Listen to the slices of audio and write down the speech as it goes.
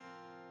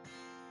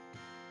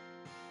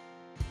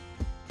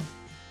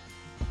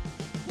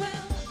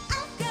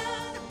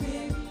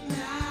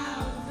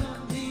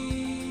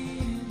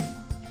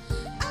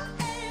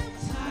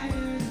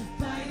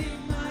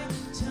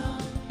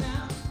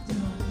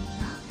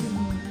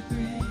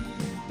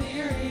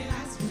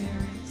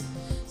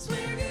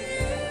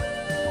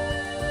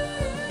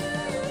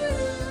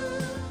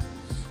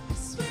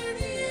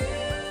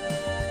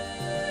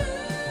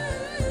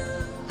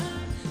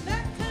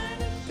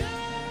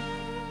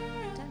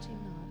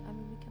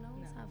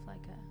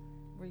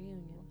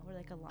reunion Or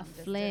like a long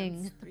distance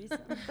fling.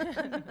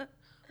 threesome.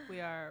 We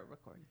are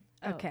recording.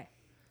 Okay.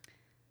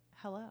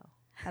 Hello.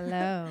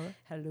 Hello.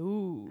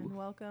 Hello. And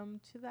welcome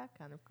to That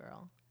Kind of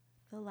Girl.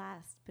 The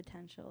last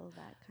potential of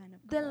that kind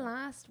of The girl.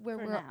 last where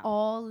For we're now.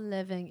 all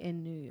living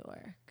in New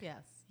York.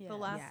 Yes. Yeah. The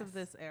last Yes. of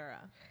this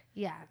era.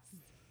 Yes.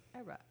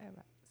 Era.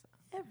 Ever.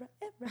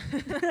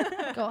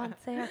 Go on,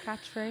 say our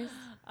catchphrase.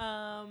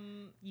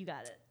 You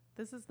got it.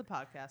 This is the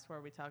podcast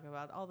where we talk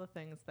about all the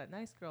things that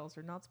nice girls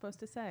are not supposed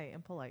to say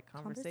in polite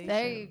conversation.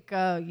 There you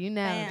go. You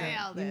nailed Bam. it.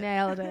 Nailed You it.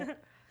 nailed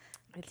it.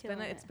 It's Killing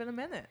been a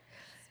minute.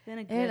 It's been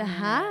a good It minute.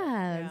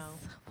 has.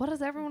 Yeah. What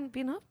has everyone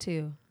been up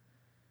to?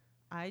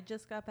 I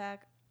just got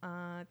back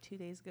 2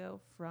 days ago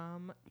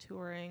from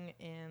touring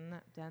in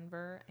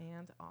Denver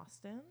and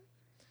Austin,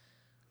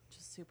 which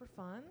is super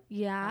fun.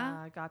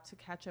 Yeah. I got to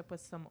catch up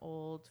with some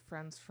old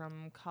friends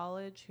from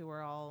college who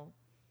were all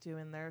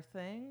doing their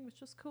thing,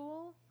 which was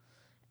cool.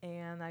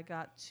 And I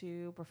got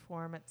to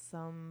perform at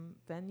some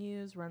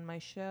venues, run my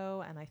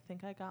show, and I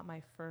think I got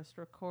my first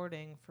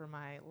recording for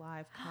my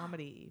live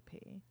comedy EP.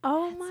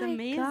 Oh That's my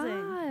amazing.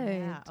 god.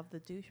 Yeah, of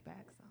the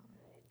douchebag song.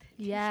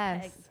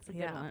 Yes. It's a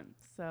good one.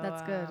 So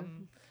That's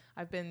good.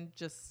 I've been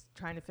just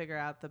trying to figure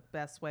out the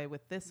best way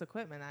with this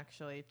equipment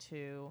actually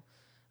to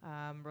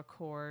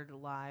record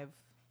live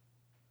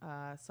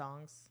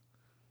songs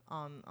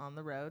on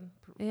the road,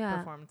 Yeah.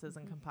 performances,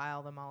 and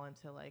compile them all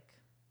into like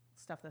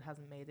stuff that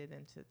hasn't made it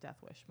into Death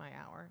Wish My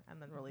Hour,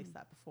 and then release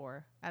that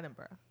before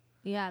Edinburgh.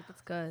 Yeah,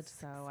 that's good.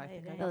 So I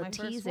think I Exciting. got my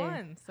Little first teaser.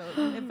 one. So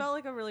it felt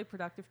like a really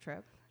productive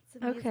trip. It's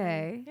amazing.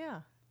 Okay.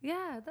 Yeah.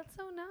 Yeah, that's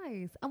so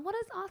nice. And what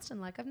is Austin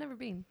like? I've never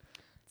been.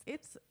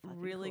 It's Fucking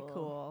really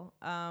cool.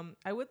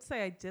 I would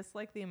say I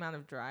dislike the amount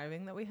of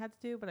driving that we had to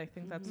do, but I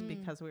think that's Mhm.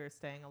 because we were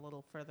staying a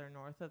little further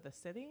north of the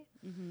city.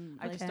 Mm-hmm.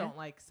 I just Okay. don't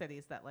like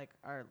cities that like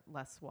are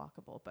less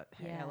walkable. But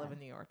hey, I live Yeah. in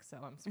New York, so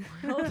I'm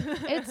spoiled.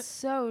 It's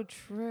so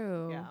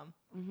true. Yeah.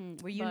 Mm-hmm.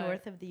 Were you But-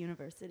 north of the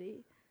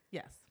university?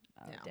 Yes.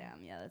 Oh, Yeah.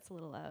 damn. Yeah, that's a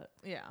little out.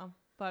 Yeah.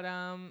 But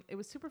it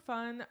was super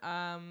fun.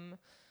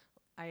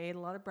 I ate a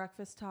lot of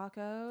breakfast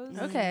tacos.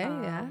 Okay,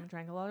 yeah.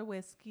 Drank a lot of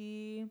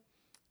whiskey.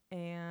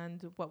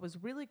 And what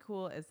was really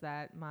cool is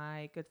that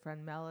my good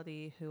friend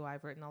Melody, who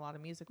I've written a lot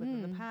of music with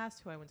in the past,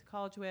 who I went to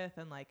college with,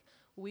 and like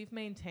we've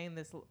maintained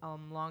this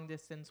long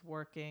distance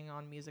working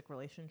on music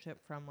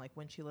relationship from like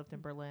when she lived in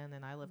Berlin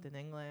and I lived in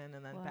England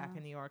and then back Wow.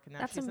 in New York, and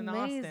now That's she's in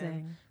amazing.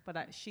 Austin.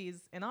 But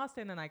she's in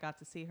Austin, and I got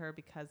to see her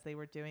because they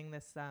were doing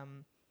this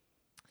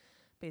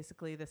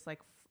basically this like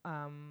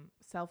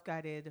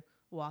self-guided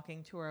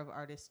walking tour of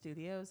artist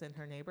studios in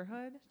her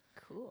neighborhood.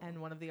 Cool. And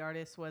one of the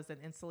artists was an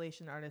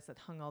installation artist that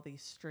hung all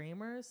these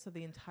streamers. So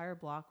the entire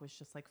block was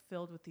just like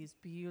filled with these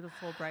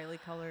beautiful, brightly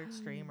colored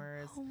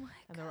streamers. Oh my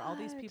And there were all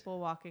these God. people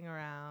walking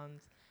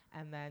around.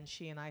 And then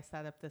she and I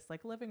set up this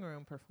like living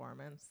room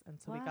performance. And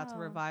so we got to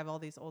Wow. revive all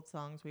these old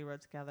songs we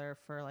wrote together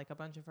for like a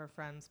bunch of her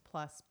friends,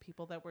 plus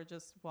people that were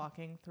just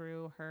walking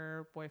through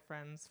her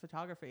boyfriend's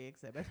photography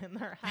exhibit in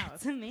their house.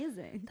 That's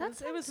amazing.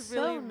 That It was sounds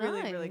really, so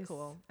really nice.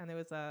 cool. And it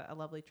was a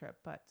lovely trip,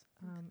 but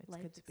it's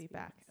Life good to be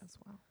back experience. as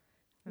well.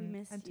 We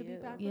miss and to be you.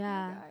 back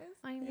Yeah. with you guys.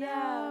 I know.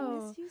 Yeah,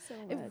 I miss you so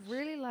much. It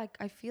really like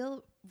I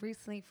feel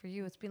recently for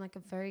you it's been like a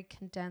very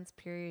condensed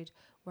period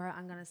where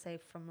I'm gonna say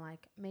from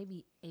like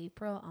maybe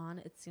April on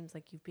it seems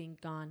like you've been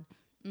gone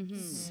Mm-hmm.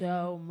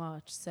 so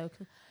much. So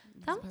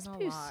that must been a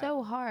be lot.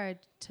 so hard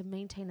to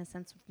maintain a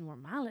sense of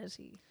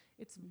normality.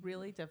 It's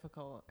really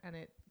difficult, and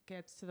it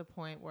gets to the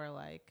point where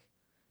like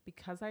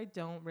because I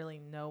don't really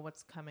know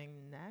what's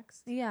coming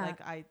next. Yeah.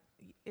 Like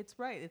it's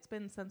right. It's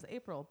been since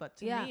April, but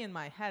to Yeah. me in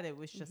my head it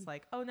was just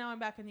like, oh, now I'm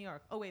back in New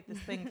York. Oh wait, this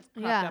thing cropped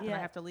Yeah. up and I Yeah.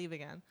 have to leave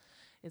again.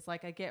 It's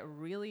like I get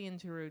really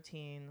into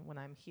routine when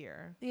I'm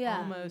here. Yeah.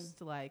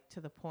 Almost like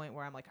to the point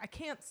where I'm like, I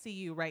can't see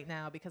you right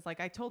now because like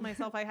I told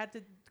myself I had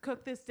to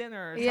cook this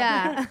dinner or something.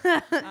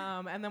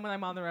 Yeah. And then when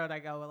I'm on the road, I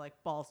go like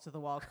balls to the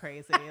wall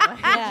crazy, like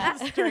Yeah.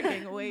 just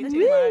drinking way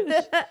too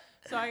much.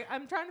 So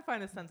I'm trying to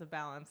find a sense of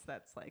balance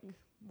that's like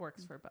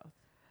works for both.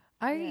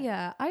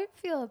 I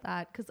feel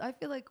that because I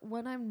feel like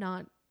when I'm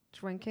not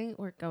drinking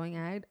or going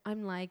out,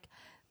 I'm like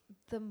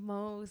the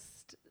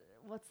most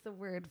what's the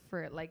word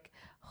for it? Like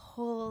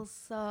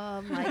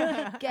wholesome,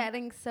 like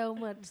getting so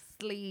much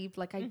sleep.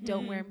 Like I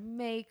don't wear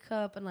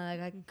makeup and like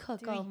I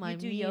cook all my you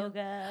do meal.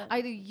 yoga.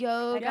 I do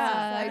yoga.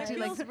 I it do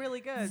feels like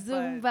really good.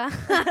 Zumba.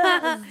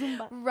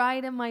 Zumba.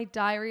 Write in my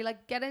diary,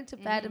 like get into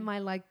bed in my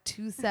like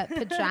 2-set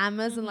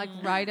pajamas and like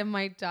write in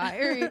my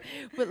diary,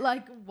 but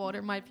like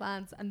water my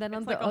plants. And then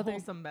on It's the like a other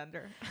wholesome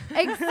bender.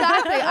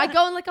 exactly, I go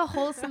on like a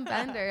wholesome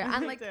bender.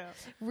 And Me like too.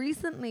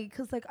 recently,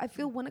 because like I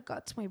feel when it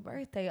got to my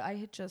birthday, I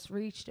had just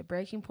reached a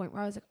breaking point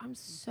where I was like, I'm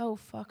so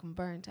fucking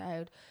burnt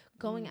out.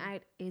 Going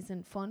out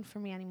isn't fun for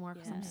me anymore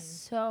because I'm Yeah.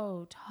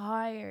 so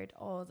tired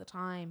all the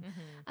time.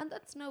 Mm-hmm. And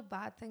that's no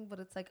bad thing, but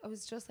it's like I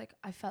was just like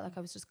I felt like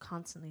I was just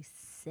constantly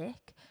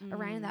sick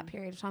around that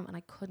period of time and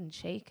I couldn't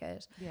shake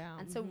it. Yeah.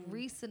 And so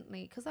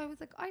recently, because I was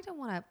like, I don't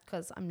want to,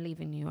 because I'm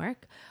leaving New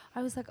York,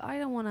 I was like, I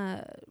don't want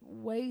to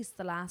waste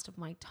the last of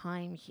my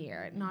time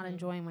here, not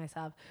enjoying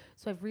myself.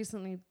 So I've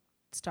recently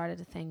started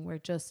a thing where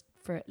just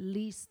for at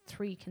least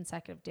 3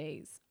 consecutive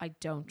days, I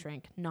don't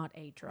drink, not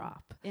a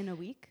drop In a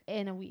week?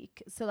 in a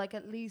week. So like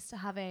at least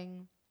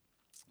having,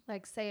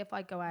 like, say if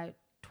I go out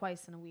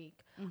twice in a week,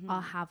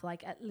 I'll have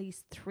like at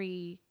least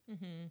 3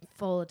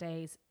 full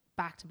days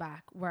back to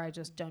back where I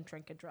just don't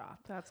drink a drop,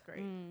 That's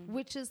great.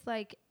 which is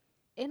like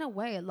in a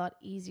way a lot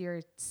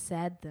easier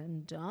said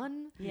than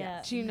done.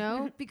 Yeah. Do you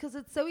know? Because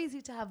it's so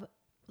easy to have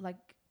like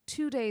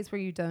 2 days where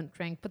you don't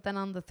drink, but then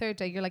on the 3rd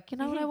day you're like, you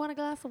know what, I want a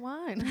glass of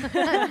wine.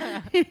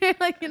 You're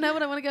like, you know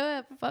what, I want to go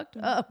out fucked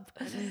up.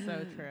 It's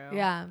so true.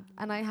 Yeah.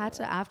 And I had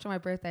to, after my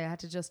birthday, I had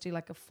to just do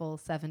like a full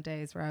 7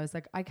 days where I was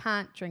like, I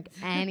can't drink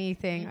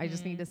anything. I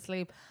just need to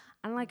sleep.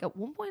 And like at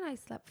one point I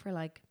slept for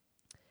like,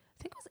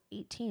 I think it was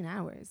 18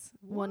 hours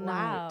one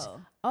night.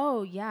 Wow.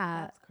 Oh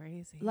yeah. That's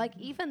crazy. Like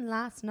even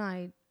last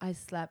night I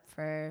slept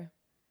for,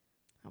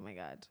 oh my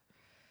God.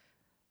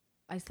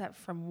 I slept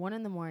from 1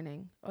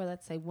 a.m, or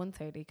let's say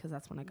 1:30, because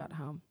that's when I got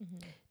home,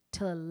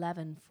 till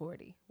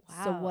 11:40.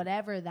 So Wow.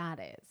 whatever that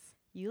is.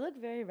 You look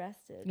very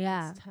rested.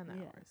 Yeah. It's 10 Yeah.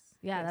 hours.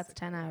 Yeah, that's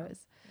 10 basically. hours.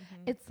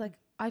 It's like,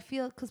 I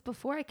feel, because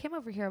before I came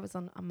over here, I was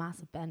on a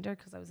massive bender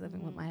because I was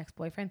living with my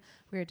ex-boyfriend.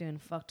 We were doing a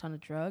fuck ton of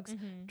drugs,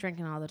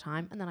 drinking all the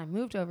time. And then I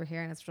moved over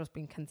here and it's just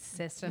been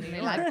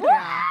consistently like,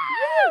 yeah.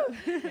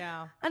 woo!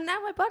 Yeah. And now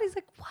my body's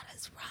like, what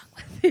is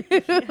wrong with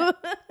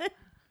you?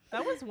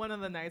 That was one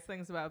of the nice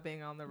things about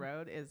being on the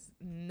road is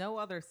no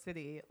other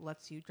city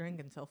lets you drink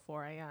until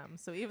 4 a.m.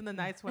 So even the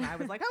nights when I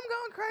was like, I'm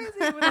going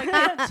crazy, it would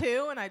like hit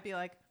 2 and I'd be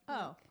like,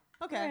 oh,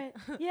 okay.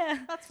 Right. Yeah.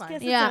 That's fine.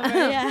 Guess Yeah. It's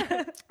over.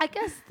 Yeah. I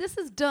guess this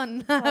is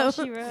done All now.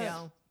 she wrote.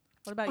 Yeah.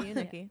 What about you,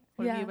 Nikki?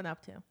 What have Yeah. you been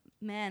up to?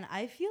 Man,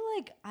 I feel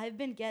like I've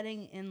been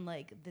getting in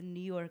like the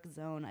New York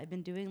zone. I've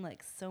been doing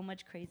like so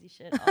much crazy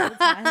shit all the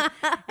time.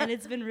 And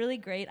it's been really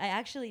great. I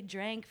actually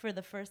drank for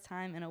the first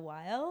time in a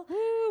while.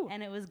 Woo!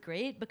 And it was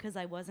great because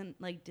I wasn't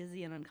like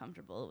dizzy and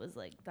uncomfortable. It was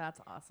like, That's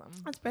awesome.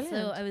 That's brilliant.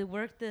 so I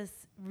worked this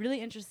really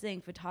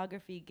interesting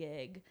photography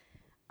gig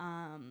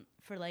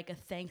for like a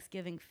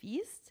Thanksgiving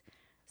feast.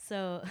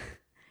 So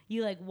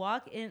you like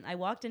walk in, I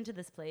walked into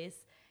this place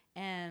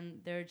and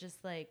they're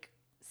just like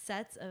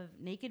sets of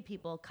naked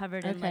people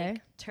covered in Okay.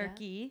 like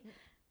turkey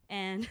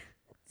and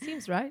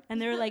Seems right.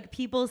 and there were like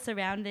people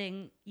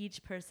surrounding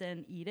each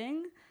person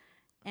eating,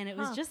 and it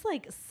was Huh. just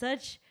like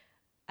such,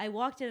 I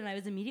walked in and I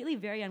was immediately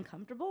very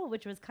uncomfortable,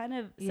 which was kind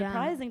of Yeah.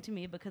 surprising to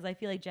me because I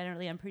feel like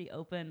generally I'm pretty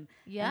open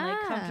Yeah. and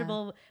like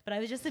comfortable, but I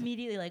was just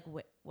immediately like,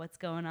 what's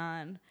going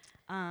on?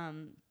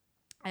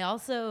 I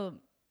also,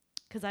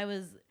 because I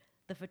was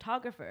the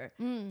photographer,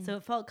 so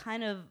it felt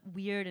kind of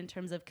weird in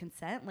terms of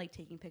consent, like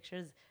taking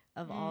pictures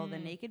of all the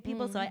naked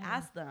people. So I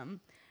asked them,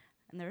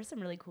 and there were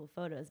some really cool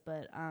photos,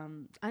 but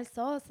I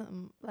saw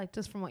some, like,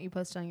 just from what you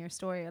posted on your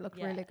story. It looked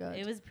yeah, really good.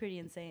 it was pretty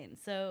insane.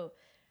 So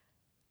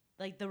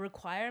like the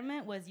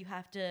requirement was you're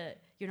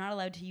not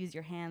allowed to use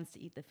your hands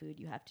to eat the food.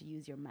 You have to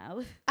use your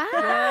mouth.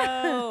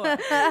 Whoa.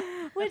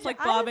 Which It's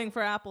like I- bobbing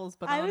for apples,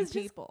 but I on was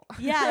just- people.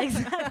 Yeah,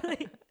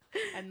 exactly.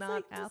 And It's not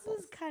like, apples.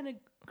 this is kind of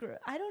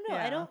I don't know.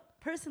 Yeah. I don't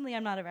personally,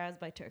 I'm not aroused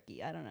by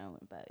turkey. I don't know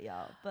about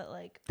y'all, but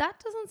like That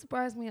doesn't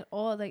surprise me at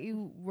all that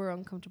you were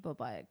uncomfortable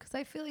by it, because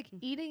I feel like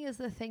eating is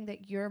the thing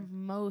that you're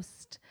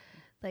most,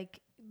 like,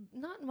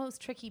 not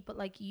most tricky, but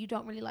like you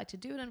don't really like to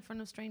do it in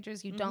front of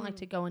strangers. You don't like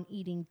to go on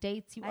eating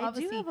dates. You I do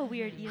obviously have a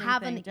weird eating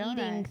have thing, an don't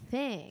eating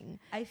thing.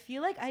 I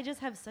feel like I just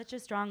have such a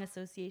strong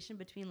association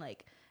between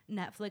like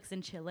Netflix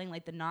and chilling,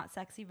 like the not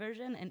sexy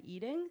version, and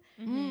eating.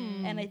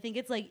 And I think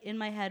it's like in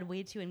my head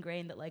way too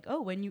ingrained that like,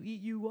 oh, when you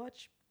eat, you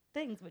watch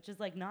things, which is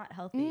like not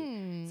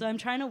healthy. So I'm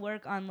trying to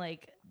work on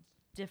like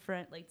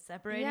different, like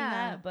separating Yeah.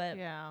 that. But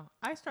Yeah,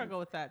 I struggle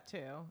with that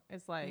too.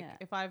 It's like Yeah.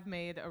 if I've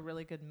made a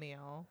really good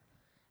meal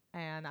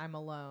and I'm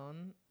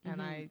alone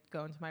and I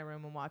go into my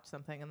room and watch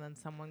something and then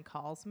someone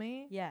calls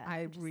me, Yeah,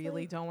 I just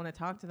really like- don't want to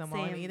talk to them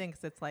while I'm Same. eating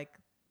because it's like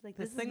like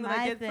this is thing that I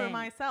my did for thing.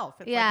 myself.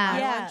 It's Yeah. like my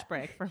Yeah. lunch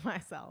break for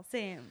myself.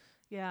 Same.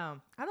 Yeah,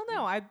 I don't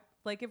know. I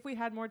like if we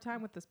had more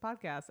time with this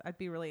podcast, I'd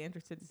be really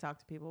interested to talk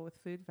to people with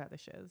food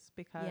fetishes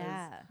because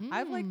Yeah.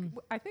 I've like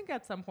I think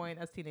at some point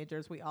as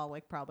teenagers we all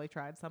like probably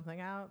tried something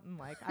out and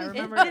like I It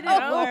remember didn't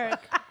work.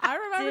 I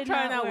remember Did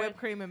trying not out work. whipped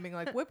cream and being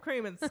like whipped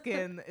cream and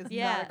skin is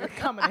Yeah. not a good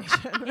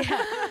combination.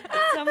 Yeah.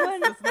 Someone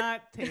does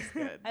not taste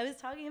good. I was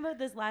talking about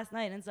this last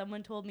night, and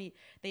someone told me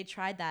they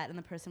tried that, and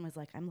the person was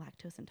like, "I'm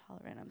lactose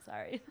intolerant. I'm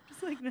sorry." I'm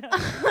just like, no,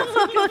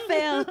 fucking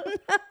fail.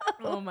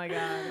 Oh my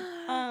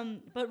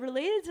god. But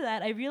related to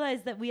that, I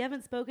realized that we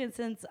haven't spoken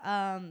since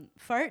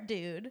Fart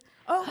Dude.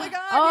 Oh my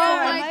god.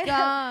 Oh yeah. my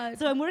God.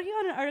 So I'm working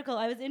on an article.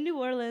 I was in New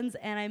Orleans,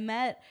 and I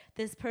met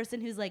this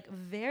person who's like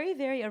very,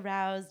 very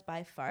aroused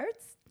by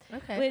farts.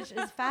 Okay. Which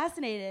is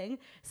fascinating.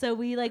 So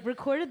we like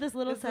recorded this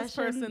little Is this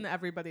session. person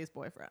everybody's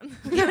boyfriend?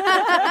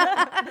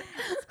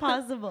 It's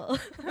possible.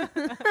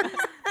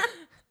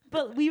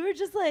 But we were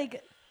just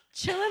like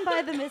chilling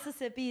by the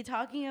Mississippi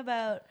talking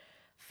about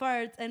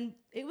farts, and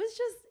it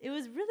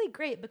was really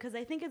great, because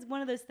I think it's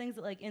one of those things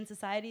that, like, in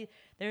society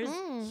there's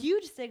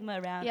huge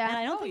stigma around, Yeah. and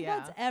I don't Oh, think yeah.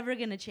 that's ever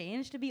gonna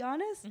change, to be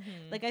honest.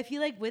 Like, I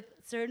feel like with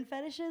certain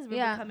fetishes we're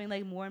Yeah. becoming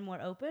like more and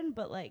more open,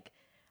 but like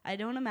I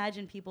don't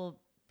imagine people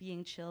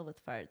being chill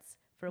with farts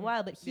for a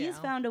while. But he's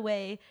Yeah. found a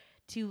way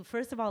to,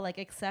 first of all, like,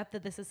 accept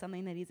that this is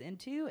something that he's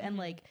into, and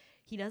like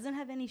he doesn't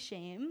have any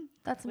shame.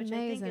 That's which I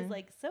think amazing. is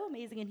like so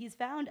amazing, and he's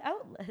found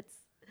outlets.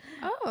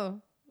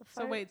 Oh.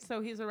 So wait,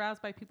 so he's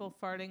aroused by people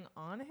farting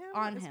on him?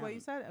 On is what him. you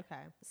said?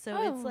 Okay. So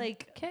Oh, it's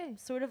like okay.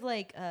 sort of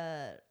like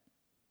a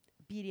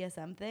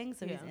BDSM thing.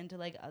 So he's Yeah. into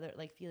like other,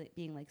 like,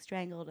 being like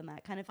strangled and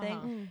that kind of thing.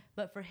 Uh-huh.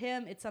 But for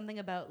him, it's something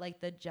about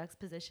like the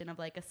juxtaposition of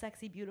like a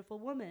sexy, beautiful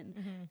woman,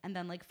 Mm-hmm. and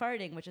then like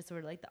farting, which is sort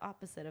of like the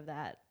opposite of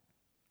that.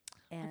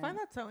 And I find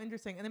that so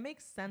interesting, and it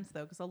makes sense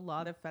though, because a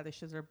lot of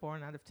fetishes are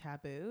born out of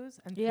taboos,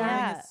 and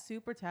Yeah. farting is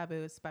super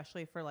taboo,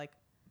 especially for like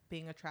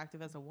being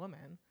attractive as a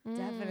woman.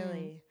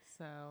 definitely.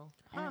 So,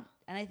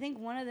 And I think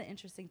one of the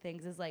interesting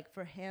things is, like,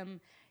 for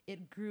him,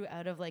 it grew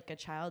out of like a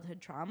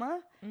childhood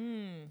trauma.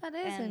 That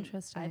is And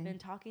interesting. I've been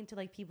talking to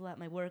like people at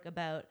my work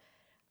about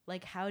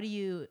like, how do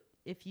you,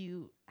 if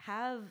you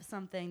have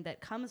something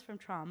that comes from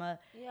trauma,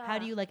 how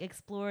do you like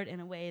explore it in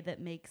a way that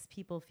makes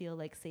people feel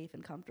like safe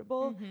and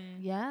comfortable?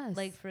 Yes.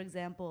 Like, for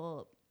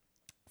example,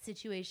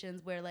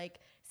 situations where, like,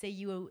 say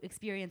you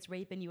experience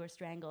rape and you were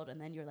strangled, and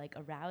then you're like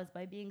aroused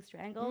by being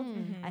strangled.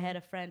 I had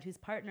a friend whose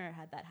partner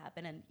had that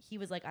happen, and he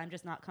was like, I'm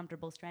just not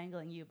comfortable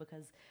strangling you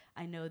because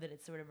I know that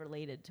it's sort of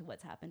related to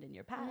what's happened in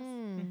your past.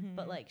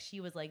 But like,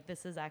 she was like,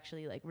 this is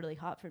actually like really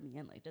hot for me,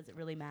 and like, does it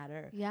really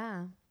matter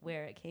yeah.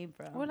 where it came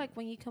from? Or like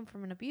when you come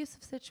from an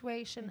abusive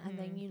situation and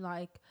then you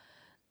like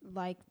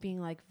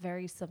being like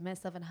very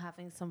submissive and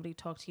having somebody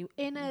talk to you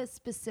in a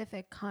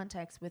specific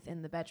context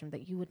within the bedroom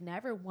that you would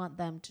never want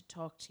them to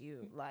talk to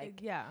you like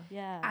yeah.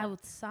 yeah,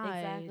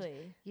 outside.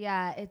 exactly.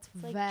 Yeah, it's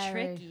Like very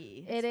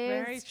tricky. It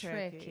Very is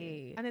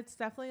tricky. And it's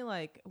definitely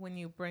like, when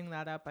you bring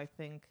that up, I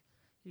think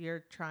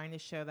you're trying to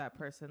show that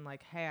person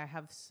like, hey, I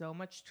have so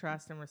much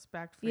trust and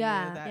respect for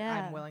Yeah. you that Yeah.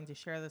 I'm willing to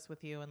share this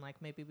with you, and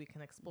like maybe we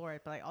can explore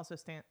it. But I also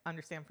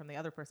understand from the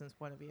other person's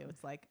point of view.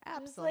 It's like,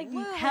 Just like,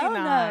 absolutely hell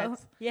not. no.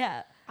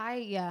 Yeah.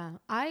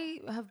 I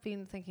have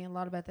been thinking a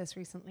lot about this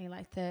recently.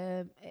 Like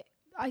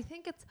I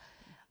think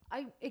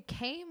it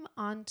came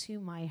onto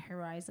my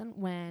horizon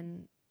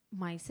when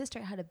my sister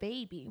had a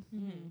baby,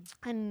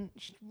 and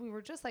we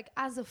were just like,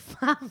 as a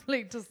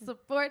family, to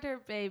support her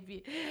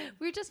baby,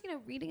 we were just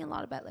reading a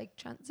lot about like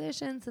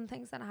transitions and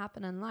things that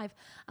happen in life.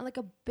 And like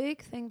a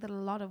big thing that a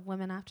lot of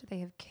women after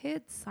they have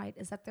kids cite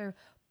is that their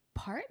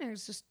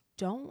partners just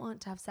don't want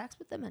to have sex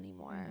with them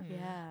anymore.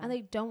 Yeah. And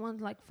they don't want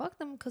to like fuck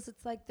them because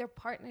it's like their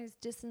partners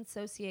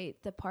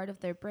disassociate the part of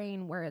their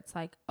brain where it's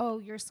like, oh,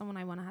 you're someone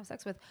I want to have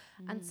sex with.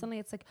 And suddenly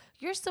it's like,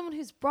 you're someone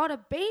who's brought a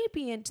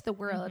baby into the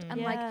world.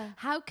 And like, Yeah.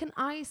 how can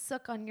I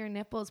suck on your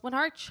nipples when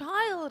our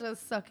child is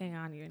sucking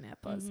on your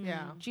nipples?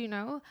 Yeah. Do you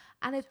know?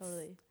 And it's,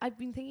 Totally. I've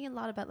been thinking a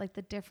lot about like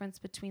the difference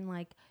between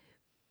like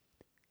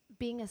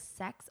being a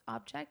sex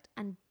object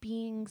and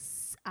being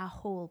a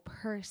whole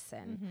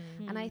person.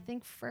 And I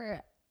think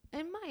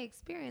in my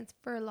experience,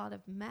 for a lot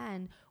of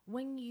men,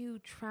 when you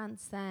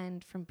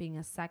transcend from being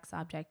a sex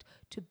object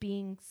to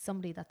being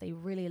somebody that they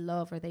really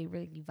love or they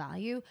really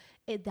value,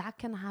 that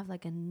can have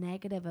like a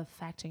negative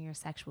effect on your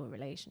sexual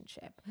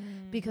relationship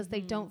because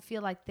they don't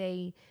feel like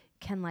they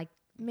can like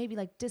maybe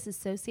like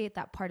disassociate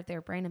that part of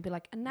their brain and be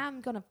like, and now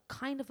I'm gonna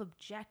kind of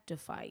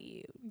objectify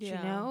you. Do you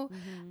know?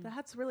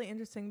 That's really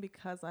interesting,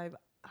 because I've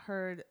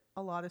heard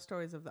a lot of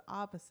stories of the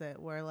opposite,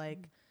 where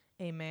like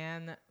a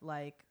man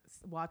like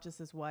watches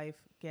his wife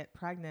get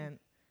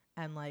pregnant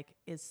and like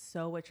is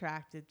so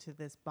attracted to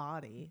this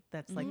body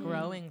that's like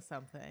growing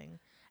something,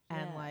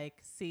 and Yeah.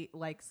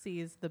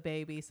 sees the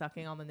baby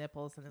sucking on the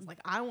nipples and is like,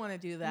 I want to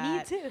do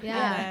that. Me too.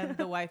 Yeah. And then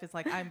the wife is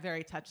like, I'm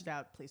very touched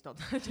out, please don't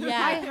touch me.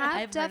 Yeah. I I've have heard a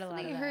lot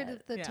definitely of heard that.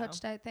 of the Yeah.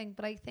 touched out thing,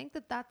 but I think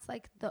that that's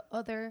like the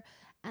other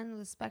end of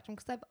the spectrum,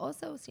 because I've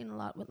also seen a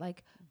lot with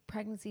like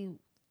pregnancy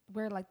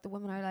where like the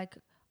women are like,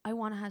 I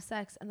want to have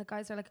sex, and the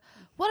guys are like,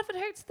 what if it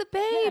hurts the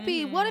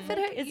baby? What if it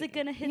hurts? Is it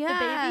gonna hit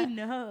Yeah. the baby?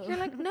 No. You're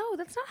like, no,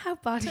 that's not how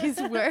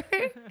bodies work.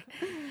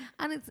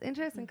 And it's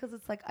interesting because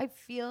it's like, I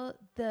feel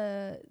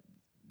the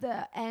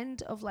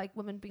end of like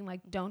women being like,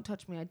 don't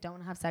touch me, I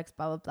don't have sex,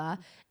 blah blah blah,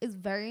 is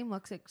very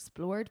much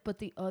explored. But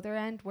the other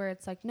end where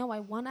it's like, no, I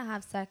want to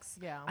have sex,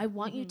 Yeah. I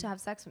want you to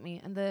have sex with me,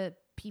 and the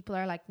people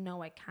are like,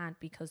 no, I can't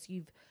because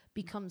you've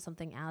become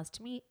something else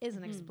to me,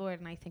 isn't explored.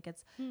 And I think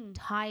it's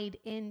tied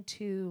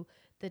into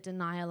the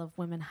denial of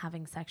women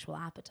having sexual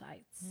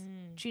appetites.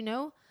 Do you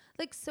know?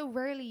 Like, so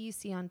rarely you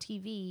see on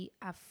TV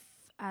a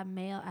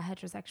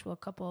heterosexual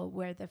couple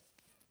where the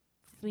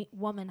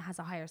woman has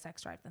a higher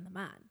sex drive than the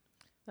man.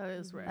 That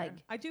is rare. Like-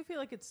 I do feel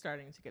like it's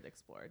starting to get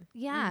explored.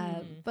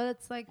 Yeah, but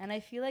it's like, And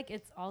I feel like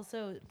it's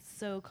also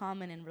so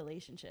common in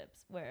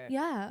relationships where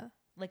yeah,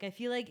 like, I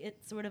feel like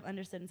it's sort of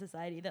understood in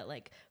society that,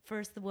 like,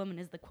 first the woman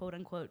is the quote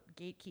unquote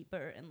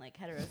gatekeeper in like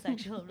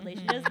heterosexual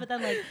relationships, but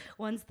then, like,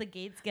 once the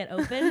gates get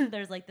open,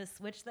 there's like this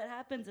switch that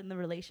happens in the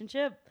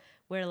relationship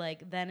where,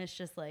 like, then it's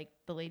just like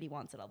the lady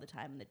wants it all the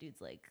time and the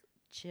dude's like,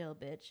 chill,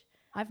 bitch.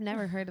 I've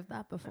never heard of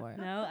that before.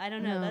 No, I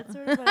don't know. No. That's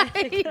sort of what I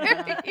think.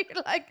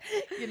 You're like,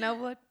 you know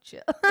what?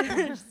 Chill.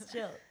 Just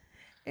chill.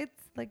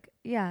 It's like,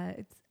 yeah,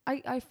 it's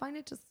I find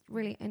it just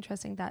really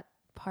interesting, that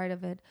part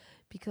of it,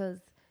 because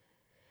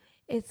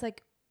it's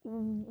like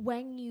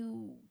when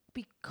you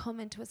become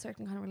into a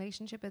certain kind of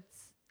relationship,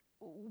 it's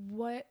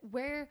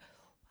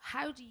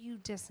how do you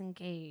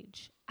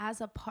disengage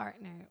as a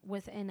partner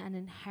within an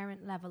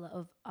inherent level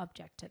of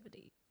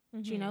objectivity?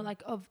 Do you know,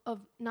 like of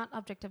not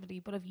objectivity,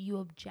 but of you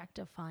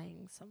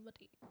objectifying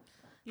somebody?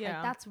 Yeah.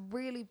 Like, that's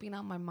really been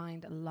on my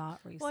mind a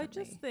lot recently. Well, I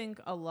just think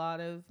a lot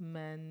of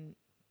men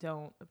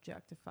don't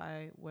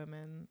objectify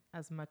women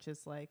as much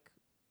as like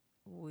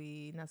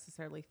we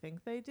necessarily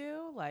think they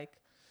do. Like,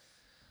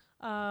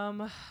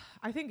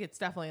 I think it's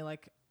definitely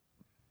like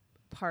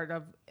part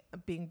of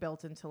being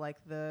built into like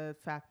the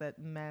fact that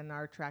men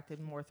are attracted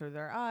more through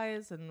their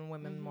eyes and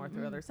women more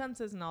through other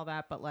senses and all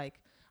that. But like,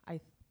 I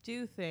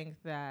do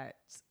think that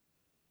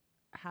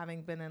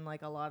having been in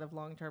like a lot of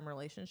long-term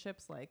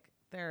relationships, like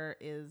there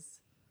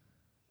is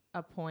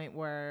a point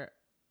where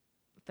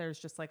there's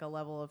just like a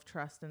level of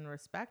trust and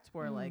respect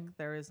where like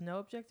there is no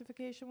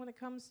objectification when it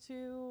comes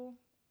to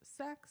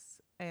sex,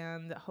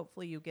 and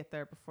hopefully you get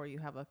there before you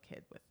have a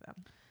kid with them.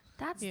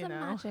 That's the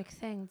magic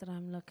thing that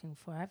I'm looking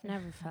for. I've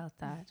never felt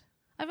that.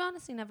 I've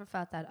honestly never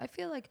felt that. I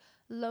feel like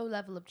low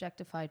level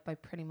objectified by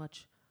pretty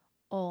much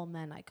all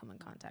men I come in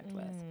contact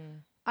with.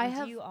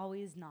 Do you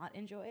always not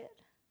enjoy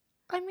it?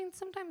 I mean,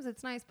 sometimes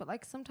it's nice, but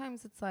like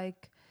sometimes it's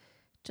like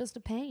just a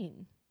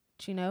pain.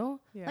 Do you know?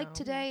 Yeah. Like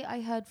today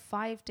I had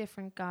 5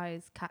 different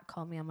guys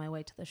catcall me on my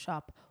way to the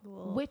shop,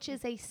 which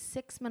is a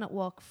 6-minute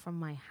walk from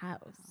my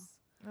house.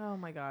 Oh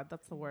my God,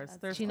 that's the worst.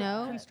 There's you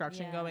know?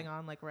 construction going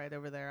on like right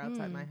over there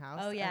outside my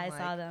house. Oh yeah, and, I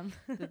saw them.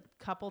 The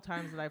couple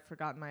times that I've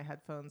forgotten my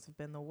headphones have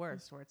been the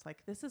worst, where it's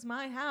like, this is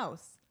my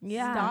house.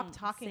 Yeah. Stop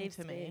talking Safe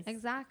to me. space.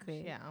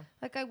 Exactly. Yeah.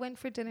 Like I went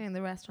for dinner in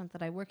the restaurant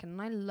that I work in,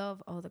 and I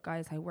love all the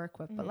guys I work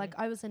with, but like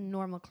I was in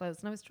normal clothes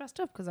and I was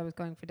dressed up because I was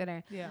going for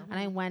dinner. Yeah. And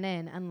I went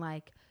in and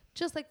like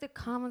just like the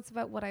comments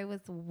about what I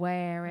was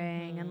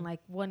wearing and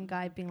like one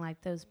guy being like,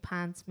 those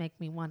pants make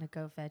me want to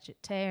go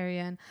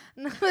vegetarian.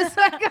 And I was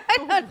like, I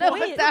don't know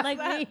what that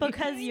means.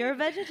 Because you're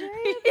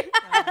vegetarian?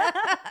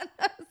 I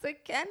was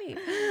like, Kenny,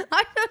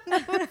 I don't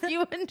know if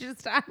you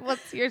understand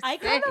what's your I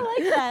saying. kind of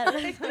like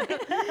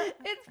that.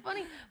 It's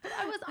funny, but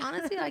I was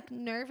honestly like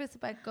nervous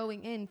about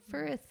going in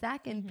for a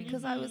second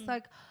because I was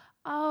like,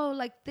 oh,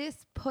 like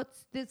this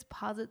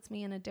posits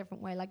me in a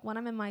different way. Like when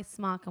I'm in my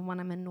smock and when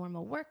I'm in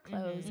normal work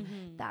clothes,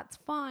 that's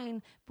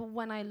fine. But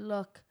when I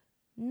look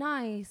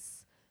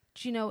nice,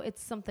 you know,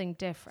 it's something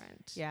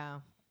different. Yeah.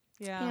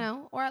 Yeah. You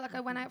know, or like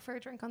I went out for a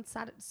drink on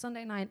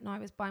Sunday night and I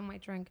was buying my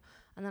drink.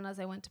 And then as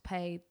I went to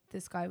pay,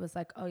 this guy was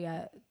like, oh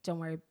yeah, don't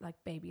worry, like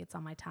baby, it's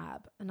on my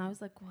tab. And I was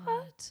like,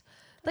 what?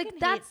 Like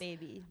that's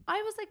baby.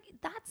 I was like,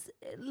 that's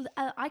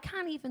I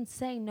can't even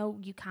say no,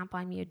 you can't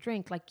buy me a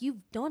drink. Like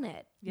you've done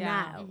it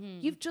now.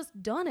 You've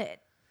just done it.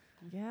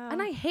 Yeah.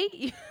 And I hate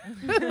you.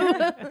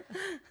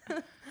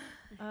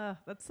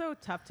 That's so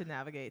tough to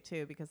navigate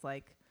too, because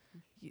like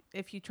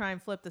if you try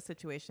and flip the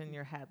situation in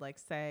your head, like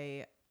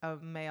say a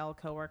male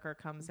coworker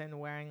comes in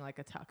wearing like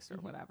a tux or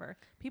whatever,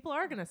 people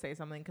are going to say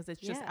something because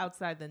it's just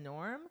outside the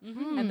norm,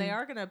 and they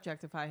are going to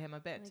objectify him a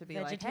bit, like to be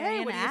like,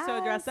 hey, what are you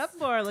so dressed up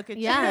for? Look at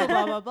you,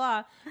 blah, blah,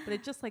 blah. But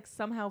it just like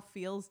somehow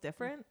feels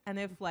different. And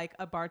if like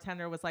a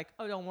bartender was like,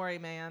 oh, don't worry,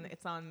 man,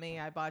 it's on me,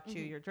 I bought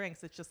you your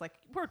drinks, it's just like,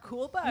 we're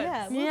cool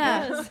buds.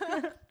 Yeah.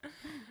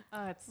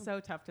 It's so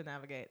tough to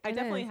navigate. I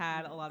definitely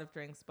had a lot of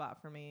drinks bought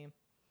for me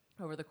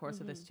over the course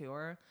of this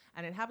tour,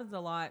 and it happens a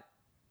lot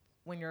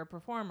when you're a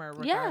performer,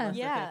 regardless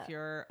of if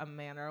you're a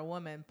man or a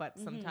woman. But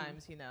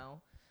sometimes, you know,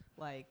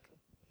 like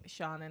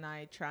Sean and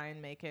I try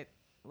and make it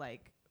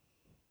like,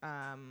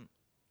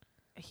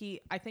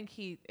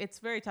 it's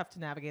very tough to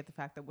navigate the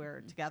fact that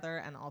we're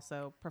together and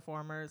also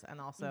performers, and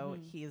also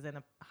he's in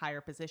a higher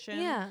position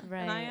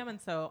than I am.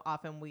 And so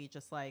often we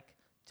just like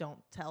don't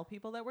tell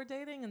people that we're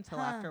dating until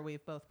after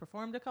we've both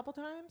performed a couple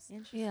times.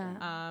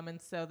 Yeah. And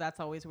so that's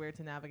always weird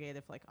to navigate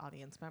if like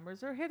audience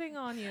members are hitting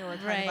on you or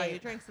trying to buy you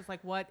drinks. It's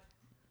like, what?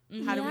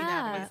 How do we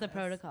navigate? What's the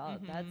protocol?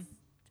 That's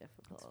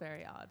difficult. It's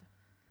very odd.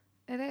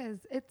 It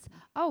is. It's,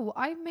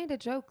 I made a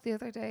joke the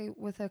other day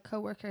with a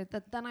coworker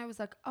that then I was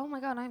like, oh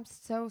my God, I'm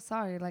so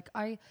sorry. Like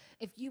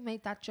if you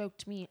made that joke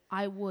to me,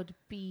 I would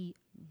be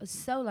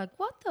so like,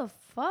 what the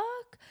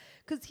fuck?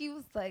 Because he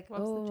was like,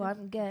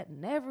 I'm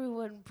getting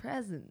everyone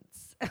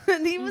presents.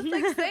 And he was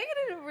like saying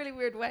it in a really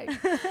weird way.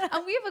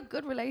 And we have a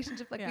good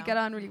relationship. Like we get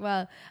on really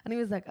well. And he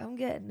was like, I'm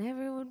getting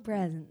everyone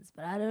presents,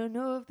 but I don't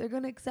know if they're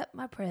going to accept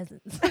my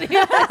presents. And he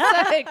was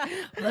like,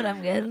 but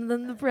I'm getting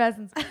them the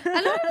presents. And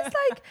I was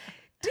like,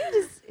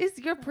 dude, is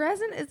your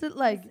present? Is it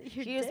like,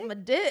 here's my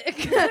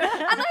dick? And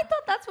I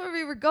thought that's where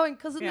we were going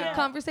because in the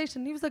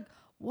conversation, he was like,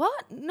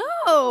 what?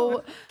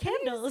 No.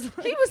 Candles.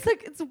 He was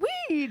like, it's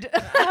weed.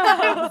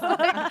 I was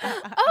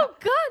like, oh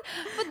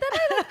God. But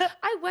then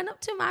I went up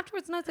to him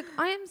afterwards and I was like,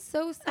 I am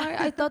so sorry.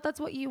 I thought that's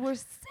what you were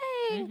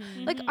saying.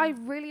 Like, I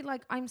really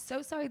I'm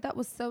so sorry. That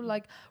was so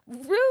like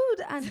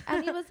rude. And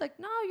he was like,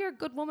 no, you're a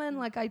good woman.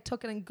 Like, I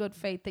took it in good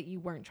faith that you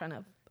weren't trying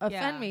to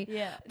offend me.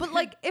 Yeah. But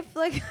like, if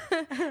like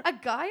a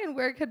guy in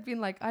work had been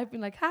like, I've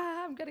been like,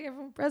 ha, I'm getting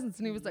everyone presents.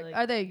 And he was like,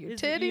 are they your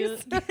is it you?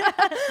 titties?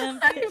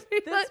 I'd be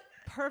This like,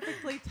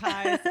 perfectly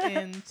ties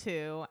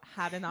into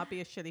how to not be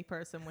a shitty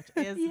person, which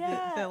is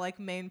the like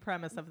main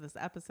premise of this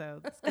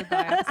episode, this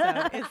goodbye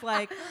episode. It's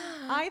like,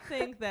 I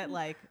think that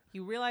like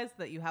you realize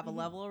that you have a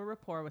level of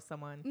rapport with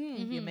someone,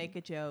 you make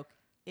a joke.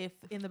 If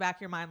in the back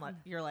of your mind, like,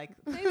 you're like,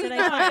 maybe Did I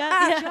fuck up?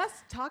 Yeah.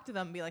 just talk to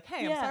them and be like,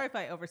 hey, Yeah. I'm sorry if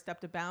I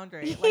overstepped a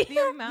boundary. Like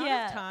the amount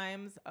of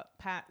times,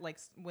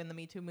 when the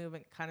Me Too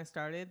movement kind of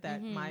started,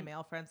 that my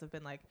male friends have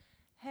been like,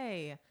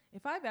 hey,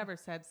 if I've ever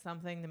said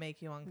something to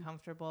make you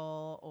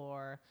uncomfortable,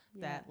 or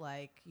that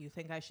like you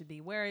think I should be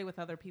wary with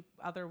other people,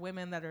 other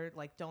women that are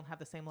like don't have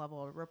the same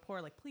level of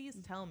rapport, like please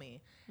tell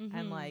me.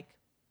 And like,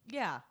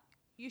 yeah,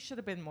 you should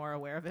have been more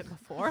aware of it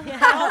before.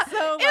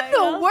 Also, in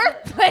the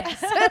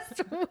workplace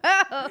as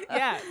well.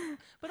 yeah,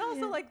 but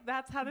also like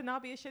that's how to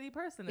not be a shitty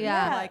person. Is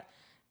Yeah. that, like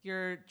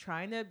you're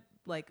trying to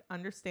like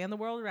understand the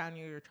world around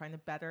you. You're trying to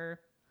better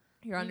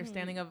your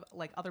understanding of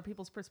like other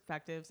people's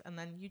perspectives, and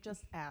then you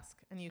just ask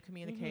and you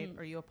communicate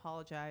or you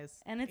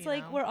apologize. And it's you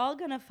like know? we're all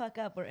gonna fuck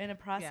up. We're in a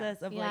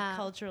process of Yeah. like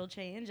cultural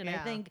change, and I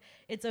Yeah. think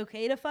it's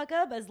okay to fuck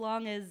up as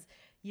long as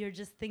you're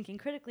just thinking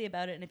critically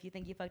about it. And if you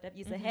think you fucked up,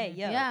 you say, "Hey,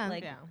 yo, Yeah.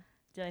 like, yeah.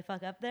 did I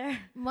fuck up there?"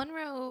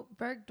 Monroe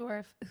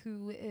Bergdorf,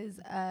 who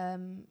is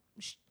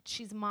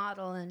she's a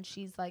model and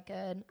she's like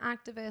an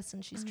activist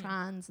and she's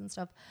trans and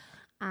stuff,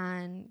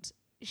 and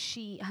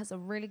she has a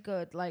really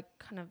good like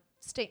kind of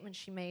statement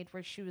she made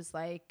where she was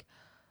like,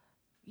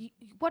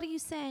 what are you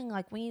saying,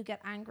 like when you get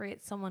angry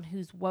at someone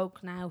who's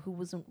woke now who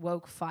wasn't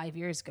woke 5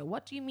 years ago?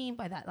 What do you mean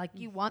by that? Like,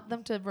 you want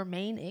them to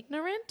remain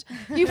ignorant?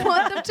 You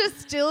want them to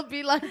still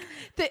be like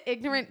the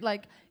ignorant,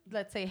 like,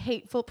 let's say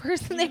hateful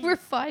person they were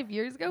 5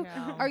 years ago?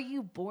 Yeah. Are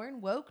you born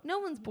woke? No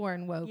one's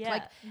born woke. Yeah.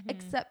 Like,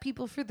 accept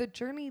people for the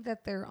journey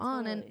that they're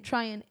on Totally. and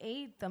try and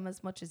aid them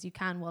as much as you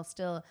can while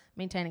still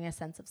maintaining a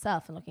sense of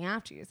self and looking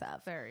after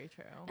yourself. Very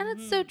true. And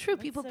it's so true.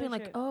 That's People so being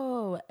like,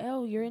 true.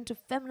 oh, you're into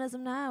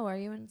feminism now, are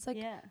you? And it's like,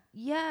 Yeah.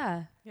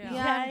 yeah,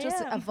 Yeah. I'm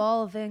just I am.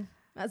 evolving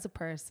as a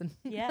person.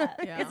 Yeah,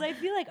 Yeah. because I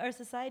feel like our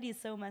society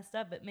is so messed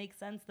up. It makes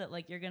sense that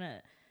like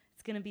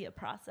it's gonna be a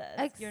process.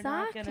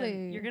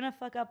 Exactly. You're gonna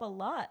fuck up a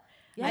lot.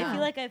 I Yeah.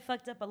 feel like I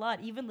fucked up a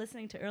lot. Even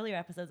listening to earlier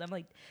episodes, I'm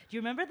like, do you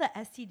remember the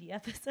STD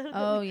episode?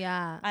 Oh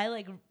yeah.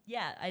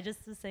 I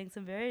just was saying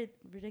some very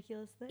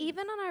ridiculous things.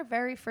 Even on our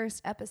very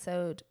first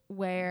episode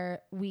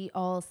where we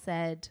all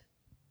said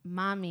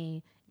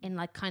 "mommy" in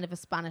like kind of a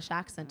Spanish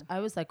accent, I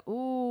was like,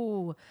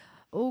 ooh.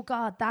 Oh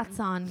God, that's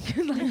on.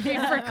 Like, we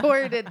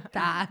recorded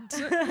that.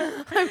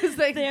 I was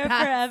like, There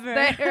that's forever.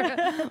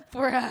 there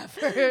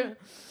forever.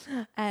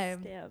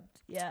 Stamped.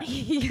 Yeah.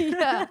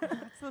 Yeah.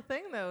 That's the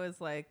thing though, is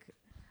like,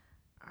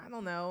 I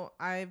don't know,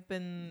 I've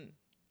been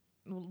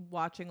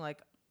watching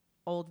like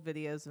old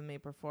videos of me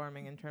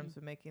performing in terms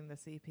of making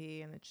this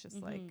EP, and it's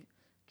just like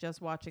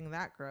just watching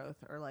that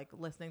growth, or like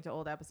listening to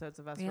old episodes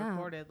of us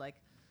recorded, like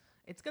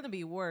it's gonna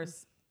be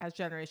worse as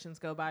generations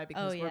go by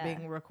because we're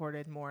being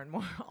recorded more and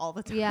more all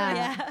the time.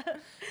 Yeah.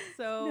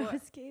 So No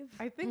escape.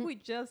 I think we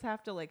just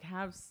have to like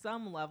have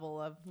some level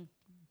of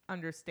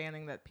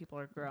understanding that people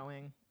are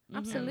growing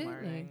Absolutely. and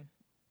learning.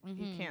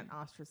 You can't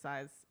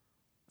ostracize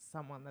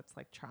someone that's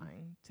like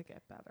trying to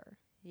get better.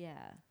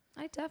 Yeah.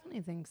 I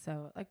definitely think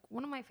so. Like,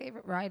 one of my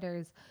favorite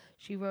writers,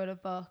 she wrote a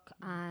book,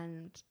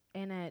 and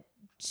in it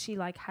she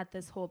like had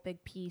this whole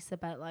big piece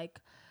about like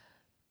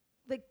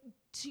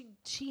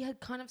she had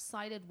kind of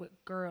sided with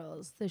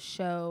Girls, the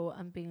show,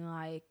 and being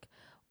like,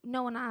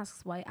 no one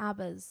asks why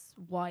ABBA's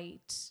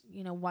white,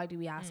 you know, why do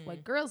we ask why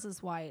Girls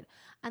is white?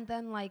 And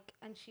then like,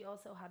 and she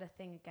also had a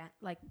thing again,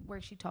 like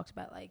where she talked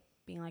about like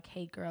being like,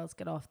 hey girls,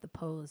 get off the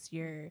pose,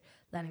 you're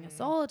letting us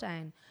all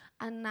down.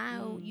 And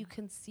now you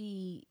can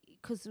see,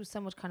 because there's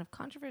so much kind of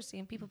controversy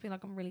and people being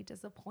like, I'm really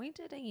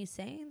disappointed in you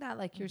saying that,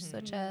 like you're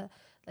such a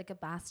like a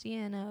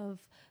bastion of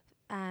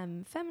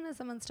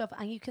feminism and stuff,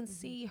 and you can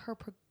see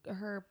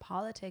her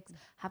politics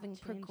having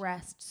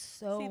progressed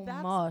so See,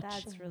 much.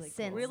 that's really cool.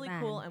 since Really then.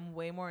 cool and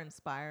way more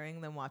inspiring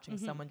than watching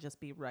someone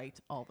just be right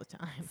all the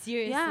time.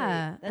 Seriously.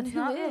 Yeah, That's and who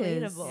not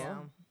is? relatable.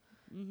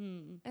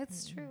 Yeah.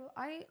 It's true.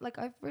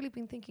 I've really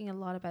been thinking a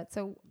lot about,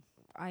 so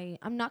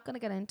I'm not going to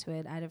get into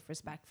it out of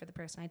respect for the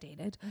person I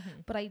dated,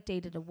 but I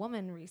dated a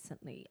woman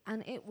recently,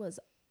 and it was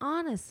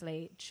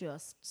honestly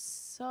just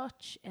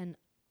such an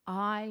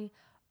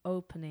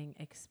eye-opening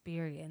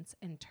experience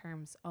in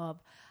terms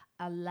of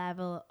a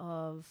level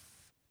of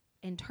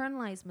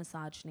internalized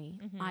misogyny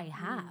I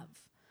have,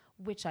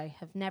 which I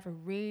have never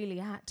really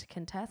had to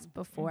contest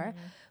before.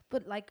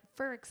 But like,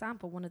 for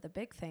example, one of the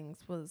big things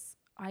was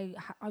I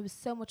was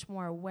so much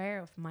more aware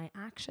of my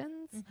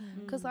actions,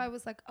 because I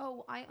was like,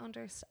 oh,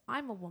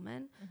 I'm a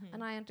woman,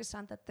 and I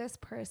understand that this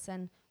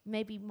person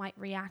maybe might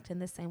react in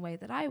the same way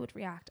that I would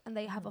react, and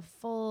they have a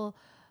full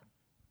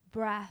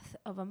breath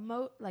of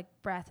like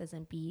breath as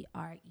in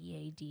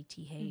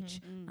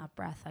BREADTH, not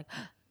breath like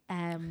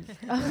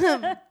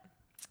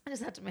I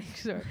just had to make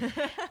sure.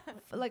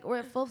 Like, we're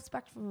a full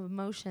spectrum of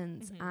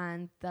emotions,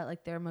 and that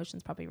like their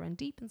emotions probably run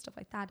deep and stuff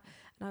like that.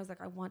 And I was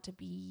like, I want to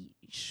be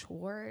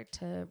sure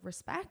to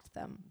respect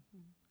them.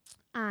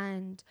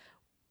 And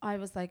I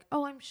was like,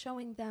 oh, I'm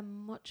showing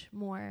them much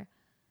more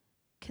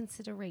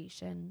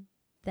consideration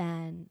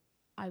than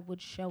I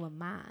would show a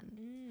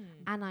man.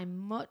 And I'm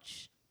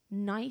much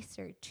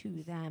nicer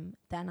to them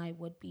than I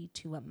would be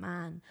to a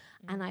man.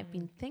 And I've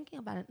been thinking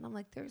about it, and I'm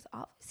like, there's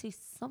obviously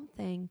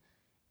something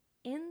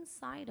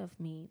inside of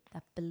me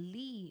that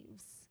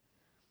believes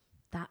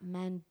that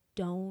men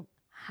don't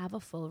have a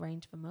full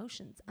range of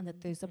emotions, and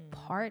that there's a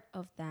part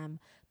of them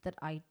that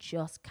I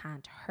just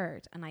can't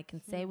hurt, and I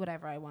can say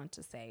whatever I want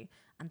to say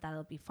and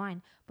that'll be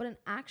fine. But in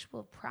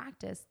actual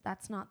practice,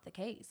 that's not the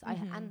case.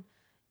 And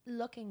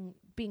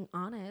being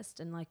honest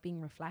and like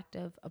being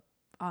reflective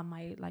on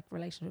my like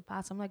relationship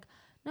past, I'm like,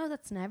 no,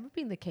 that's never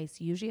been the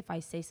case. Usually if I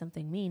say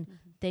something mean,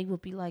 they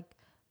would be like,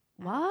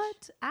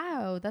 what?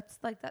 Ow, that's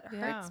like, that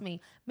hurts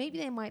me. Maybe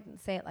they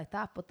mightn't say it like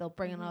that, but they'll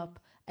bring it up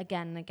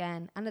again and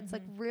again. And it's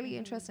like really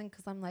interesting,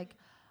 because I'm like,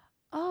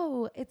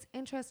 oh, it's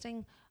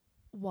interesting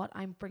what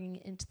I'm bringing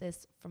into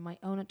this from my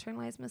own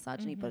internalized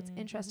misogyny, but it's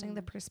interesting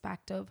the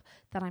perspective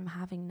that I'm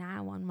having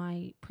now on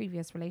my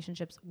previous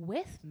relationships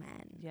with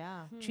men.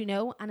 Yeah. Do you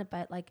know? And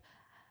about like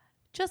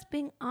just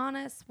being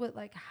honest with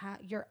like how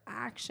your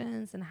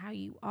actions and how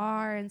you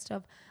are and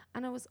stuff.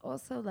 And I was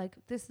also like,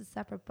 this is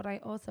separate, but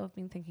I also have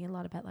been thinking a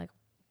lot about like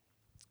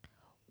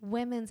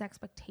women's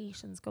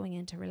expectations going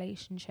into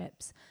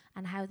relationships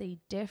and how they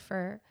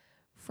differ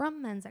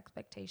from men's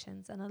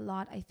expectations. And a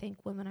lot, I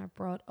think women are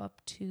brought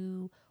up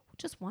to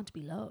just want to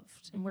be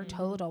loved, and we're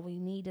told all we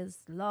need is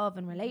love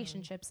and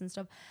relationships and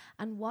stuff.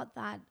 And what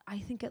that, I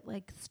think it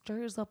like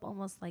stirs up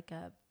almost like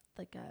a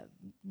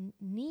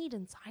need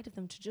inside of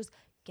them to just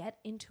get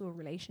into a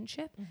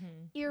relationship,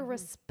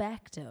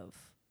 irrespective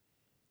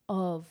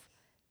of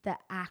the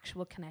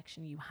actual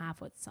connection you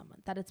have with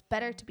someone. That it's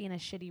better to be in a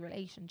shitty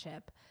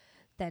relationship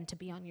than to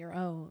be on your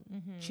own.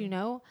 Do you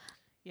know?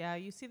 Yeah,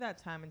 you see that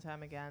time and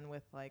time again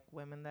with like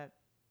women that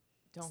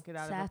don't get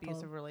out of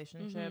abusive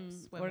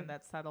relationships, women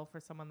that settle for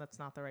someone that's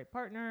not the right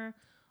partner,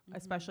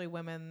 especially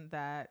women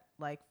that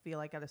like feel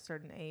like at a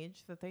certain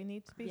age that they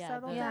need to be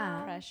settled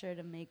down. Pressure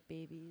to make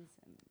babies.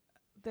 And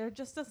there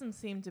just doesn't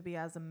seem to be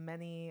as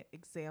many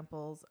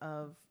examples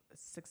of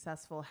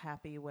successful,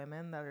 happy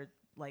women that are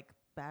like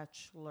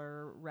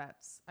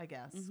bachelorettes, I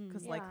guess.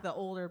 Because like the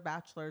older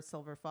bachelor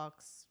silver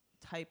fox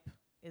type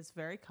is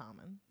very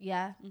common.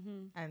 Yeah.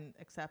 And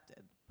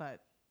accepted. But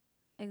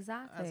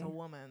exactly, as a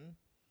woman,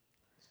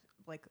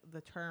 like the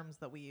terms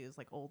that we use,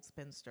 like old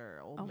spinster,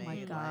 old maid, my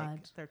God,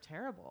 like they're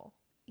terrible.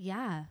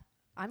 Yeah.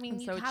 I mean,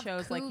 and so it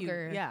shows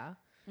cougar. like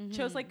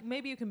shows like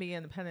maybe you can be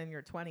independent in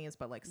your 20s,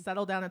 but like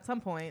settle down at some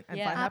point and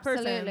find that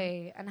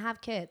absolutely, person and have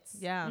kids.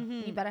 Yeah.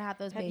 You better have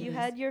those babies. Have you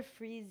had your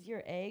freeze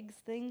your eggs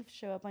thing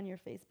show up on your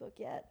Facebook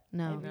yet?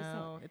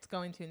 No, it's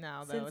going to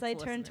now though. Since I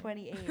turned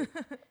 28,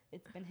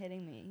 it's been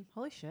hitting me.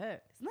 Holy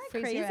shit! Isn't that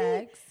freeze crazy? your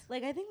eggs.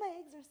 Like I think my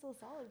eggs are still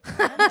solid.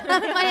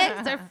 My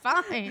eggs are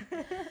fine.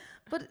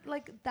 But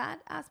like that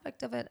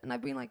aspect of it, and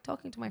I've been like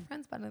talking to my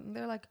friends about it, and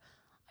they're like,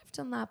 I've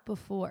done that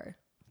before.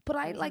 But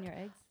I like,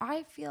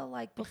 I feel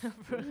like,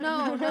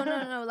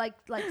 no,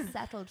 like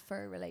settled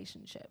for a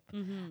relationship.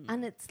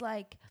 And it's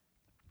like,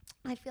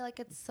 I feel like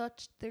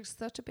there's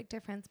such a big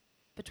difference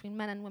between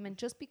men and women,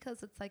 just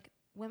because it's like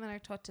women are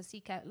taught to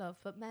seek out love,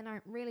 but men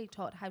aren't really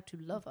taught how to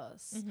love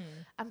us.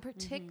 And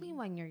particularly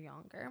when you're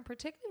younger, and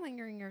particularly when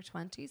you're in your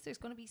 20s, there's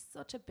going to be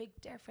such a big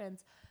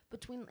difference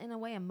between, in a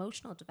way,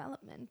 emotional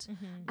development.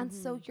 And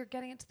so you're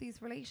getting into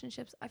these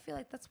relationships. I feel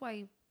like that's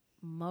why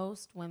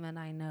most women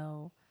I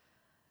know,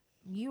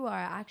 you are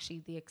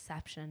actually the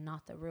exception,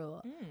 not the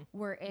rule.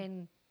 We're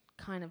in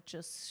kind of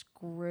just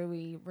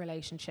screwy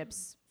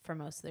relationships for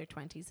most of their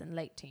 20s and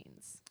late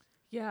teens.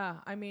 Yeah,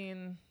 I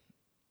mean,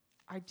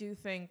 I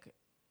think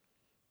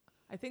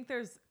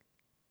there's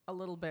a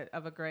little bit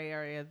of a gray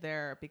area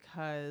there,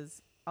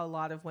 because a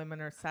lot of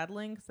women are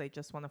settling because they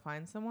just want to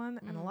find someone,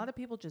 and a lot of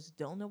people just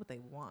don't know what they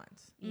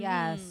want.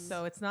 Yes.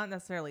 So it's not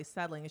necessarily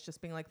settling. It's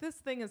just being like, this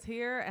thing is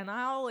here and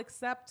I'll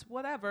accept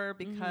whatever,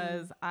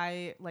 because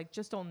I like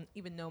just don't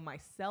even know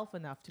myself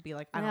enough to be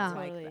like, I don't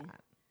like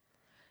that.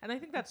 And I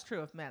think that's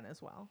true of men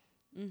as well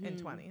in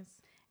 20s.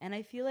 And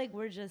I feel like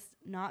we're just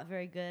not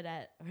very good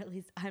at, or at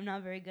least I'm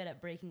not very good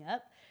at breaking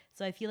up.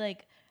 So I feel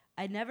like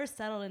I never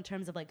settled in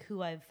terms of like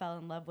who I fell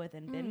in love with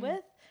and been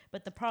with.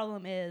 But the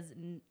problem is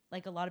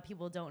like a lot of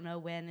people don't know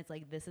when it's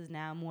like, this is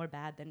now more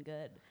bad than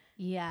good.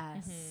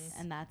 Yes.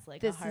 And that's like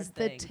this a hard is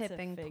thing the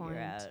tipping to point.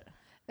 figure out.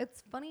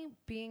 It's funny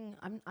being,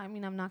 I'm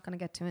not going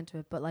to get too into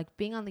it, but like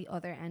being on the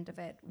other end of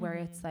it, where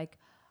it's like,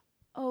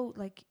 oh,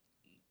 like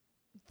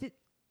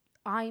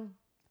I'm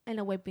in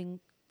a way being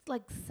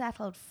like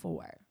settled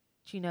for,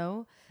 do you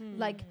know?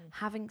 Like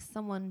having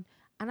someone,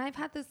 and I've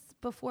had this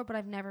before, but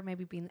I've never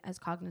maybe been as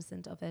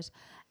cognizant of it,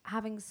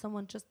 having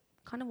someone just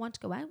kind of want to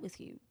go out with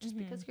you just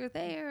because you're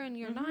there and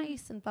you're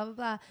nice and blah, blah,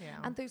 blah. Yeah.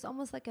 And there's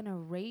almost like an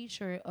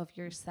erasure of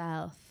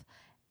yourself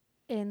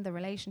in the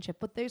relationship.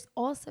 But there's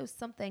also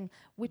something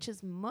which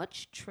is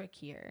much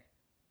trickier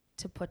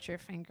to put your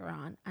finger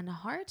on and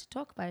hard to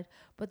talk about.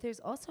 But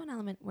there's also an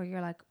element where you're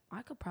like,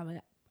 I could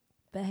probably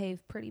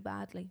behave pretty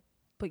badly,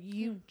 but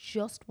you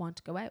just want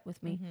to go out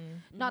with me.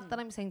 Not that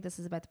I'm saying this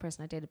is about the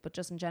person I dated, but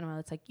just in general,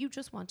 it's like you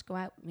just want to go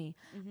out with me.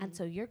 And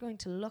so you're going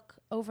to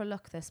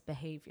overlook this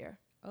behavior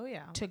Oh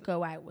yeah. to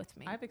go out with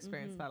me. I've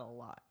experienced that a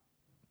lot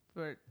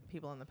for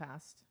people in the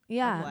past.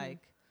 Yeah. Of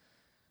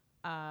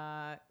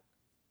like,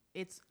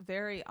 it's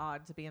very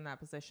odd to be in that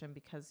position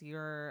because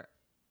you're,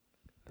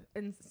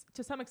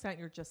 to some extent,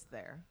 you're just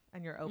there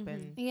and you're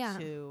open Yeah.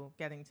 to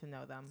getting to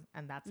know them,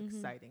 and that's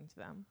exciting to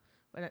them.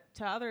 But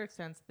to other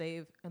extents,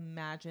 they've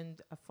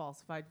imagined a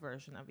falsified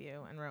version of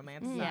you and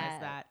romanticized Yeah.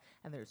 that,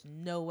 and there's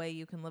no way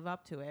you can live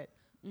up to it.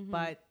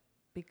 But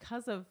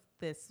because of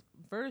this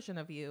version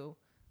of you,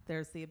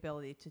 there's the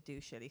ability to do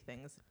shitty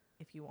things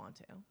if you want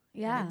to.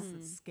 Yeah. And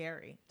it's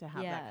scary to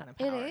have Yeah. that kind of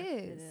It power.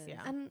 is.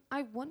 Yeah. And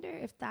I wonder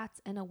if that's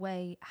in a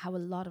way how a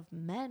lot of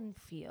men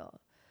feel.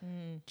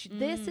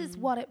 This is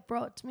what it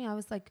brought to me. I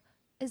was like,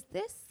 is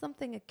this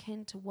something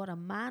akin to what a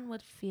man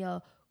would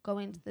feel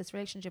going into this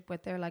relationship where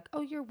they're like,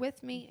 oh, you're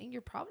with me and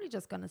you're probably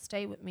just going to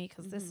stay with me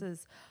because this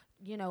is,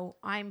 you know,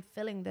 I'm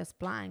filling this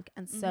blank.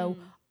 And so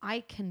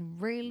I can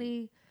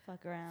really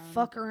Fuck around.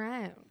 fuck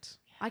around.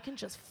 I can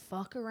just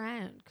fuck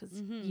around because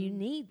you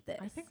need this.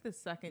 I think the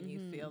second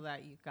you feel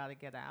that, you've got to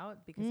get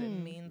out because it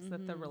means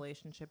that the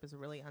relationship is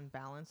really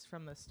unbalanced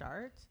from the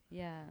start.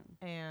 Yeah.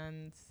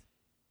 And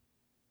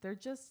they're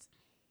just,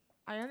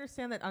 I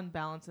understand that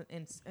unbalance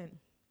and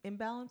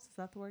imbalance, is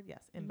that the word?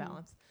 Yes,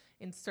 imbalance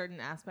in certain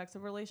aspects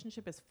of a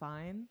relationship is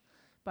fine.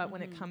 But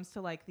when it comes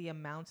to like the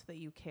amount that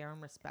you care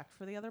and respect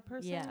for the other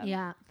person,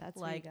 Yeah. That's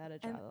where you like, gotta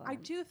draw and the line. I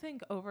do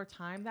think over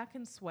time that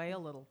can sway a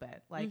little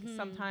bit. Like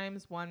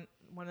sometimes one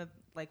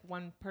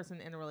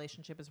person in a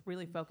relationship is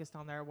really focused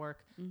on their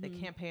work. They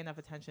can't pay enough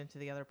attention to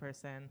the other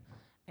person,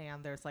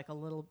 and there's like a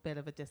little bit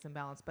of a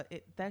disimbalance. But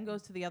it then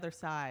goes to the other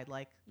side.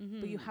 Like,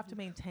 but you have to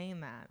maintain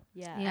that.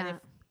 Yeah. Yeah. And if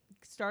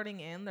starting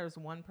in, there's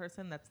one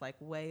person that's like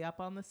way up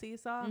on the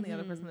seesaw, and the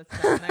other person that's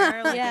down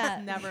there, like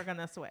it's never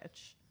gonna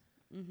switch.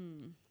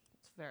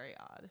 It's very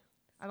odd.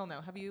 I don't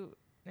know.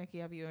 Nikki,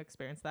 have you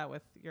experienced that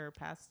with your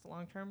past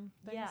long-term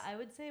things? Yeah, I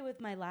would say with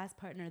my last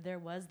partner, there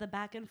was the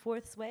back and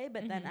forth sway,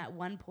 but then at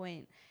one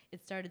point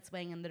it started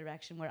swaying in the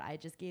direction where I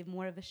just gave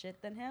more of a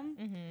shit than him.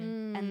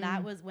 And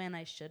that was when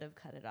I should have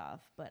cut it off,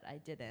 but I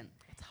didn't.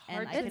 It's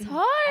hard. And It's I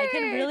hard.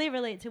 can really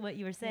relate to what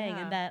you were saying,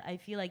 Yeah. and that I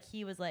feel like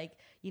he was like,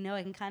 you know,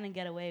 I can kind of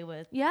get away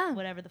with Yeah.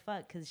 whatever the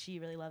fuck because she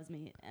really loves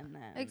me, and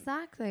then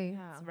Exactly.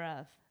 Yeah. it's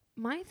rough.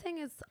 My thing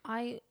is,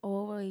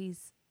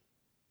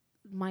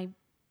 my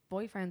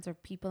boyfriends or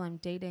people I'm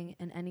dating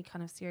in any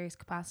kind of serious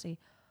capacity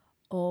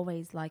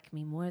always like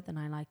me more than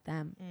I like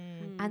them.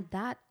 And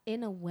that,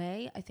 in a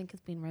way, I think has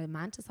been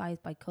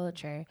romanticized by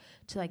culture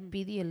to like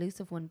be the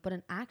elusive one. But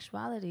in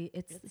actuality,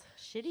 it's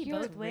Shitty You're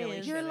both really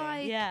ways. you're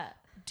like, yeah.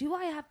 do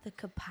I have the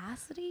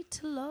capacity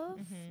to love?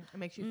 It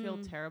makes you feel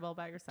terrible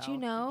about yourself. Do you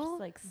know? Just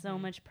like so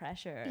much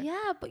pressure.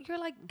 Yeah, but you're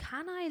like,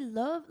 can I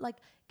love, like,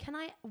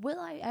 will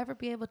I ever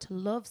be able to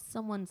love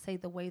someone, say,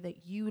 the way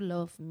that you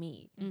love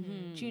me?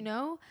 Do you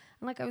know?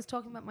 And like I was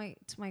talking about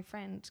to my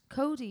friend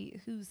Cody,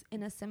 who's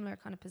in a similar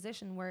kind of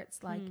position where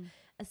it's like,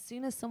 as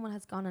soon as someone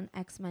has gone on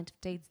X amount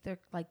of dates, there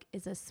like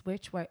is a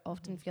switch where I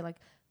often feel like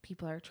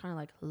people are trying to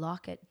like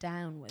lock it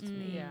down with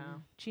me. Yeah.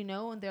 Do you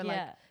know? And they're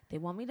like, they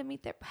want me to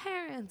meet their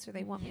parents or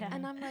they want me.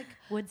 And I'm like,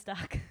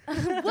 Woodstock.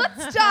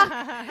 Woodstock,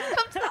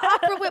 come to the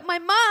opera with my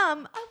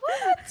mom.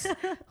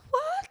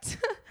 What?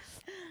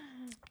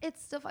 It's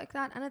stuff like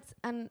that,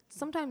 and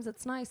sometimes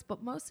it's nice,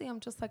 but mostly I'm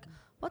just like,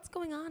 what's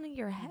going on in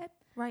your head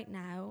right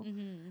now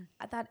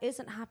that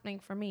isn't happening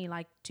for me?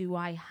 Like, do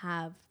I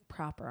have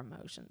proper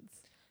emotions?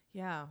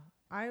 Yeah.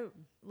 I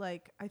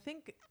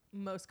think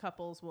most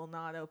couples will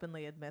not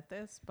openly admit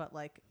this, but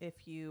like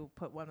if you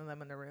put one of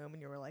them in a room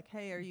and you were like,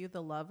 hey, are you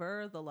the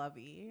lover, the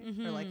lovey,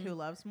 or like who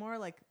loves more?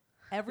 Like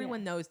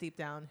everyone knows deep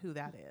down who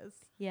that is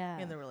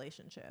in the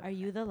relationship. Are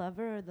you the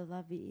lover or the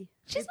lovey?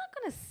 She's not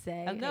gonna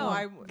say.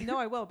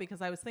 I will,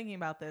 because I was thinking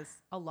about this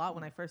a lot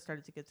when I first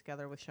started to get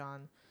together with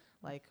Sean.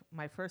 Like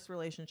my first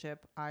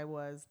relationship, I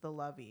was the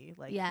lovey.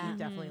 Like he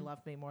definitely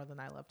loved me more than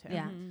I loved him.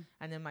 Yeah.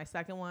 And then my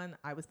second one,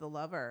 I was the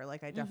lover.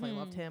 Like I definitely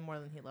loved him more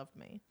than he loved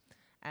me.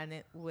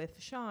 And with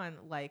Sean,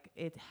 like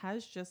it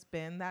has just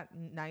been that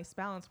nice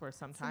balance where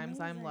sometimes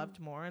I'm loved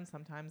more and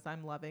sometimes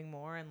I'm loving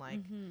more, and like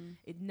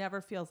it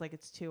never feels like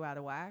it's too out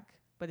of whack.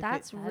 But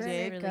That's if it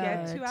really did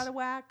get good. too out of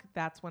whack,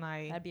 that's when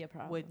I That'd be a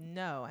problem. would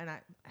know. And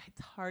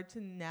it's hard to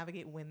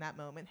navigate when that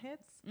moment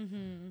hits.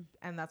 And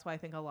that's why I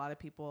think a lot of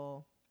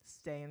people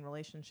stay in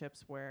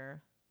relationships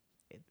where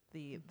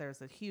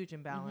there's a huge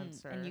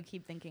imbalance, or, and you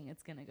keep thinking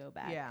it's gonna go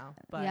back. yeah,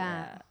 but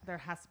Yeah. there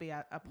has to be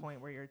a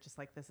point where you're just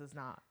like, this is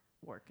not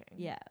working.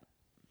 Yeah.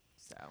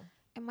 So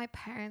And my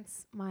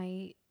parents,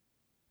 my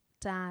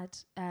dad,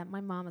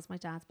 my mom is my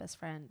dad's best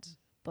friend,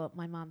 but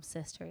my mom's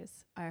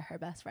sisters are her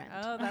best friend.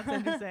 oh, that's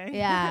interesting.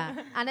 Yeah.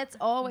 And it's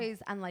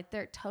always, and like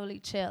they're totally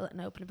chill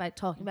and open about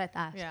talking about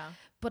that. Yeah.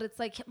 But it's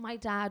like my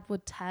dad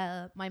would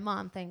tell my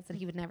mom things that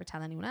he would never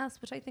tell anyone else,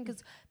 which I think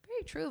is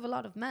very true of a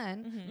lot of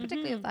men,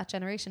 particularly of that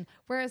generation.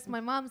 Whereas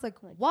my mom's like,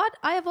 what?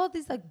 I have all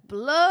these like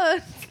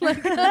blood,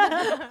 like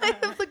I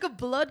have like a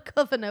blood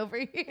coven over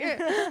here.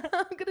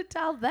 I'm gonna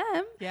tell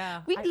them.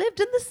 Yeah. We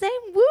lived in the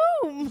same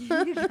womb.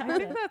 I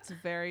think that's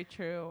very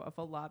true of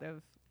a lot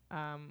of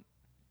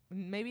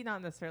maybe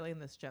not necessarily in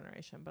this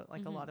generation, but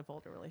like a lot of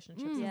older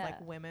relationships. Yeah.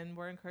 Like women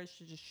were encouraged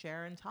to just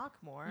share and talk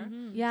more.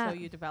 Yeah. So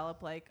you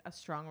develop like a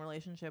strong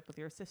relationship with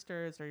your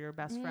sisters or your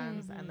best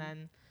friends, and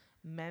then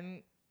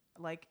men,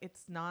 like it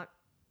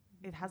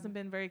hasn't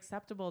been very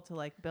acceptable to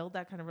like build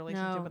that kind of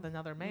relationship No. with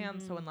another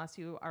man. So unless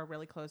you are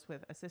really close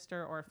with a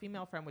sister or a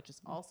female friend, which is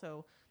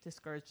also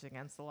discouraged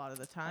against a lot of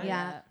the time,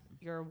 Yeah.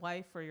 your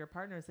wife or your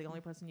partner is the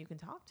only person you can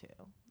talk to.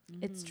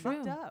 It's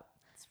Fucked true. up.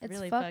 It's It's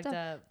really fucked fucked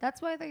up. up.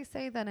 That's why they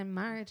say that in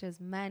marriages,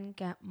 men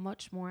get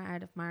much more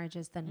out of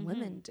marriages than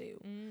women do.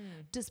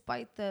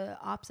 Despite the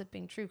opposite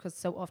being true, because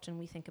so often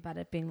we think about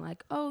it being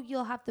like, oh,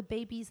 you'll have the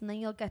babies and then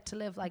you'll get to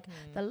live like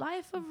the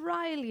life of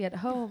Riley at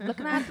home,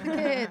 looking after the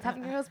kids,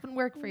 having your husband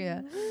work for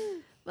you.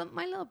 But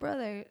my little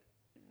brother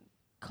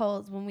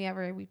calls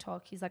whenever we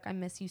talk, he's like, I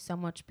miss you so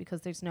much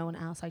because there's no one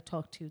else I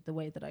talk to the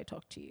way that I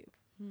talk to you.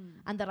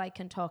 And that I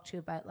can talk to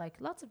about like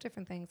lots of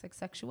different things like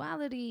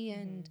sexuality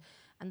and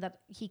that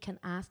he can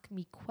ask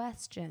me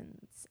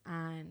questions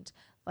and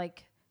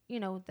like, you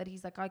know, that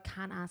he's like, I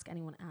can't ask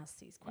anyone else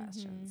these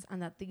questions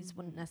and that these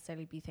wouldn't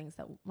necessarily be things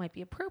that might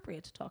be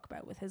appropriate to talk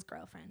about with his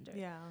girlfriend or,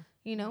 Yeah.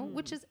 you know,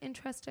 which is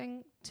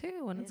interesting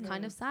too. And it's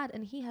kind of sad.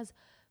 And he has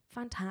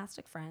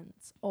fantastic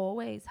friends,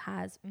 always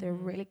has. They're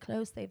really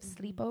close. They have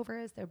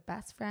sleepovers. They're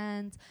best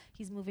friends.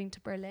 He's moving to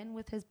Berlin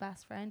with his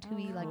best friend who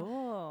he like,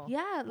 Cool.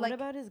 yeah, What like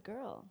about his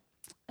girl?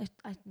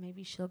 I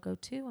maybe she'll go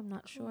too. I'm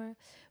not sure,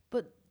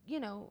 but you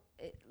know,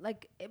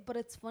 but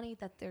it's funny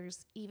that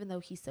there's, even though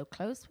he's so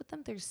close with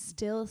them, there's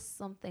still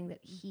something that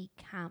he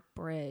can't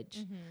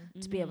bridge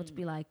to be able to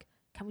be like,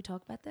 can we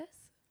talk about this?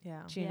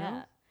 Yeah. Do you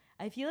know?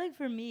 I feel like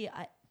for me,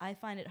 I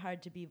find it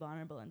hard to be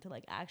vulnerable and to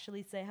like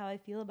actually say how I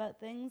feel about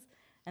things.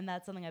 And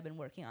that's something I've been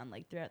working on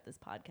like throughout this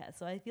podcast.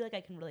 So I feel like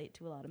I can relate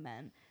to a lot of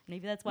men.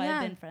 Maybe that's why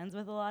I've been friends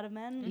with a lot of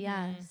men.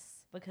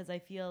 Yes. Because I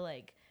feel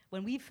like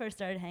when we first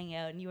started hanging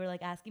out and you were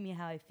like asking me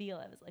how I feel,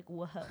 I was like,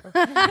 whoa.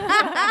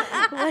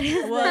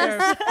 What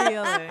are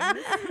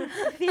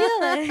feelings?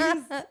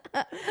 Feelings.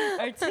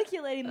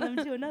 Articulating them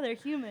to another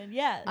human.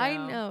 Yeah. I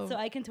know. So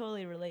I can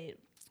totally relate.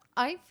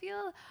 I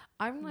feel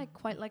I'm like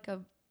quite like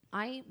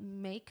I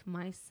make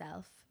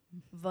myself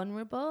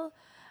vulnerable.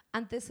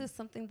 And this is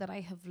something that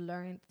I have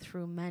learned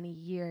through many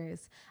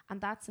years.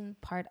 And that's in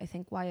part, I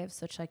think, why I have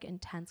such like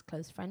intense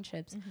close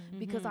friendships,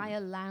 because I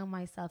allow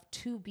myself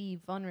to be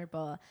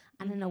vulnerable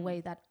and in a way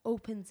that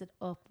opens it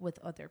up with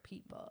other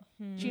people.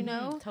 Do you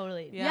know?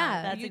 Totally.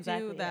 Yeah. That's you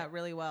exactly do that it.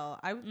 really well.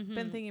 I've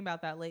been thinking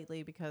about that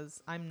lately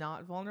because I'm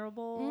not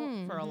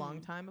vulnerable for a long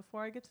time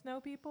before I get to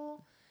know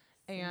people.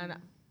 And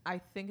I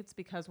think it's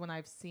because when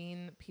I've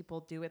seen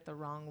people do it the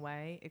wrong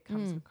way, it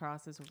comes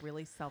across as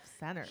really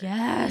self-centered.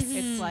 Yes.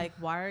 It's like,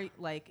 why are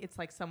like, it's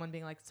like someone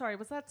being like, sorry,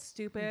 was that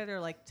stupid? Or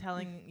like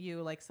telling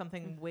you like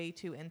something way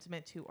too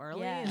intimate too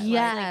early. Yeah. It's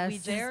like,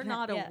 Yes. they're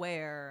not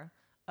aware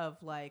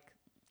of like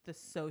the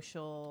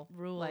social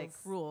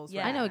rules.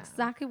 Yeah. I right know now.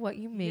 exactly what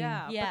you mean.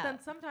 Yeah, Yeah. but then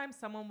sometimes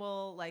someone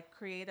will like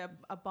create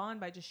a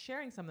bond by just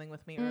sharing something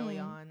with me early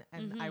on,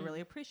 and I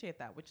really appreciate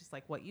that, which is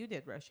like what you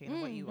did, Roisin,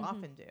 and what you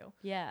often do.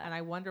 Yeah. And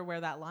I wonder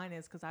where that line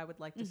is, because I would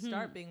like to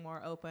start being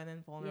more open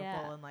and vulnerable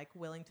Yeah. and like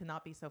willing to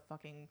not be so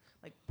fucking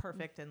like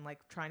perfect and like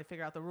trying to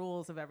figure out the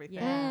rules of everything.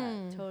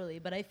 Yeah, totally.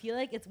 But I feel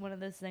like it's one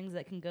of those things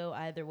that can go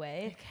either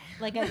way.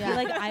 Like I feel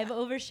like I've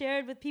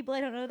overshared with people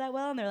I don't know that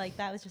well, and they're like,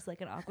 that was just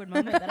like an awkward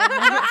moment that I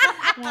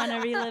never want to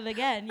relive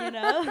again, you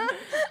know?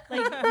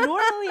 Like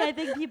normally I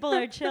think people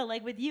are chill.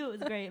 Like with you it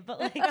was great, but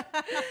like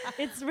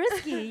it's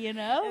risky, you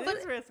know? It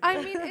is risky.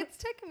 I mean, it's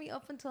taken me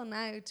up until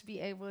now to be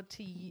able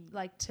to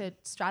like to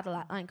straddle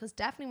that line, because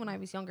definitely when I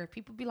was younger,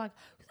 people would be like,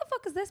 "Who the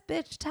fuck is this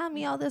bitch? Tell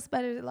me all this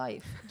about her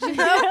life." Do you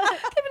know? They'd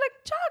be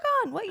like, "Jog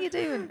on, what are you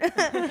doing?"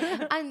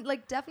 And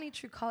like definitely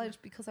through college,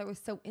 because I was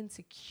so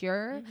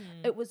insecure,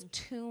 it was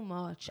too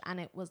much, and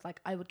it was like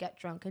I would get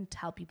drunk and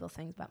tell people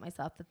things about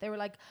myself that they were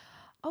like,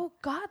 "Oh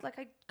God, like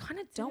I kind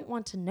of don't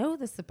want to know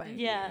this about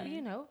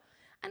you know."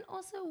 And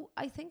also,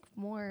 I think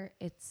more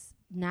it's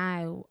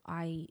now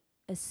I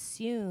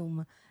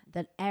assume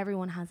that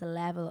everyone has a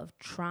level of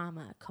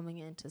trauma coming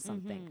into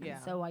something. Yeah.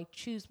 And so I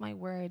choose my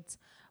words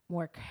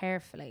more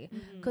carefully.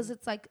 Because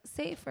it's like,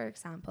 say, for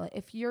example,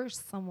 if you're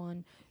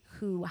someone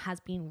who has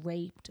been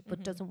raped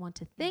but doesn't want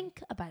to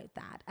think about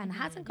that and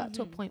hasn't got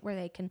to a point where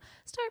they can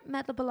start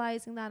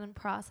metabolizing that and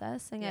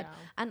processing it.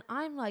 And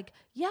I'm like,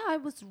 yeah, I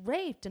was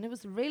raped and it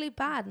was really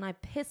bad and I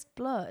pissed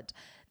blood.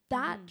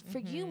 That for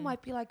you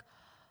might be like,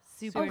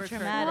 super oh,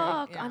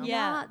 traumatic. fuck, I'm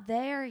not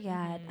there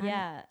yet.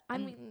 And I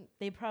mean,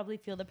 they probably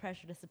feel the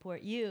pressure to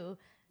support you,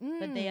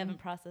 but they haven't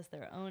processed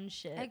their own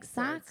shit.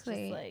 Exactly. So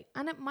it's just like,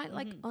 and it might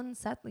like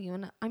unsettle you.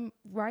 And I'm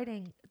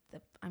writing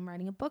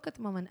a book at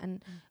the moment,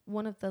 and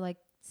one of the like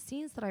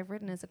scenes that I've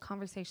written is a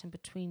conversation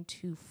between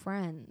two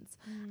friends,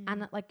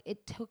 and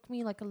it took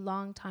me like a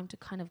long time to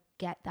kind of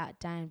get that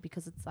down,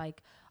 because it's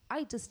like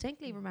I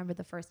distinctly remember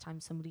the first time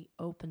somebody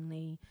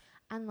openly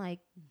and like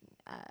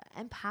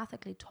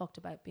empathically talked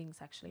about being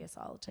sexually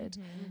assaulted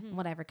in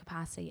whatever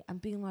capacity,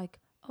 and being like,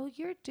 oh,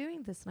 you're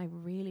doing this and I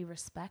really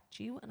respect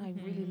you and I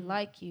really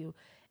like you.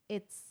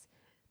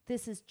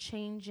 This is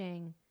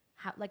changing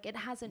how, like, it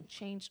hasn't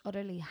changed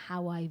utterly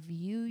how I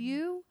view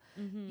you.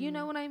 You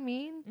know what I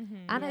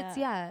mean? And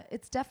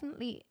it's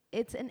definitely,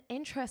 it's an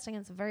interesting,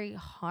 it's a very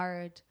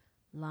hard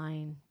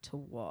line to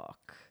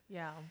walk.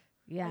 Yeah.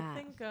 I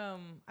think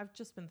I've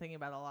just been thinking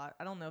about it a lot.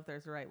 I don't know if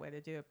there's a right way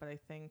to do it, but I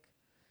think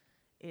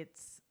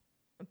it's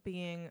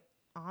being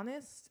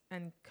honest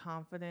and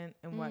confident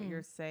in what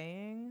you're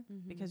saying,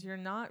 because you're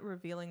not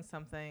revealing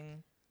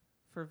something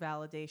for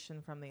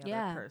validation from the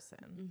other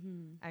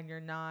person, and you're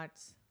not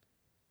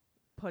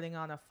putting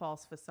on a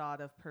false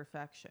facade of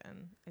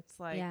perfection. It's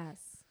like,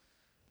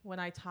 when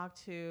I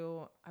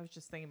was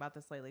just thinking about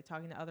this lately,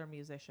 talking to other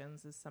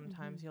musicians, is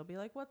sometimes you'll be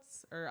like,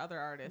 or other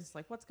artists,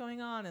 like, what's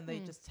going on? And they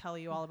just tell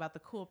you all about the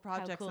cool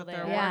projects cool that they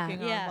they're are.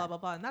 working on, blah, blah,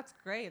 blah. And that's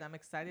great. I'm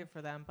excited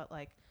for them. But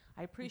like,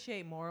 I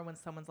appreciate more when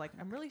someone's like,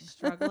 I'm really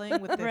struggling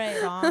with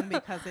this song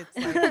because it's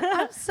like,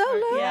 I'm so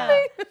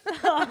lonely.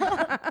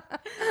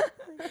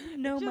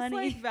 No just money.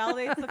 like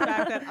validates the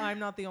fact that I'm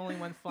not the only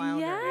one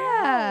floundering.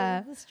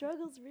 Yeah. The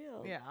struggle's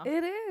real. Yeah.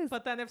 It is.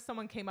 But then if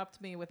someone came up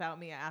to me without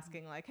me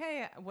asking, like,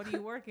 hey, what are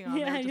you working on?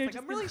 Yeah, They're just you're like,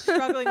 just I'm really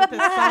struggling with this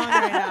song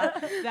right now.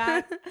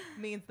 That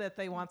means that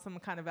they want some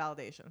kind of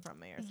validation from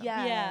me or something.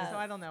 Yeah. So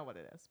I don't know what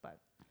it is, but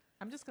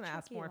I'm just going to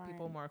ask more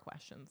people more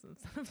questions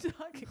instead of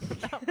talking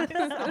about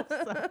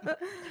myself.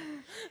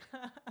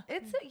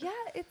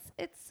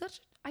 It's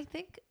such, I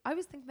think, I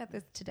was thinking about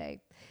this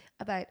today,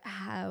 about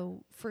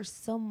how for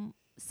some,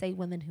 say,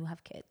 women who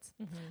have kids,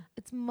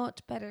 it's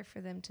much better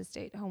for them to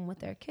stay at home with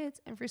their kids.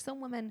 And for some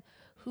women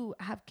who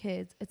have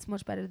kids, it's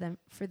much better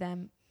for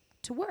them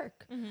to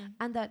work.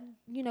 And that,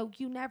 you know,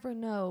 you never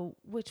know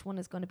which one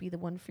is going to be the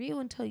one for you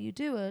until you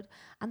do it.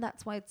 And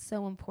that's why it's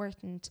so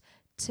important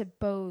to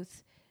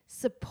both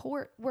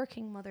support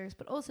working mothers,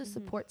 but also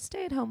support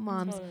stay-at-home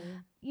moms.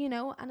 You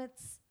know,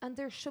 and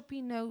there should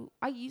be no,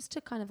 I used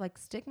to kind of like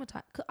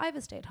stigmatize, 'cause I have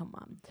a stay-at-home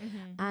mom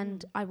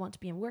and I want to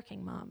be a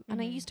working mom,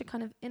 and I used to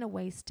kind of in a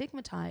way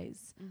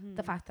stigmatize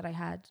the fact that I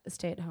had a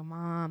stay-at-home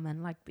mom,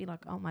 and like be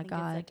like, oh my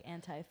God, it's like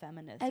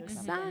anti-feminist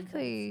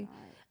exactly.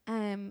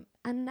 And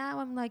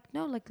now I'm like,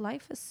 no, like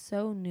life is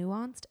so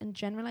nuanced, and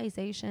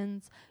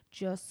generalizations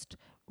just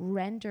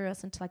render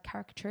us into like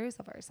caricatures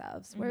of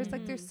ourselves, whereas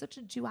like there's such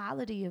a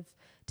duality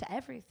to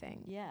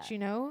everything. Do you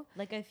know,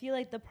 like I feel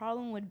like the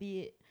problem would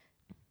be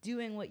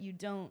doing what you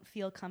don't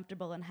feel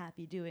comfortable and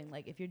happy doing.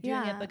 Like if you're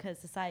doing it because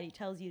society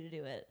tells you to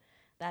do it,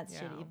 that's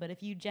shitty. But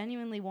if you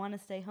genuinely want to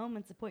stay home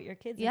and support your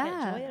kids and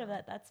get joy out of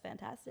that, that's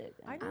fantastic.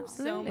 I know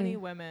so many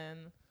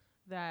women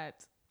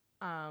that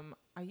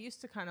I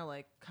used to kind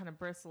of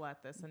bristle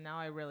at this, and now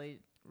I really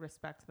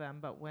respect them.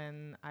 But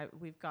when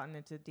we've gotten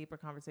into deeper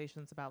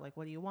conversations about like,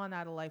 what do you want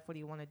out of life? What do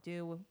you want to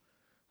do,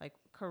 like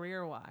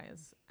career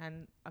wise?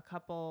 And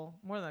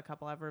more than a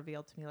couple have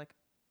revealed to me, like,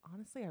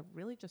 honestly, I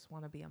really just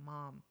want to be a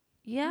mom.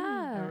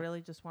 I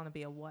really just want to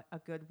be a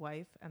good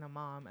wife and a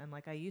mom. And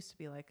like, I used to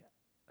be like,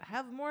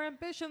 have more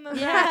ambition than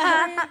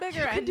that,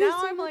 bigger. And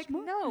now I'm like,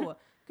 no,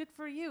 good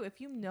for you.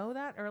 If you know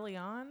that early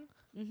on,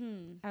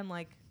 and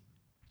like,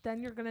 then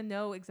you're going to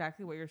know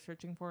exactly what you're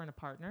searching for in a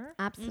partner.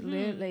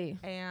 Absolutely.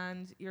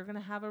 And you're going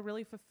to have a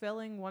really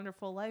fulfilling,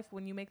 wonderful life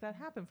when you make that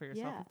happen for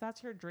yourself. If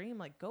that's your dream,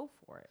 like, go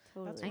for it.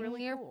 That's and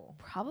really you're cool.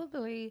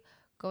 probably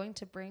going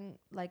to bring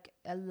like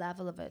a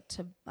level of it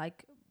to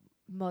like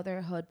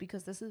motherhood,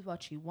 because this is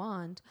what you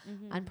want,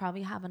 and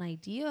probably have an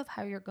idea of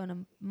how you're going to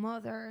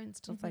mother and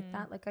stuff like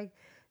that. Like, I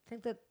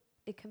think that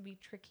it can be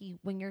tricky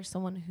when you're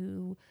someone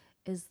who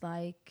is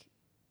like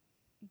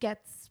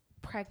gets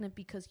pregnant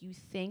because you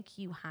think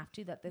you have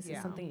to, that this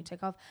is something you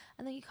take off,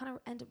 and then you kind of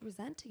end up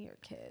resenting your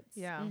kids.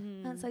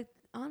 And it's like,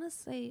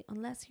 honestly,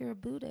 unless you're a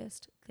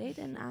Buddhist, they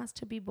didn't ask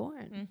to be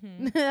born.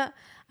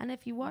 And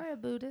if you are a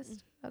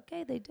Buddhist,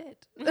 okay, they did.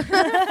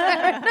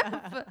 Fair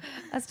enough.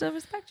 I still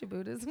respect your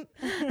Buddhism.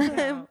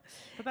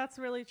 But that's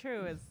really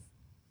true, is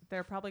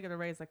they're probably going to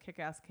raise a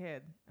kick-ass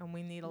kid, and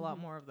we need a lot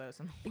more of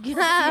those.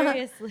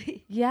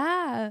 Seriously.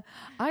 Yeah.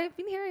 I've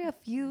been hearing a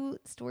few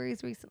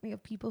stories recently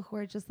of people who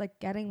are just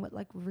like getting with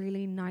like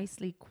really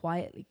nicely,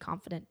 quietly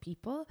confident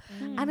people.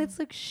 And it's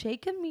like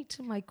shaken me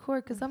to my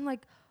core, because I'm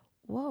like,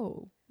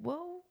 whoa,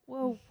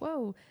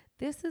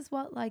 this is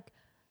what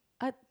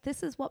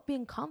this is what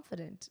being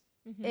confident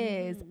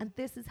is, and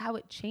this is how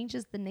it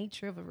changes the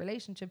nature of a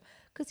relationship.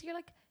 Because you're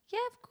like, yeah,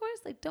 of course,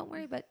 like, don't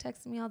worry about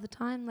texting me all the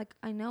time. Like,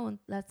 I know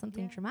unless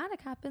something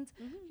traumatic happens,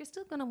 you're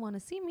still gonna want to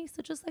see me.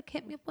 So just like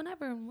hit me up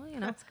whenever, and we'll,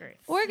 That's great.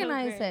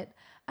 organize it.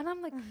 And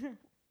I'm like,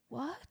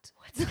 what?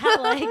 What's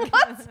that like?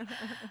 What's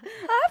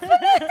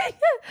happening?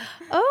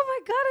 Oh my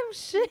God, I'm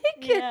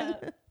shaking. Yeah.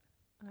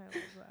 I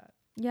love that.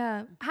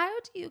 Yeah. How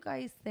do you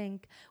guys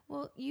think?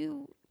 Well,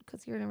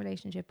 because you're in a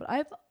relationship, but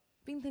I've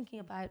been thinking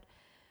about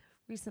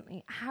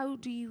recently, how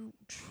do you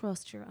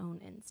trust your own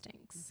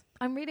instincts?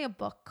 I'm reading a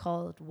book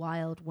called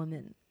Wild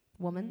Woman.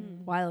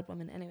 Wild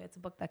Woman. Anyway, it's a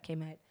book that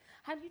came out.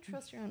 How do you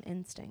trust your own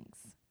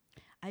instincts?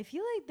 I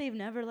feel like they've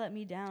never let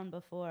me down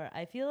before.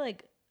 I feel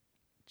like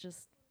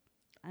just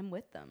I'm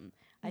with them.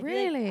 I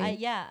Really? Feel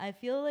like I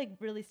feel like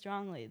really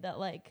strongly that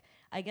like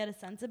I get a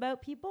sense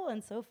about people,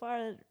 and so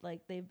far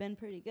like they've been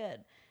pretty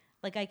good.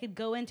 Like I could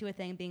go into a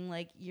thing being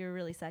like, you're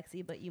really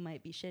sexy, but you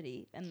might be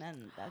shitty, and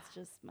then that's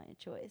just my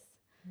choice.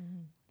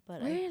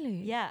 But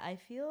Really? I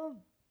feel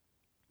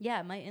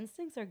my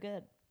instincts are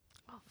good.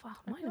 Oh fuck,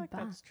 I mine feel are like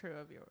bad. that's true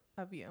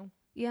of you.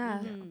 Yeah.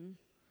 Mhm.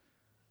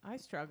 I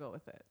struggle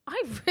with it.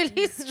 I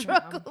really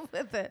struggle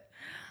with it.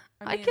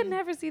 I can mean,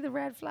 never see the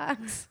red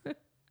flags.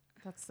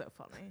 That's so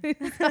funny.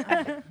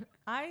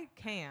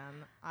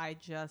 I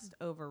just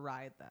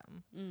override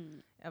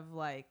them. Of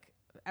like,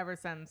 ever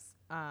since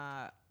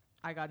I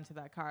got into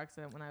that car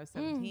accident when I was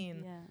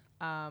 17,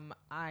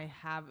 I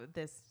have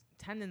this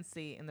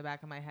tendency in the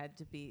back of my head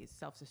to be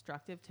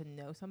self-destructive, to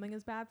know something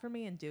is bad for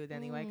me and do it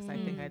anyway because I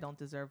think I don't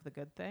deserve the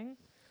good thing.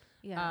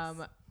 Yes.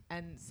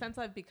 And since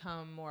I've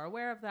become more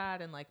aware of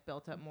that and like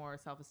built up more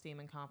self-esteem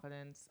and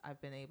confidence, I've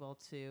been able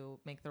to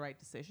make the right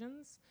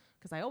decisions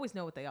because I always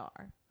know what they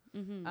are.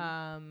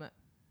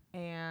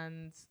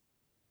 And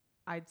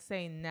I'd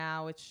say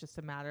now it's just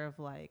a matter of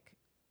like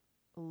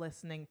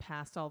listening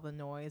past all the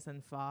noise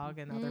and fog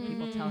and other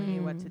people telling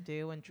you what to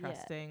do and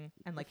trusting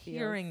and like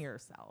hearing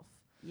yourself.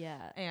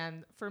 Yeah.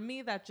 And for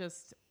me, that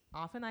just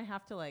often I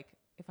have to like,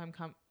 if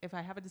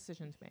I have a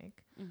decision to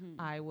make,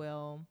 I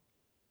will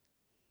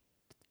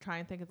try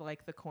and think of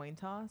like the coin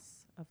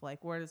toss of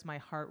like, where does my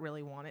heart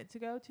really want it to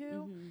go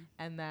to?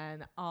 And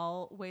then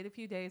I'll wait a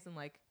few days and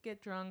like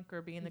get drunk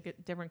or be in a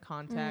different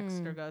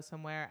context or go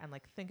somewhere and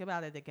like think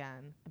about it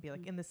again and be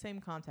like, in the same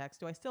context,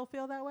 do I still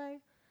feel that way?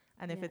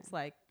 And if it's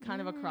like kind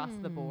of across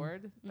the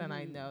board, then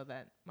I know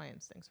that my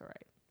instincts are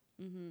right.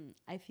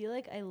 I feel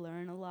like I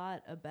learn a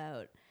lot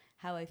about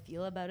how I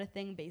feel about a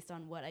thing based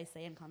on what I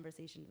say in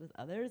conversations with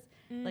others.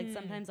 Like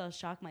sometimes I'll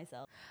shock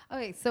myself.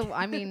 Okay, so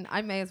I mean,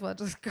 I may as well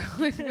just go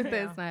into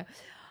this now.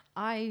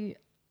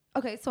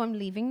 So I'm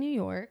leaving New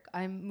York.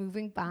 I'm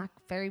moving back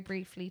very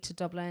briefly to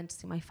Dublin to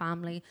see my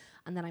family,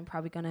 and then I'm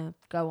probably gonna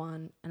go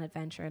on an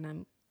adventure. And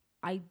I'm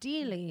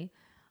ideally,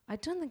 I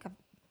don't think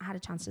I've had a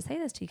chance to say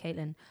this to you,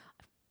 Caitlin.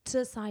 I've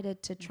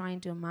decided to try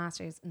and do a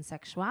master's in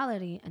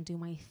sexuality and do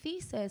my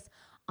thesis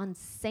on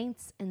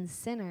saints and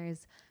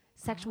sinners.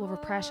 Sexual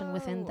repression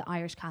within the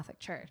Irish Catholic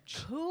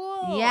Church.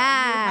 Cool.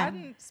 Yeah. You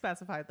hadn't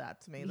specified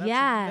that to me. That's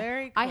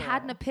very cool. I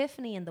had an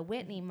epiphany in the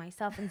Whitney.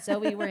 Myself and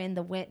Zoe were in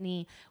the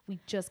Whitney. We'd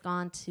just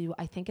gone to,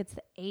 I think it's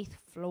the 8th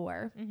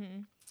floor.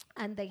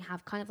 And they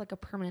have kind of like a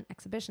permanent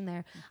exhibition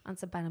there. And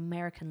it's about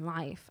American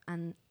life.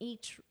 And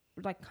each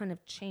like kind of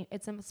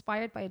it's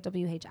inspired by a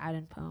W.H.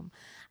 Auden poem.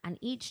 And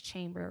each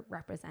chamber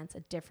represents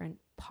a different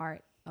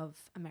part of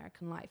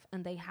American life,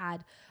 and they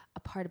had a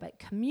part about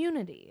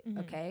community,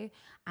 okay,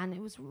 and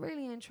it was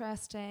really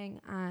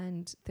interesting.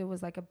 And there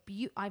was like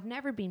I've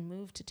never been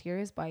moved to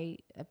tears by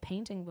a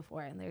painting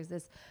before, and there's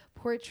this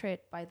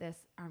portrait by this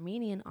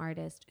Armenian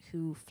artist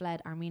who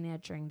fled Armenia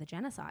during the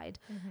genocide,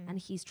 and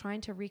he's trying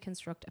to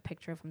reconstruct a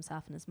picture of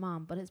himself and his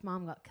mom, but his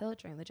mom got killed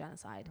during the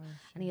genocide,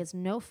 and he has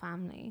no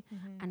family,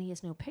 and he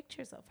has no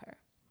pictures of her.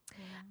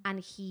 And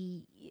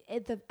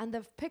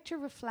the picture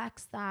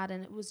reflects that,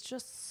 and it was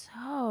just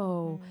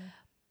so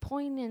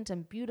poignant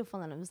and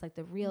beautiful, and it was like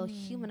the real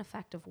human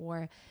effect of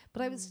war.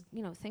 But I was,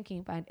 thinking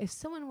about if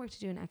someone were to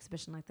do an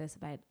exhibition like this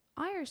about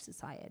Irish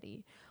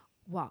society,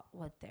 what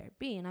would there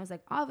be? And I was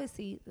like,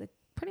 obviously,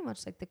 pretty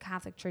much like the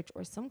Catholic Church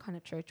or some kind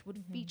of church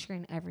would feature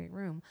in every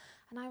room.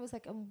 And I was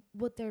like,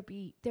 there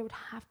would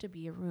have to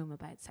be a room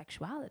about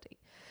sexuality.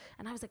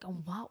 And I was like,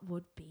 what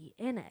would be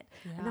in it?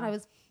 Yeah. And then I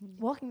was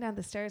walking down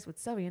the stairs with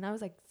Zoe, and I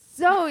was like,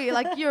 Zoe,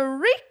 like,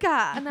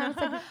 eureka! And I was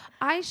like,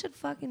 I should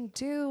fucking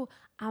do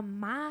a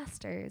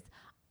master's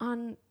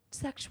on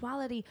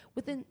sexuality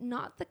within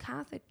not the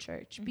Catholic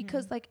Church,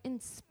 because like in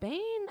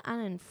Spain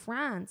and in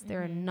France,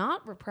 they're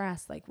not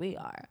repressed like we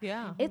are.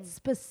 Yeah. It's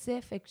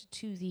specific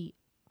to the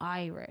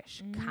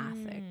Irish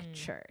Catholic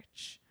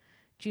Church.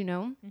 Do you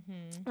know?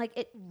 Like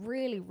it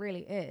really,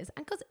 really is.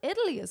 And because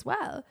Italy as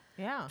well.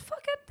 Yeah.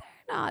 Fucking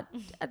they're not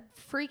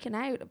freaking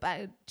out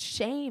about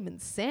shame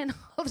and sin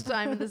all the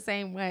time in the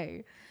same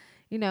way.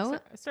 You know?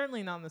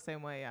 Certainly not in the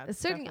same way, yeah.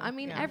 Certainly, I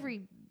mean,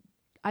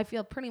 I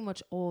feel pretty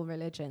much all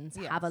religions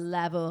have a Yes.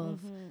 level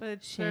of But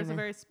there's shame. a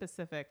very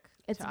specific.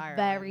 It's to Ireland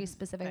very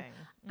specific. thing.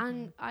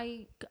 And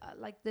I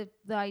like the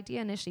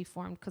idea initially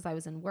formed because I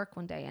was in work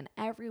one day and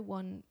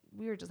everyone,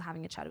 we were just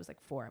having a chat. It was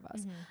like 4 of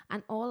us,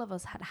 and all of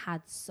us had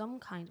had some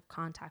kind of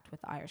contact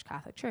with the Irish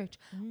Catholic Church,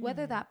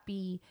 whether that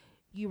be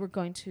you were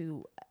going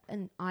to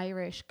an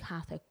Irish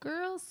Catholic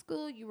girls'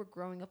 school, you were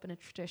growing up in a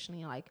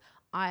traditionally like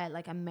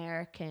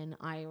American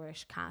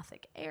Irish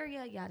Catholic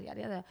area, yada yada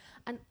yada,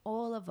 and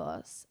all of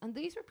us, and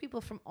these were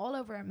people from all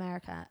over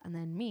America, and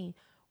then me.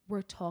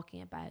 We're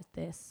talking about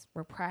this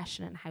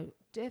repression and how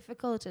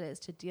difficult it is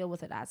to deal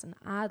with it as an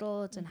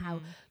adult and how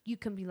you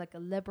can be like a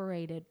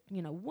liberated,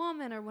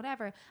 woman or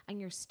whatever,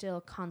 and you're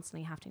still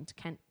constantly having to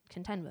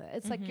contend with it.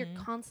 It's like you're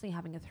constantly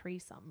having a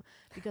threesome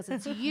because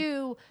it's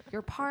you,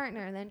 your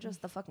partner, and then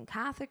just the fucking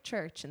Catholic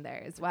Church in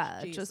there as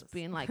well. Jesus. Just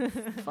being like,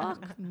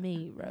 fuck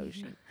me,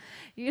 Roisin.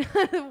 You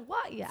know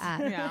what you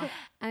at? Yeah.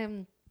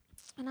 And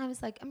I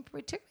was like, I'm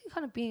particularly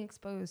kind of being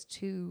exposed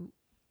to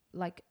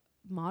like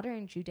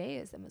modern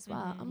Judaism as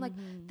well. I'm like,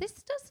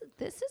 this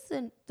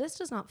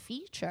does not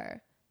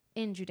feature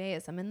in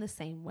Judaism in the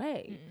same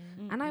way.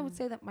 And I would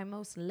say that my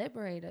most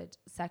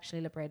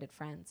sexually liberated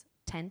friends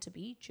tend to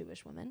be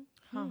Jewish women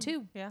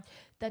too. Yeah.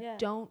 That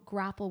don't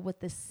grapple with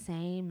the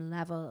same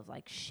level of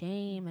like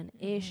shame and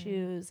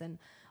issues and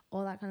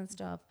all that kind of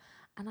stuff.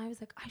 And I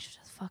was like, I should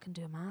just fucking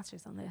do a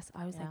master's on this.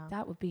 I was like,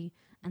 that would be,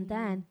 and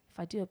then if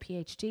I do a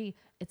PhD,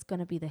 it's going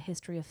to be the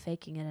history of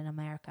faking it in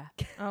America.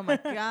 Oh my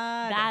God.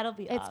 That'll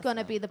be It's going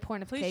to be the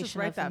pornification. Please just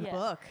write of that Yeah.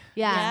 book.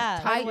 Yeah,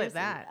 Title it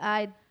that.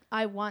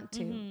 I want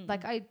to.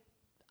 Like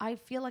I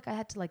feel like I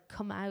had to like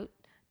come out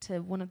to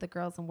one of the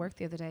girls in work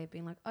the other day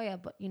being like, oh yeah,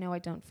 but I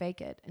don't fake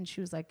it. And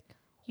she was like,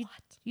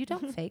 you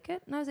don't fake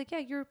it? And I was like, yeah,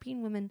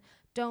 European women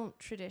don't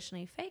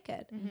traditionally fake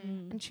it.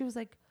 And she was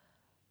like,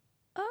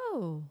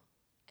 oh,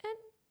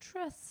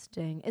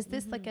 interesting. Is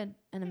this like an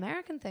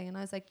American thing? And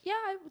I was like, yeah,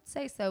 I would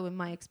say so in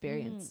my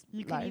experience.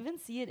 You can even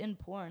see it in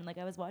porn. Like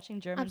I was watching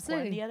German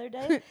Absolutely. porn the other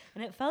day,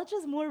 and it felt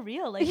just more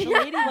real. Like the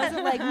lady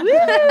wasn't like,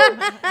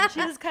 woo!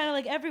 She was kind of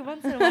like every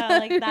once in a while,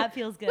 like that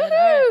feels good. All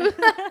right.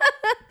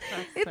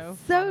 That's It's so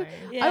so-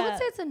 funny. I would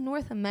say it's a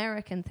North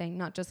American thing,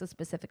 not just a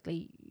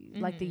specifically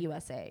like the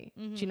USA.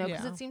 Do you know?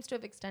 Because Yeah. it seems to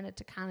have extended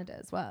to Canada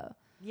as well.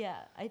 Yeah,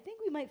 I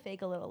think we might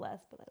fake a little less,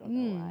 but I don't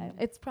know why.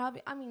 It's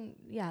probably, I mean,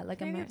 yeah, like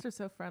Canadians are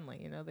so friendly,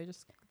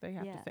 they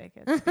have Yeah. to fake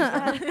it.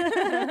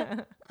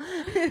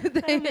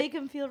 That'll make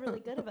him feel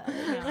really good about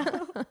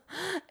it.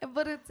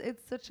 but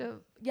it's such a,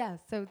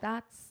 so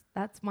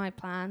that's my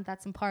plan.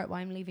 That's in part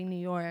why I'm leaving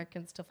New York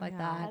and stuff like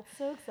that. That's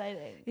so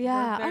exciting.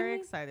 Yeah, We're very I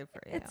mean, excited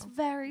for you. it's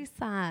very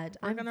sad.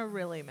 We're I'm gonna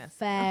really miss it.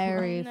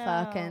 very I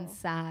fucking know.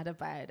 sad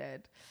about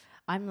it.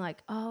 I'm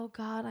like, oh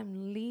God,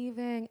 I'm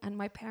leaving. And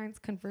my parents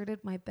converted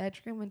my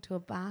bedroom into a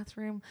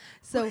bathroom.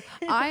 So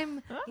I'm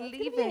It's gonna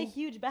be a leaving.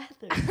 huge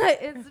bathroom.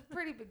 It's a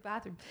pretty big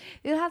bathroom.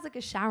 It has like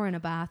a shower and a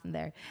bath in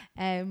there.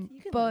 You can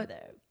live But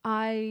there.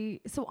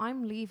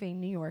 I'm leaving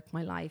New York,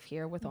 my life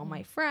here with all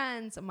my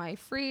friends and my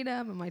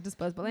freedom and my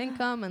disposable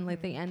income and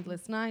like the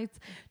endless nights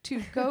to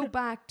go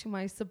back to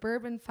my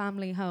suburban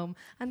family home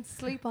and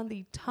sleep on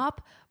the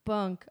top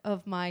bunk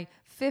of my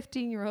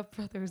 15-year-old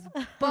brother's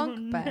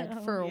bunk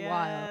bed for a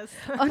while. Yes.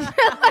 Until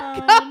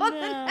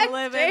I go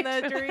Living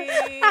the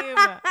dream.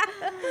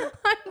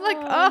 I'm like,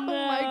 oh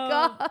my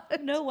God.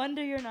 No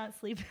wonder you're not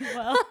sleeping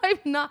well.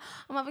 I'm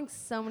having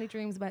so many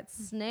dreams about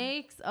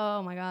snakes.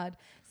 Oh my God.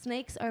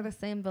 Snakes are the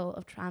symbol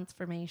of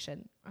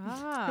transformation.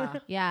 Ah.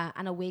 Yeah,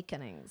 and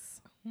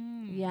awakenings.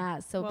 Yeah,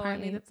 so Well,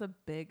 apparently it's a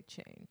big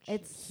change.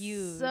 it's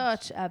huge.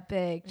 such a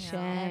big Yeah.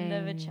 change. End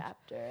of a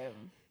chapter.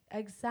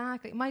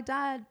 Exactly. My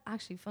dad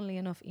actually, funnily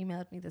enough,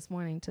 emailed me this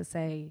morning to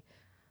say,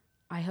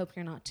 I hope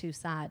you're not too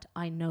sad.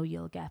 I know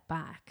you'll get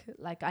back.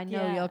 Like, I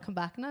know Yeah. you'll come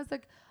back. And I was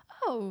like,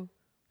 oh,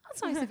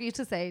 that's nice of you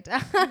to say,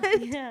 Dad.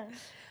 Yeah.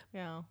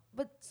 Yeah.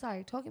 But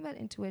sorry, talking about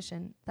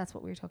intuition, that's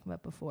what we were talking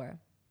about before.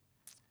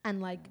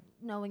 And like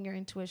knowing your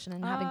intuition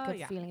and having good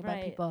yeah. feeling about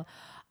Right. people.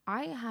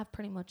 I have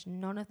pretty much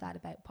none of that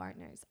about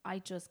partners. I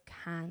just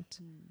can't.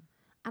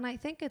 And I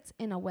think it's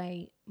in a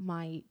way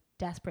my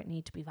desperate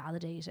need to be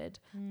validated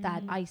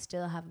that I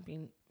still haven't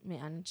been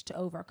managed to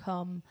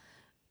overcome.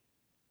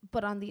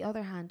 But on the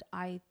other hand,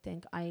 I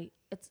think I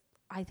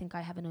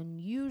have an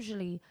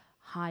unusually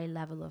high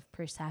level of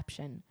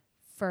perception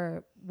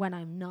for when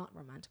I'm not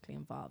romantically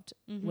involved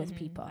with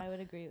people. I would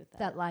agree with that.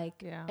 That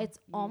like Yeah. it's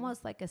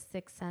almost like a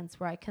sixth sense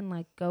where I can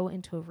like go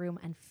into a room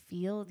and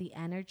feel the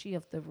energy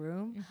of the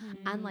room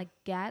and like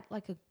get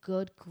like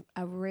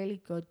a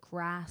really good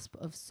grasp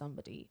of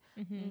somebody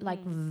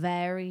like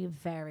very,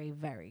 very,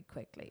 very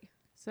quickly.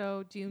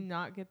 So do you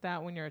not get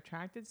that when you're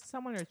attracted to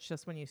someone, or it's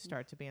just when you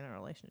start to be in a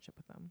relationship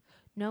with them?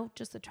 No,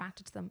 just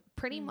attracted to them.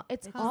 Pretty much.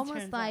 It's It just almost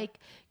turns like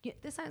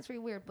this sounds really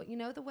weird, but you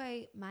know the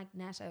way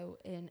Magneto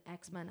in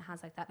X-Men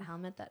has like that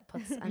helmet that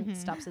puts and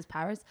stops his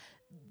powers.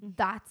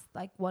 That's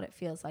like what it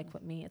feels like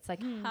with me. It's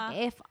like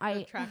if I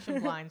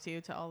Attraction blinds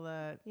you to all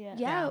the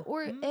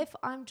or if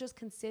I'm just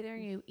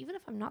considering you, even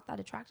if I'm not that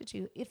attracted to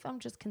you, if I'm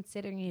just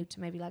considering you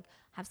to maybe like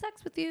have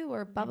sex with you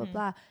or blah blah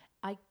blah,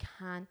 I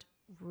can't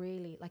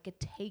really, like, it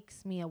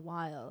takes me a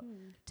while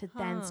to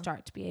then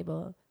start to be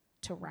able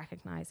to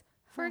recognize.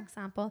 For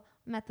example,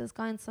 met this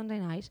guy on Sunday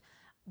night.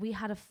 We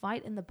had a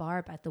fight in the bar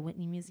about the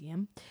Whitney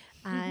Museum,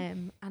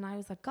 and I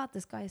was like, God,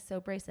 this guy is so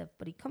abrasive.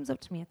 But he comes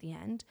up to me at the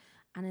end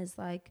and is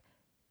like,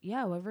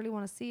 yo, I really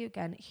want to see you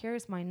again.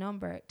 Here's my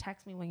number.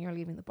 Text me when you're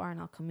leaving the bar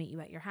and I'll come meet you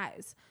at your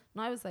house.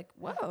 And I was like,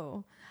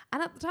 whoa.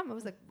 And at the time I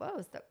was like,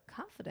 whoa, so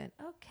confident.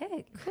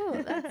 Okay,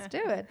 cool. Let's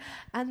do it.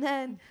 And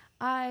then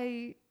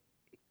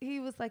he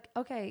was like,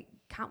 okay,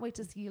 can't wait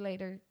to see you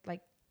later.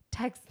 Like,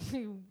 text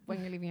me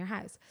when you're leaving your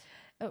house.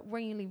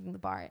 When you're leaving the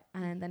bar.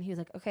 And then he was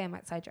like, okay, I'm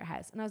outside your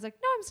house. And I was like,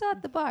 no, I'm still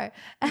at the bar.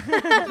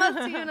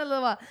 I'll see you in a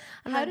little while.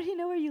 And how did he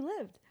know where you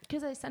lived?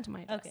 Because I sent him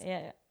my address. Okay,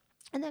 yeah.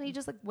 And then he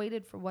just like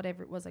waited for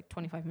whatever it was, like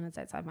 25 minutes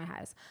outside my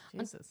house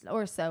Jesus.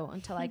 or so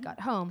until I got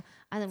home.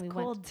 And then we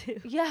Cold went.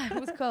 too. Yeah, it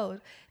was cold.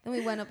 Then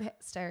we went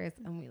upstairs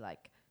and we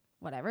like,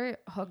 whatever,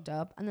 hooked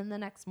up. And then the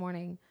next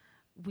morning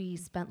we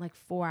spent like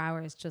 4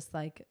 hours just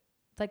like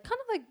kind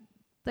of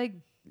like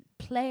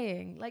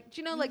playing, like,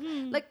 do you know,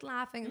 like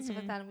laughing and stuff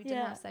like that. And we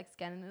didn't have sex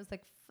again. And it was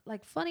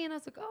like funny. And I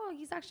was like, oh,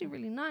 he's actually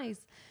really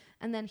nice.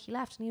 And then he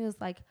left and he was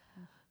like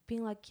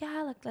being like,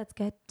 yeah, like, let's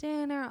get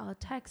dinner. I'll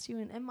text you.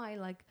 And in my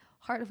like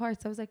heart of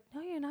hearts, I was like,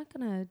 no, you're not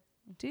going to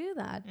do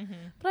that.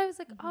 But I was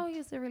like, oh,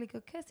 he's a really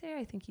good kisser.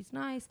 I think he's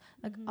nice.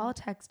 Like, I'll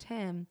text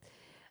him.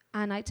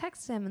 And I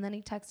texted him and then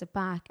he texted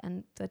back.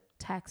 And the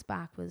text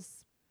back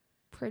was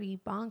pretty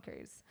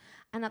bonkers.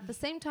 And at the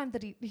same time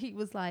that he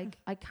was like,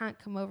 I can't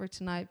come over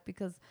tonight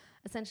because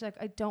essentially,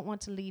 like, I don't want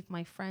to leave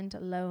my friend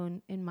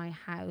alone in my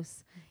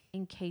house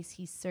in case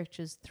he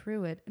searches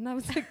through it. And I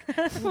was like,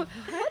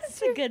 what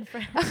is a good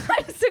friend? I was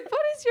like,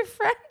 what is your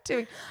friend doing?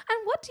 And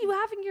what do you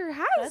have in your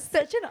house? That's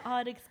such an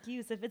odd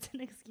excuse if it's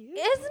an excuse.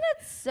 Isn't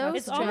it so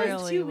It's strange?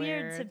 almost too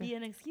weird to be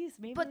an excuse.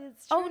 Maybe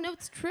it's true. Oh, no,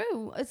 it's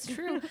true. It's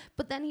true.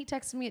 But then he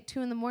texted me at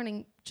 2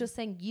 a.m. just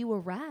saying, you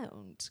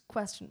around?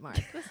 Question mark.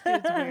 This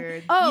dude's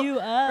weird. Oh, you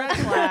Red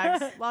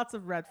flags. Lots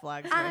of red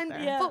flags right and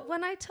there. but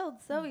when I told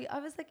Zoe, I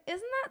was like,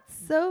 isn't that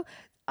so?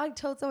 I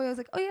told Zoe, I was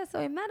like, oh yeah, so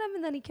I met him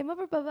and then he came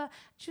over, blah blah.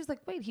 She was like,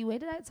 wait, he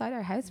waited outside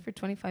our house for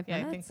 25 Yeah,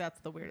 minutes. I think that's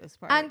the weirdest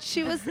part. And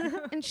she was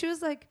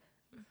like,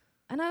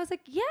 and I was like,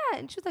 yeah.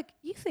 And she was like,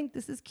 you think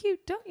this is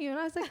cute, don't you? And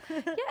I was like,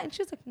 yeah. And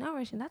she was like, no,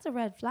 Rachel, that's a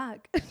red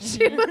flag.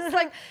 She was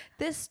like,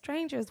 this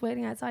stranger is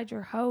waiting outside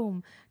your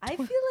home. I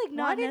feel like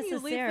not why didn't you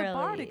necessarily. leave the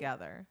bar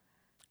together?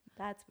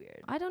 That's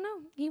weird. I don't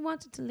know. He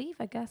wanted to leave,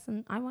 I guess,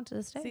 and I wanted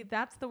to stay. See,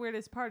 that's the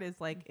weirdest part is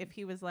like if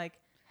he was like,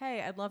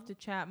 hey, I'd love to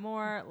chat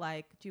more.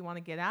 Like, do you want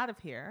to get out of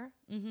here?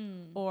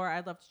 Or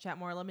I'd love to chat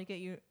more. Let me get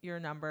you your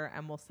number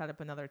and we'll set up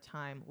another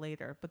time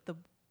later. But the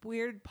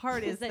weird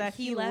part is that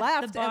he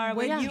left the bar and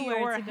when went you to were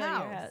your to go to your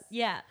house. house.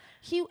 Yeah.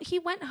 He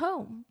went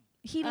home.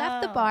 He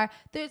left the Oh. bar.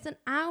 There's an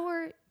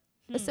hour.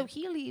 So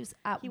he leaves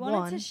at He 1.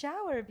 wanted to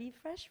shower, be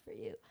fresh for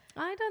you.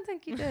 I don't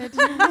think he did.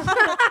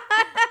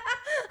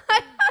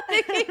 I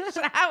don't think he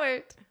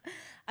showered.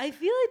 I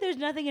feel like there's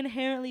nothing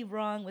inherently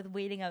wrong with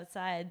waiting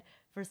outside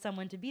for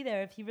someone to be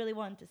there if he really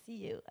wanted to see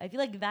you. I feel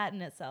like that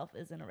in itself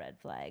isn't a red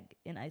flag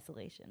in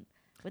isolation.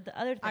 With the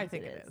other things, I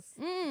think it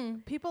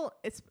is. People,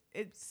 it's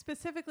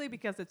specifically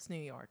because it's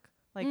New York.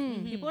 Like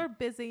people are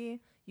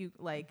busy. You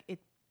like it.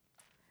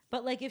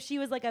 But like if she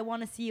was like, I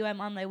want to see you,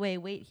 I'm on my way,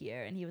 wait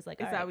here. And he was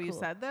like, Is all that right, what you cool.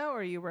 said though?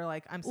 Or you were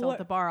like, I'm still Or- at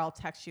the bar. I'll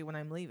text you when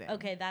I'm leaving.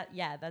 Okay,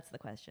 that's the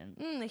question.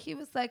 He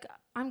was like,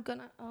 I'm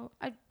gonna. Oh,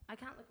 I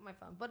can't look at my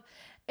phone, but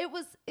it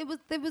was.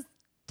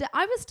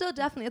 I was still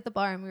definitely at the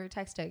bar and we were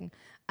texting,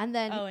 and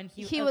then Oh, and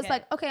he was okay.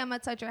 like, okay, I'm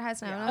outside your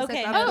house now. Yeah. And I was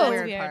Okay, like, that's no, the oh, that's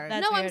weird weird. part.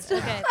 That's No, I'm weird. still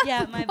Okay, at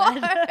yeah, the my bar.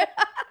 bad.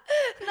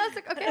 And I was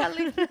like, okay, I'll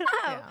leave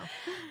now.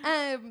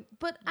 Yeah.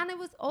 But it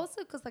was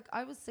also because like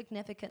I was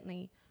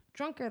significantly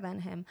drunker than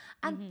him,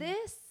 and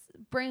this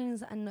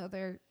brings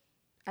another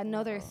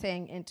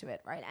thing into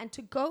it, right? And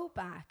to go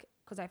back,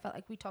 because I felt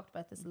like we talked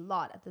about this a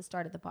lot at the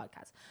start of the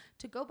podcast,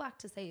 to go back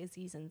to say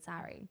Aziz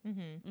Ansari.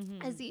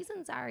 Aziz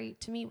Ansari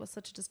to me was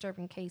such a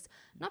disturbing case,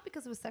 not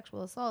because it was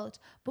sexual assault,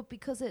 but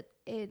because it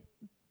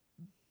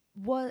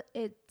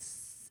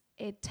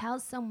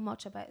tells so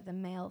much about the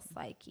male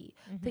psyche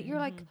that you're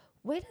like,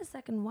 wait a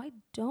second, why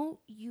don't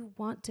you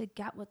want to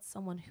get with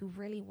someone who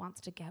really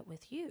wants to get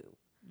with you?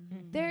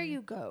 There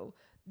you go.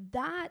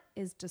 That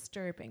is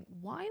disturbing.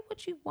 Why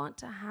would you want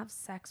to have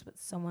sex with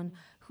someone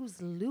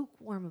who's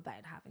lukewarm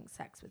about having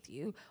sex with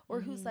you,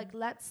 or who's like,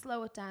 let's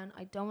slow it down,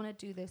 I don't want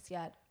to do this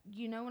yet?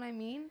 You know what I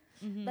mean?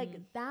 Like,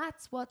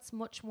 that's what's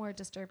much more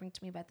disturbing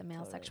to me about the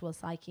male sexual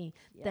psyche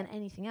than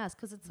anything else,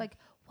 because it's like,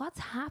 what's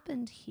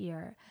happened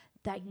here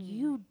that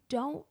you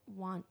don't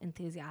want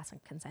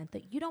enthusiastic consent,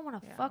 that you don't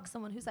want to Yeah. fuck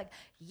someone who's like,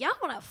 yeah,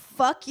 I want to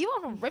fuck you,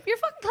 I want to rip your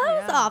fucking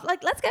clothes Yeah. off.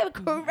 Like, let's go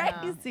Yeah.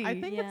 crazy. I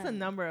think it's Yeah. a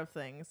number of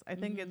things. I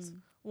think it's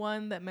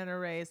one that men are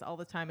raised all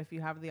the time. If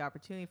you have the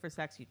opportunity for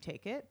sex, you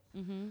take it.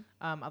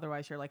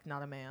 Otherwise, you're like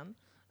not a man,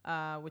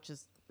 which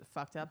is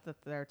fucked up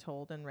that they're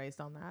told and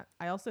raised on that.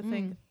 I also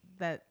think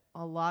that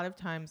a lot of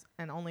times,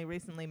 and only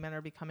recently, men are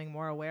becoming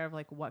more aware of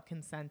like what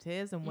consent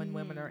is and when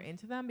women are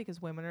into them,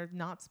 because women are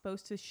not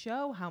supposed to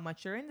show how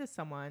much you're into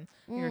someone.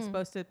 You're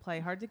supposed to play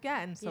hard to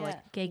get, and so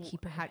like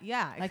Gatekeeper.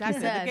 yeah, Like you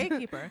exactly, said. the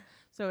gatekeeper.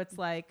 So it's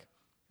like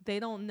they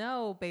don't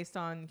know based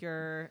on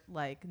your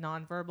like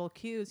nonverbal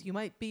cues. You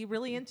might be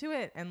really into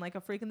it and like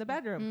a freak in the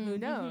bedroom. Who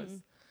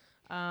knows?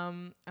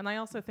 And I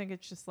also think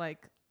it's just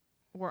like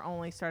we're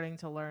only starting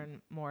to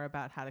learn more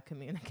about how to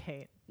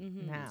communicate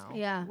now.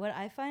 Yeah. What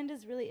I find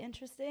is really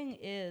interesting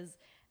is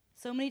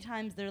so many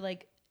times they're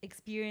like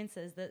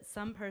experiences that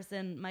some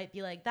person might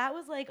be like, that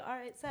was like, all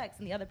right, sex.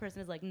 And the other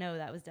person is like, no,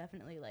 that was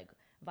definitely like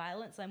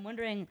violent. So I'm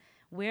wondering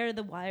where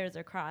the wires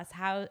are crossed.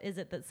 How is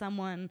it that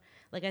someone,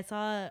 like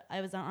I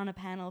was on a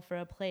panel for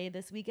a play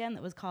this weekend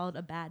that was called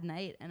A Bad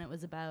Night. And it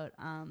was about,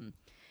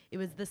 it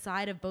was the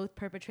side of both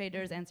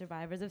perpetrators and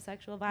survivors of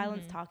sexual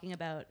violence talking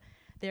about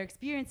their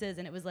experiences,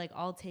 and it was like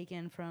all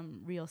taken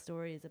from real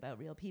stories about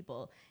real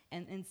people.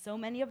 And in so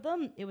many of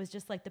them, it was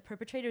just like the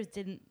perpetrators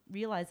didn't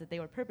realize that they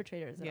were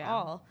perpetrators at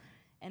all.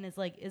 And it's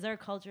like, is our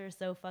culture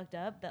so fucked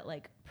up that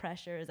like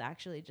pressure is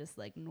actually just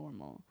like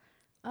normal?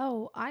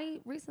 Oh, I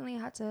recently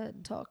had to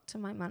talk to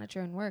my manager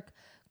in work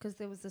because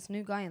there was this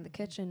new guy in the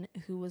kitchen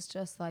who was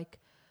just like,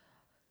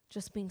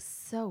 just being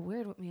so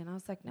weird with me. And I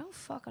was like, no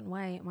fucking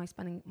way am I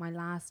spending my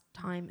last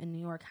time in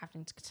New York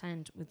having to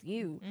contend with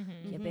you,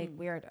 you big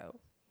weirdo.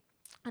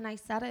 And I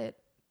said it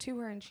to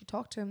her and she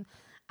talked to him.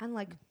 And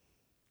like,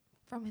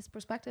 from his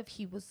perspective,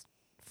 he was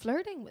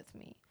flirting with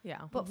me.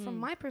 Yeah. But from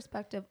my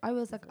perspective, I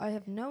was like, I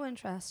have no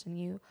interest in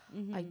you.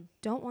 I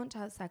don't want to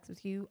have sex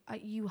with you. I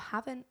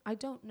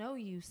don't know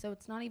you. So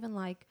it's not even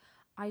like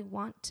I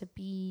want to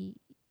be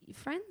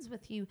friends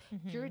with you.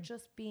 You're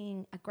just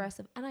being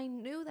aggressive. And I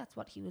knew that's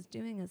what he was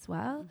doing as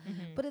well.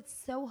 But it's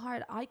so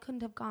hard. I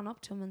couldn't have gone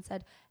up to him and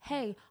said,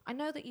 hey, I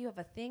know that you have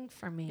a thing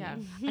for me. Yeah.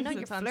 I know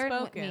you're It's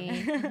flirting with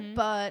me,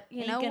 but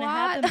you know gonna what?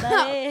 happen,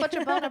 buddy. Put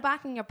your boner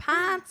back in your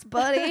pants,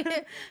 buddy.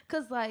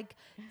 Because like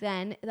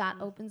then that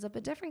opens up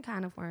a different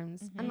can of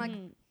worms. And like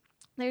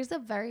there's a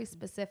very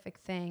specific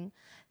thing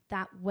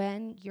that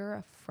when you're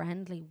a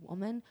friendly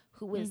woman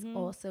who is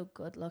also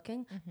good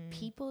looking,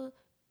 people,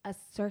 a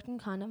certain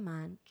kind of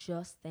man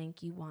just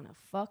think you want to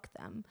fuck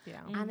them. Yeah.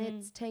 And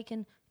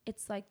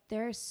it's like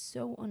they're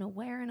so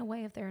unaware in a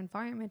way of their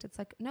environment. It's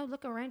like, no,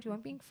 look around you.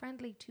 I'm being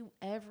friendly to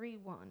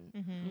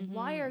everyone.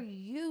 Why are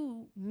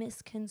you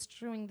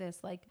misconstruing this?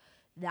 Like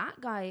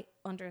that guy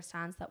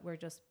understands that we're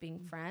just being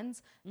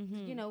friends.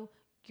 You know,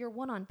 your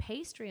one on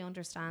pastry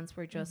understands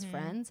we're just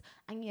friends.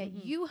 And yet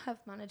you have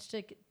managed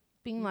to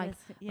being like,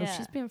 oh,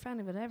 she's being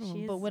friendly with everyone,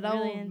 She's but with really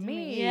all into me,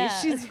 me. Yeah.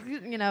 she's,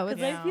 you know,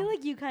 Because it's, I feel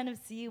like you kind of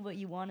see what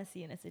you want to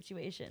see in a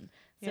situation.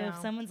 So if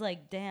someone's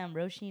like, damn,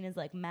 Roisin is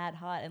like mad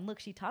hot, and look,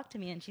 she talked to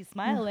me and she's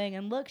smiling,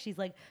 and look, she's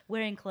like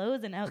wearing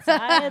clothes and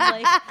outside,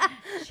 like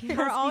she For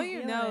must all be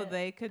you feeling know, it.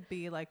 they could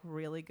be like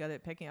really good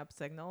at picking up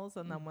signals,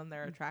 and then when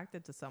they're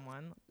attracted to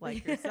someone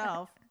like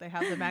yourself, they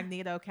have the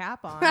magneto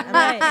cap on and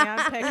they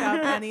can't pick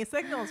up any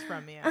signals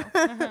from you.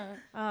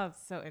 Oh,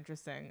 it's so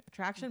interesting.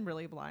 Attraction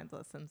really blinds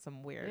us in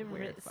some weird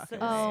fucking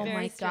oh ways. very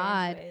my strange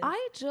God.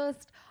 ways.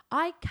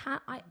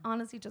 I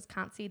honestly just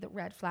can't see the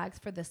red flags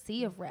for the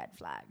sea of red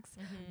flags.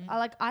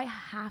 I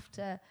have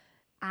to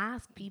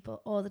ask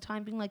people all the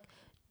time being like,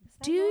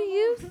 do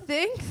you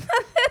think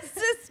that this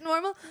is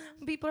normal?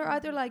 And people are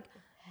either like,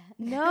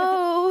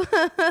 no,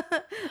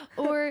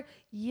 or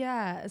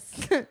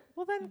yes.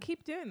 Well, then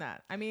keep doing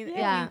that. I mean,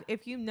 Yeah.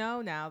 if you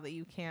know now that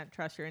you can't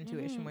trust your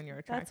intuition when you're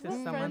That's attracted to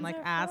what someone, friends like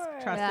are ask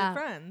for. trusted Yeah.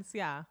 friends.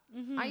 Yeah.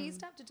 I used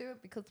to have to do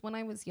it because when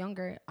I was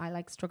younger, I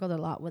like struggled a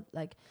lot with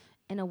like,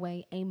 in a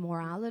way,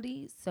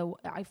 amorality. So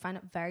I found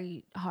it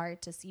very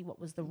hard to see what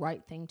was the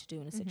right thing to do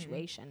in a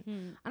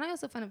situation. And I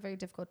also found it very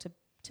difficult to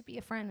be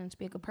a friend and to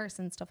be a good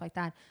person, stuff like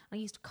that. I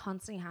used to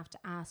constantly have to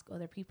ask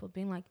other people,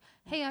 being like,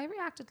 hey, I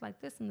reacted like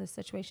this in this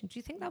situation. Do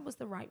you think that was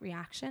the right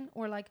reaction?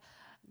 Or like,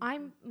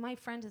 my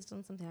friend has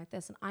done something like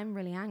this and I'm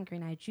really angry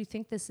now. Do you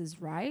think this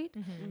is right?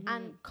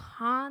 And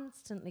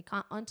constantly,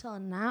 until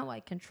now,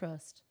 I can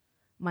trust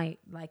my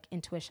like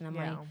intuition and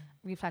my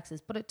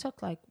reflexes. But it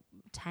took like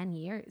 10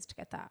 years to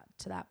get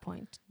to that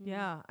point.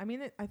 Yeah. I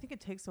mean, I think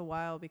it takes a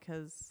while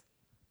because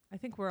I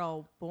think we're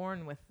all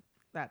born with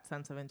that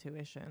sense of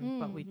intuition,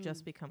 but we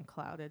just become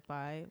clouded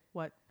by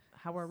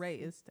how we're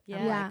raised.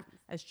 And Yeah. like,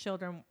 as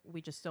children,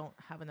 we just don't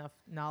have enough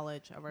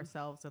knowledge of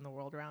ourselves and the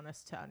world around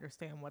us to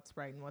understand what's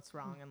right and what's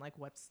wrong and like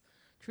what's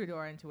true to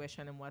our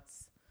intuition and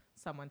what's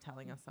someone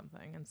telling us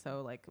something. And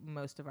so like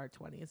most of our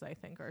 20s, I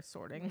think, are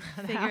sorting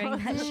that figuring out.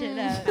 that shit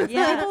out. Some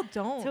Yeah, people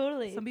don't.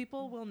 totally. Some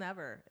people will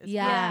never. It's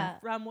Yeah.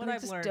 From what They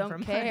I've just learned don't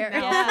from care. my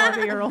now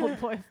 40-year-old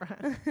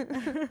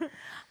boyfriend.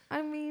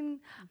 I mean,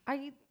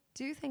 I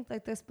do think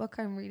like this book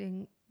I'm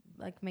reading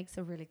like makes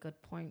a really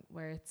good point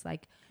where it's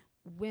like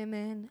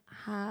women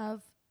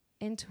have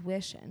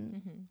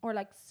intuition or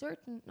like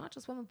certain, not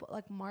just women, but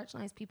like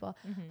marginalized people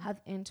have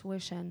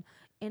intuition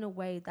in a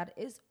way that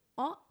is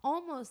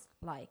almost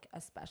like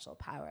a special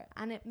power.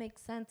 And it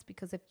makes sense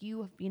because if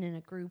you have been in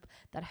a group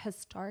that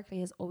historically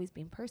has always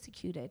been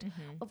persecuted,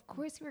 of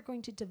course you are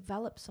going to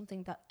develop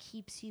something that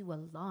keeps you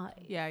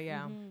alive.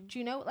 Yeah. Do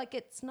you know, like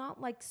it's not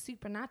like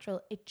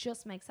supernatural, it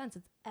just makes sense.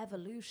 It's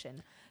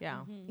evolution.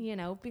 Yeah. You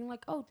know, being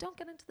like, oh, don't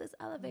get into this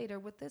elevator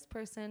with this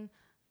person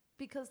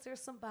because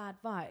there's some bad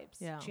vibes.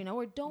 Yeah. Do you know,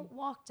 or don't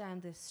walk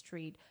down this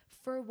street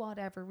for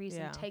whatever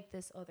reason. Yeah. Take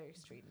this other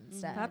street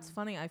instead. That's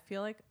funny. I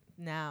feel like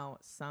now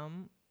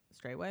some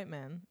straight white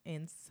men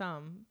in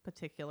some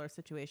particular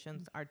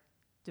situations are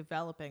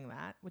developing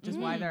that, which is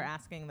why they're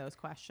asking those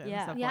questions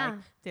of like,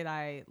 did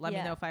I let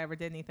me know if I ever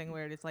did anything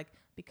weird? It's like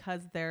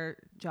because their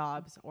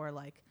jobs or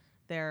like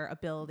their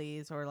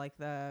abilities or like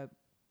the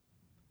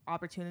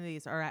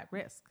opportunities are at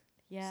risk.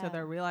 So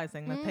they're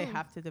realizing that they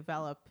have to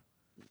develop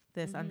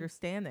this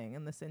understanding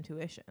and this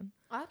intuition.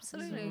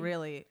 Absolutely. It's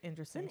really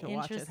interesting to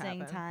watch it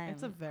happen. Time.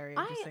 It's a very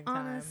interesting I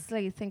time.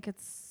 honestly think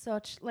it's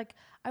such, like,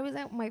 I was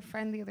out with my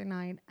friend the other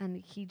night and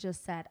he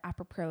just said,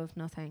 apropos of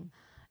nothing,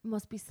 it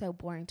must be so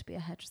boring to be a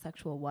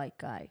heterosexual white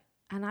guy.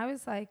 And I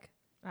was like,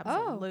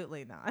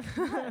 Absolutely not.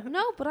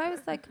 no, but I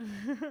was like,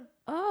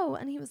 oh,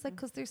 and he was like,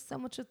 because there's so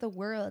much of the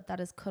world that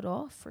is cut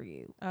off for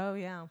you. Oh,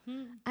 yeah.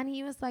 And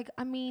he was like,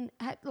 I mean,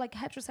 like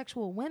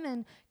heterosexual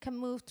women can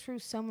move through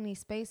so many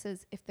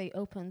spaces if they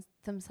open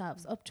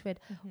themselves up to it.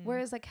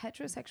 Whereas like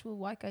heterosexual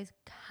white guys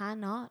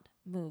cannot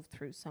move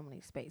through so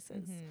many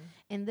spaces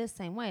in this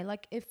same way.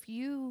 Like if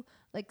you,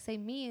 like say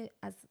me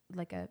as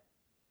like a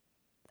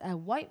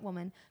white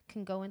woman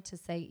can go into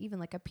say even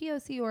like a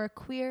POC or a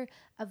queer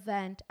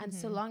event, and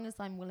so long as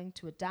I'm willing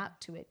to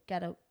adapt to it,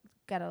 get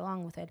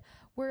along with it.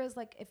 Whereas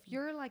like if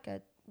you're like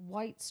a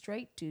white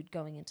straight dude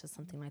going into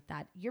something like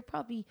that, you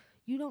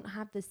don't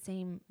have the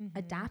same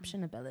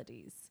adaptation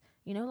abilities.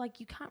 You know,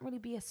 like you can't really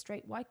be a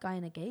straight white guy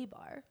in a gay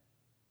bar,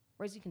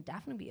 whereas you can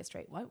definitely be a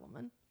straight white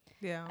woman.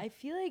 Yeah. I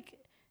feel like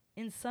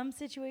in some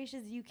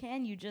situations you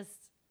just,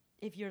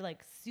 if you're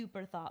like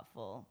super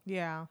thoughtful.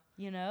 Yeah.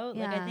 You know?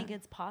 Like I think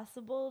it's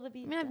possible to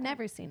be. I mean, I've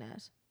never seen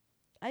it.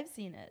 I've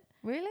seen it.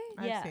 Really?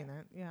 I've seen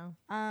it. Yeah.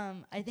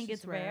 I think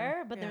it's just rare,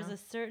 rare. but there's Yeah. a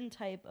certain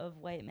type of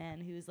white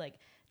man who's like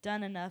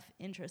done enough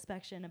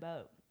introspection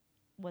about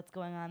what's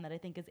going on that I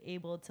think is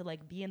able to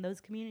like be in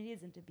those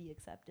communities and to be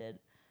accepted.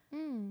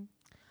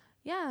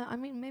 Yeah, I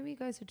mean, maybe you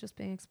guys are just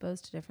being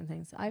exposed to different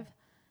things.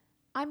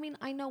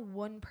 I know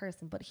one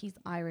person, but he's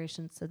Irish,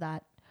 and so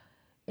that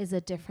is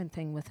a different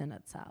thing within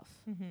itself.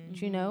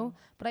 Do you know?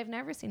 But I've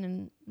never seen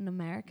an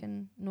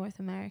North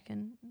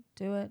American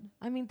do it.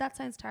 I mean, that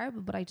sounds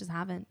terrible, but I just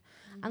haven't.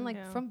 And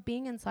like from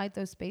being inside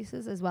those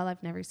spaces as well,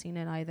 I've never seen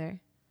it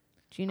either.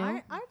 Do you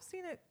know? I've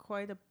seen it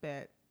quite a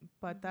bit,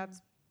 but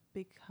that's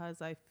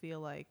because I feel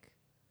like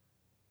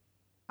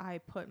I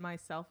put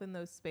myself in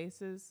those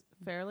spaces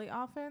fairly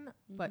often,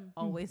 but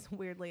always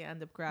weirdly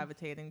end up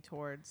gravitating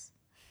towards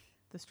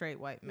the straight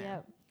white man. Yeah,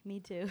 me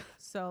too.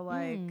 So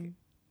like,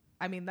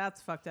 I mean,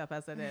 that's fucked up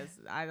as it is.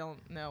 I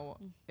don't know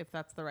if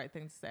that's the right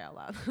thing to say out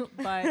loud,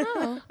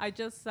 but I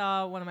just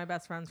saw one of my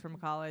best friends from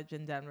college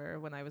in Denver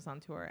when I was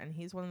on tour, and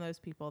he's one of those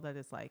people that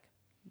is like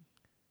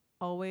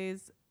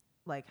always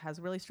like has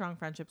really strong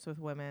friendships with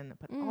women,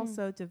 but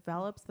also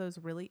develops those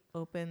really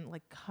open,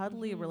 like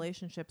cuddly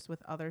relationships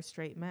with other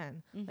straight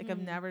men. Like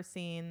I've never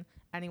seen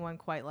anyone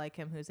quite like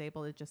him who's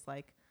able to just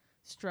like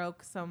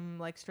stroke some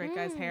like straight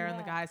guy's hair and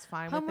the guy's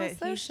fine with it.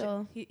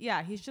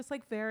 He's just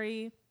like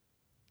very,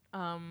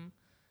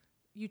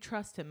 you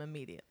trust him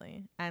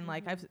immediately. And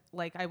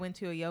like I went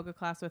to a yoga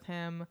class with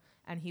him,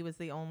 and he was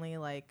the only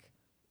like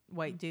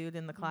white dude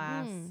in the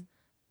class.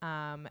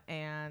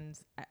 And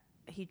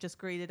he just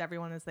greeted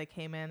everyone as they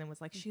came in and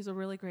was like, "She's a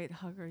really great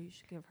hugger. You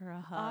should give her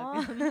a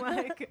hug." And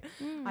like,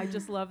 I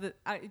just love that.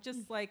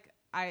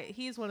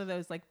 He's one of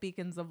those like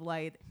beacons of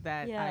light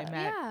that I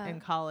met in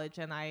college,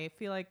 and I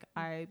feel like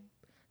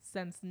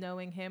since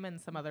knowing him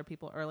and some other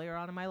people earlier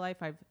on in my life,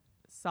 I've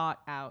sought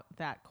out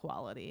that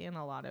quality in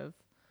a lot of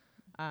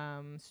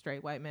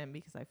straight white men,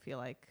 because I feel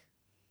like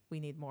we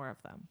need more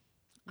of them.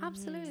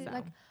 Absolutely. So.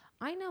 Like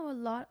I know a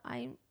lot.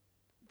 I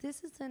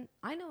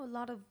know a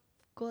lot of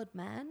good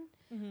men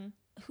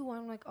who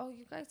I'm like, oh,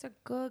 you guys are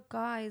good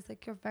guys.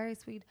 Like you're very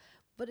sweet,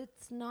 but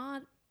it's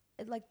not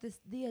like this.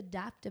 The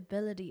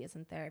adaptability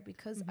isn't there,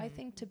 because I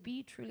think to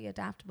be truly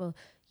adaptable,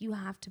 you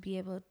have to be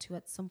able to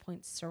at some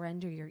point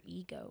surrender your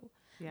ego.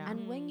 Yeah.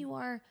 And when you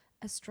are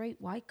a straight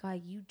white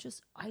guy,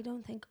 I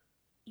don't think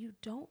you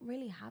don't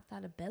really have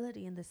that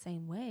ability in the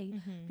same way,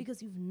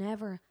 because you've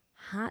never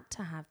had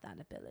to have that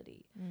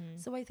ability.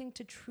 So I think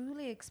to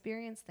truly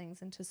experience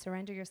things and to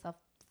surrender yourself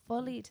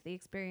fully to the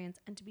experience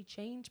and to be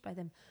changed by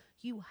them,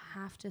 you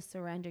have to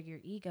surrender your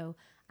ego.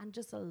 And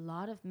just a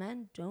lot of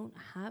men don't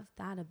have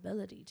that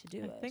ability to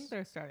do it. I think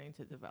they're starting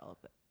to develop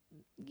it.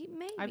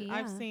 Maybe,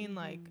 I've seen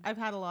like, I've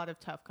had a lot of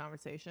tough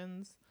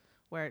conversations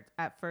where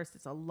at first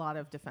it's a lot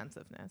of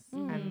defensiveness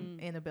and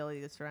inability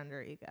to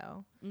surrender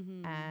ego.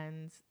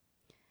 And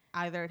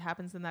either it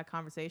happens in that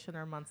conversation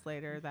or months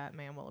later that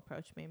man will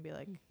approach me and be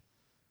like,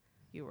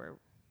 you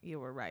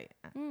were right.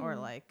 Or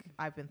like,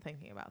 I've been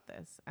thinking about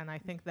this. And I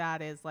think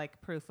that is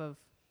like proof of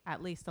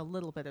at least a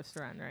little bit of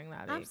surrendering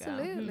that ego.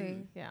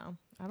 Absolutely. Yeah.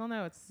 I don't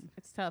know.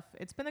 It's tough.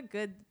 It's been a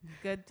good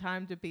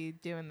time to be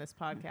doing this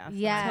podcast.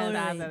 Yeah. I'm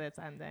sad Totally. that it's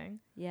ending.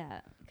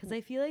 Yeah, because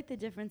I feel like the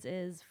difference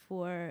is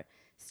for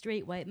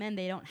straight white men,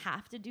 they don't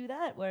have to do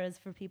that. Whereas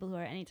for people who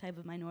are any type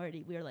of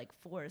minority, we are like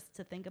forced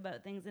to think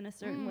about things in a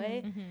certain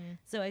way.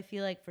 So I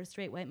feel like for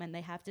straight white men,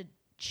 they have to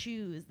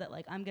choose that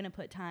like, I'm going to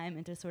put time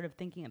into sort of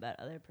thinking about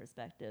other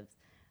perspectives.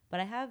 But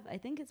I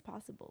think it's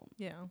possible.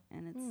 Yeah.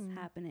 And it's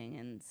happening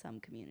in some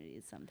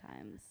communities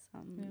sometimes.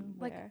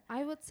 Like,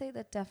 I would say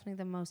that definitely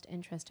the most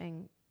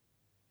interesting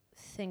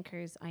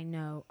thinkers I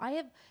know.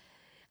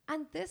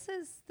 And this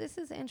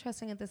is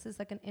interesting, and this is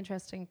like an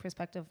interesting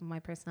perspective of my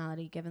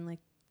personality, given like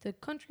the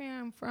country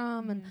I'm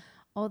from and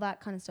all that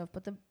kind of stuff.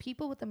 But the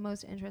people with the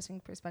most interesting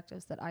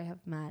perspectives that I have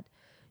met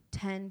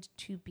tend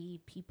to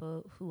be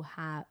people who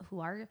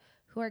are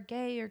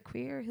gay or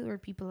queer, who are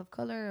people of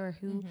color, or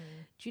who,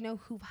 do you know,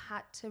 who've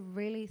had to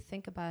really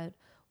think about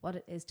what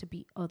it is to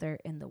be other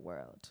in the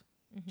world.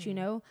 Do you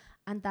know?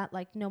 And that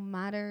like, no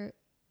matter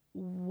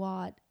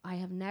what, I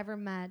have never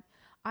met,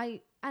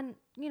 and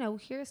you know,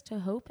 here's to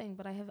hoping,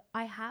 but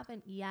I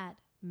haven't yet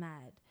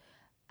met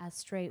a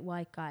straight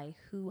white guy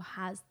who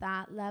has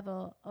that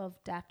level of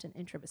depth and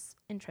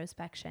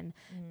introspection,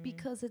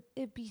 because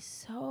it'd be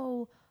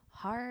so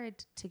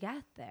hard to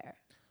get there.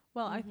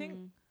 Well, I think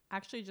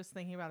actually just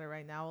thinking about it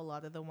right now, a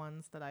lot of the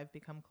ones that I've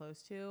become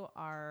close to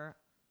are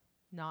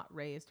not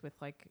raised with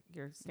like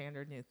your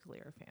standard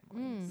nuclear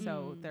family.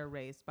 So they're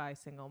raised by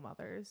single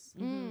mothers,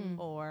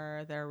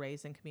 or they're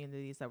raised in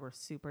communities that were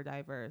super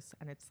diverse.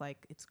 And it's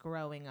like, it's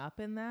growing up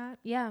in that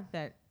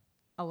that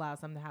allows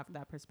them to have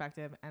that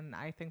perspective. And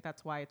I think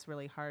that's why it's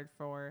really hard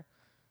for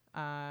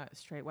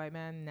straight white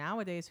men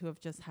nowadays who have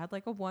just had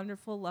like a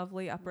wonderful,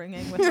 lovely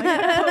upbringing with like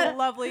a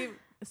lovely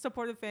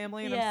supportive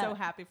family, and I'm so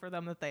happy for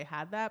them that they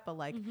had that, but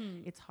like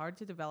it's hard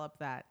to develop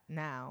that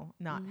now,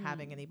 not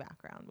having any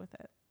background with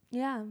it.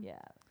 Yeah.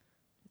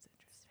 It's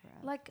interesting.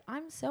 Like,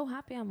 I'm so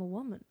happy I'm a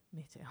woman.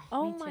 Me too.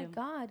 Oh Me my too.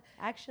 God.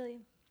 Actually,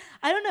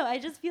 I don't know. I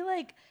just feel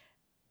like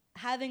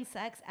having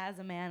sex as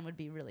a man would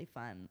be really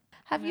fun.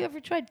 Have you ever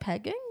tried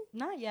pegging?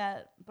 Not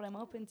yet, but I'm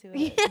open to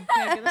it.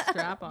 Yeah, get a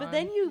strap on. But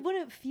then you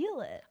wouldn't feel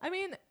it. I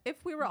mean,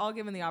 if we were all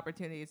given the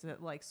opportunities to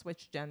like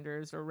switch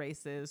genders or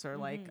races or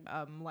like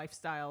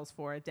lifestyles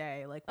for a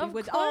day, like we Of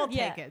would all course.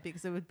 take it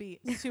because it would be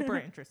super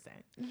interesting.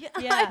 Yeah.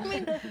 Yeah. I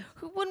mean,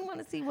 who wouldn't want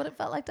to see what it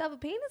felt like to have a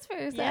penis for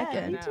a Yeah,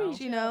 second? me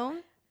too. You know?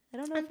 I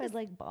don't know if I'd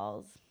like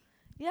balls.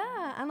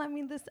 Yeah, and I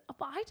mean but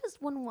I just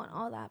wouldn't want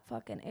all that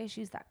fucking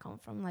issues that come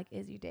from like,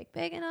 is your dick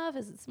big enough?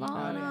 Is it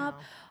small enough?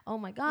 Oh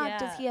my God,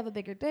 does Yeah. he have a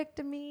bigger dick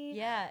than me?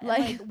 Yeah, Like-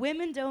 like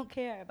women don't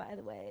care. By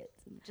the way,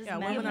 it's just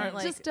men women aren't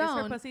like, Just is her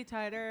don't. pussy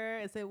tighter?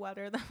 Is it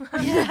wetter than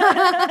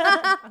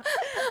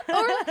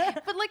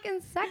But like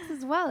in sex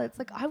as well, it's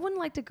like I wouldn't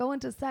like to go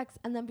into sex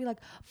and then be like,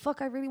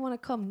 fuck, I really want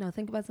to come. No,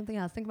 think about something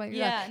else. Think about your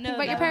Yeah, think no,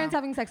 about your no. parents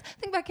having sex.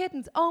 Think about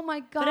kittens. Oh my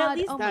God. But at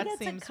least oh we my That get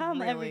to seems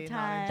come every really not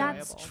time. enjoyable.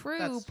 That's true,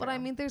 That's but I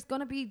true. mean, there's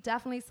going to be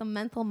definitely some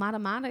mental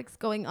mathematics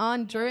going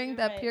on during you're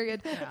that right.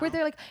 period Yeah. where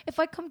they're like, if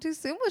I come too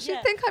soon, will she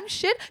Yeah. think I'm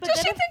shit? But Does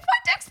then she if- think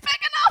my dick's big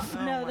enough?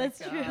 Oh No, my that's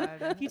true.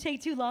 God. If you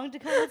take too long to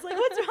come, it's like,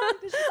 what's wrong?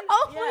 Does she think-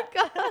 Oh Yeah. my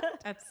God.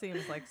 That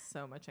seems like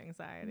so much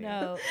anxiety.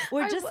 No,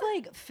 or I just w-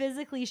 like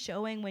physically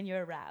showing when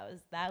you're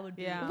aroused. That would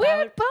be Yeah. that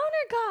Weird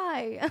boner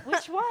guy. would-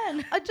 Which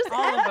one? I just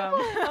All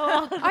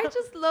of them. I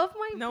just love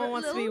my No one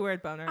wants to be little-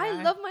 weird boner. I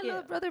guy. love my Yeah.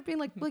 little brother being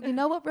like, look, you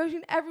know what,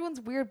 Roisin? Everyone's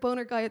weird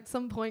boner guy at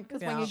some point,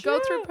 because when Yeah. you go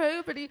through True.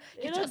 puberty,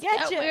 you It'll just get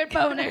get you. weird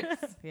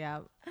boners.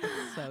 Yeah,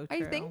 it's so true.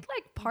 I think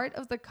like part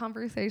of the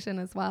conversation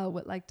as well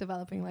with like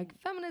developing like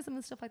feminism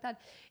and stuff like that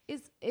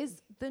is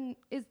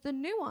the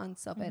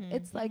nuance of it.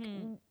 It's like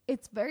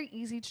it's very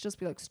easy to just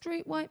be like,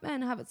 straight white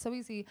men have it so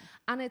easy,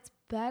 and it's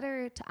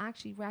better to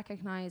actually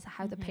recognize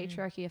how the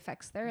patriarchy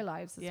affects their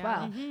lives as Yeah.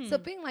 well. So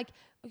being like,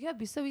 oh, yeah, it'd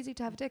be so easy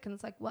to have a dick, and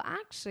it's like, well,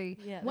 actually,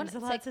 Yeah, when there's a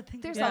it's lot like, to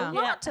think there's about. a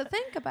Yeah. lot to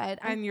think about,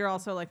 And you're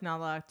also like not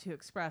allowed to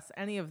express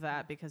any of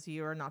that because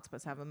you are not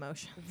supposed to have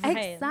emotions. Right.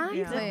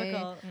 Exactly.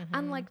 Difficult.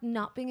 and like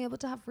not being able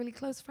to have really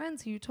close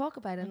friends who you talk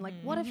about it. And like,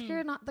 what if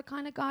you're not the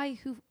kind of guy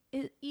who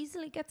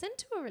easily gets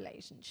into a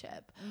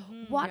relationship?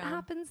 What Yeah.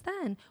 happens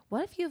then?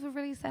 What if you have a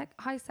really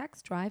high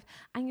sex drive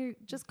and you're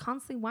just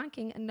constantly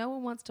wanking and no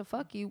one wants to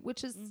fuck you,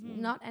 which is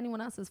not anyone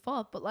else's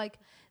fault, but like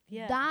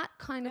Yeah. that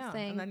kind of Yeah.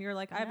 thing. And then you're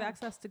like, I have Yeah.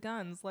 access to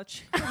guns. Let's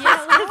shoot. Oh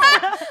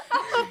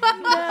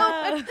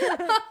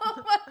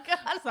my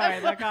God. Sorry,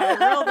 that got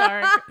real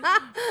dark.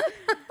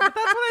 But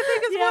that's what I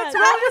think is Yeah, what's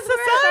wrong with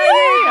that's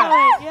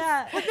society.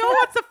 Yeah. Like, no one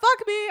wants to fuck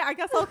me. I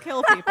guess I'll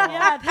kill people.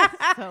 Yeah,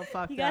 that's So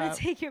fucked you gotta up.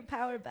 take your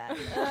power back.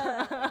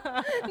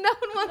 No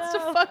one wants to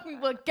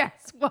fucking. Well,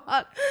 guess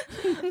what?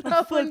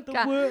 No one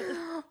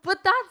can.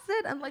 But that's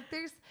it. And like,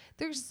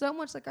 there's so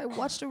much. Like, I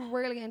watched a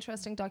really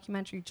interesting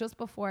documentary just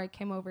before I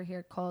came over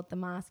here called "The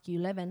Mask You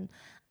Live In,"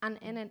 and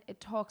in it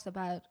talks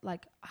about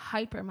like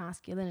hyper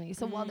masculinity.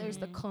 So while there's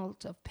the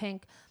cult of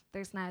pink,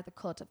 there's now the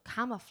cult of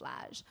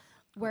camouflage,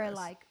 where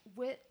like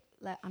with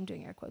I'm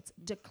doing air quotes,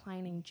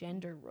 declining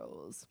gender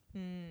roles.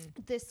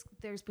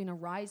 There's been a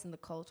rise in the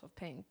cult of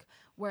pink,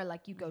 where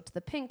like you go to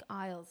the pink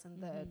aisles in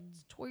the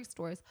toy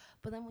stores,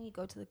 but then when you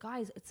go to the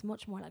guys, it's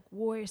much more like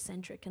warrior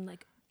centric and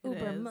like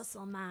uber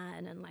muscle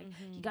man and like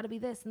you got to be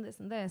this and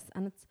this and this,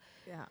 and it's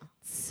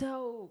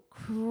so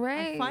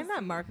crazy. I find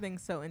that marketing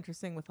so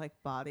interesting with like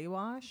body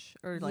wash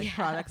or like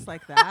products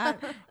like that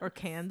or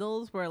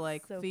candles where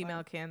like So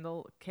female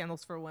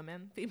candles for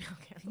women,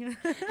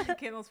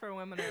 candles for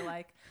women are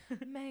like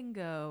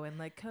mango and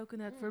like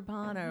coconut for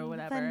Bana or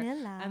whatever.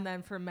 Vanilla. And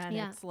then for men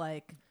it's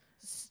like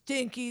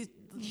stinky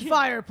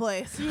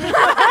fireplace.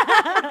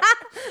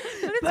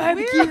 But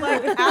it's weird.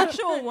 Like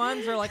actual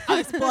ones are like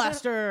ice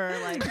blaster,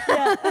 like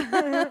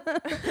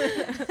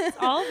It's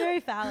all very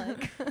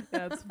phallic.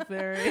 that's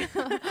very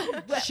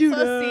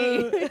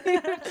Shooter.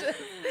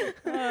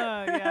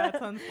 yeah,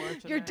 it's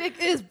unfortunate. Your dick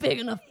is big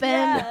enough,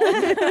 Ben.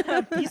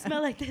 Yeah. You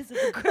smell like this.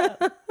 It's gross.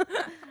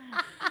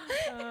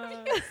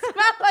 You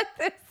smell like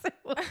this. It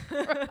was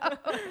gross.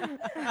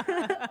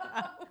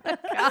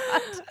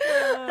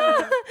 Oh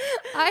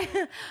my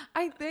God.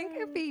 I think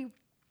it'd be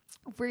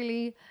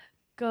really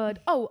good.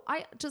 Oh,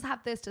 I just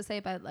have this to say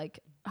about like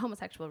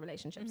homosexual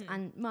relationships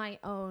and my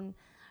own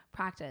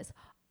practice.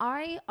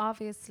 I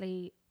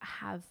obviously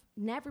have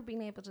never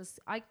been able to.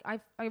 I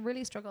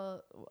really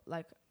struggle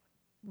like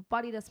with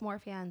body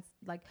dysmorphia and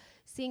like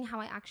seeing how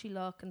I actually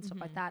look and stuff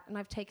like that. And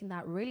I've taken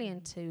that really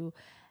into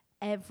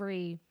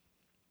every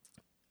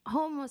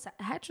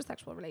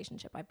heterosexual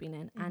relationship I've been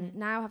in, and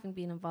now having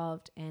been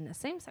involved in a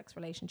same-sex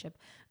relationship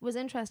was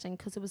interesting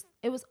because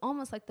it was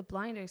almost like the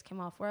blinders came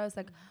off, where I was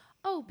like,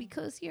 oh,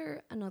 because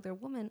you're another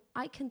woman,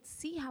 I can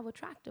see how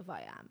attractive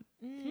I am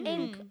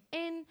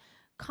in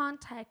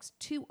context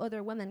to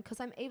other women,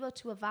 because I'm able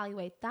to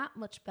evaluate that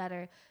much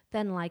better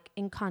than like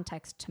in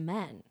context to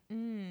men.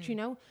 Do you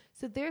know?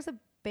 So there's a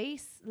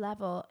base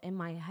level in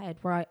my head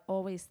where I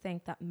always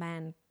think that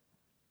men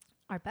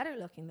are better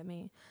looking than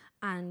me,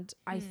 and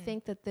I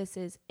think that this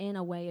is in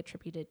a way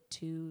attributed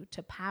to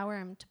power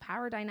and to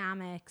power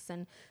dynamics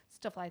and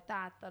stuff like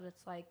that, that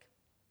it's like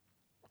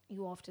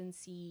you often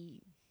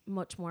see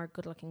much more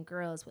good looking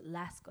girls with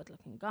less good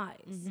looking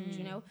guys,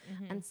 you know?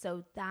 And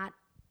so that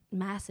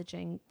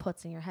messaging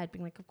puts in your head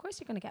being like, of course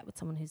you're going to get with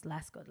someone who's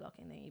less good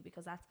looking than you,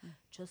 because that's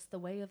just the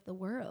way of the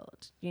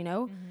world, you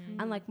know?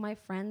 And like my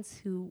friends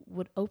who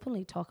would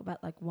openly talk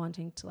about like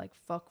wanting to like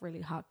fuck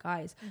really hot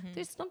guys,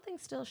 there's something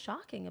still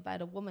shocking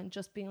about a woman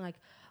just being like,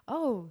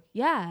 oh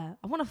yeah,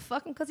 I want to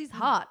fuck him because he's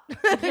hot.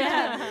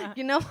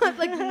 You know,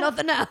 like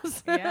nothing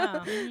else.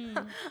 I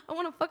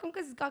want to fuck him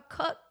because he's got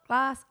cut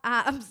glass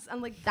abs,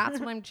 and like that's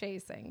what I'm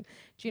chasing.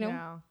 Do you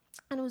know?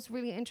 And it was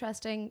really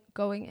interesting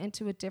going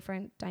into a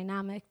different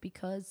dynamic,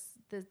 because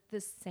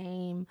the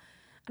same,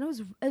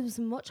 and it was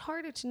much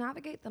harder to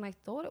navigate than I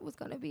thought it was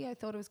going to be. I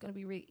thought it was going to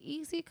be really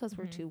easy because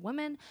we're two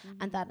women,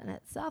 and that in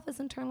itself is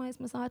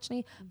internalized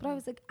misogyny. But I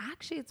was like,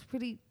 actually, it's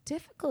pretty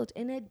difficult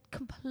in a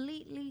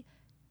completely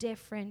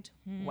different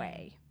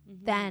way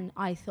than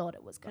I thought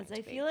it was going to be.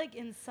 Because I feel like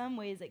in some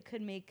ways it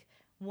could make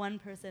one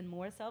person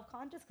more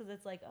self-conscious, because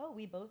it's like, oh,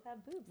 we both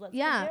have boobs, let's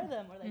compare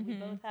them, or like we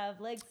both have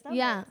legs,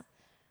 stomachs.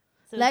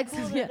 So legs,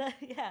 it's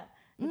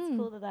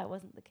cool that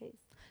wasn't the case.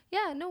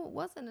 Yeah, no, it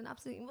wasn't, and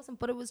absolutely wasn't.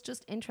 But it was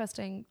just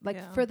interesting,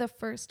 like for the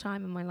first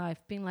time in my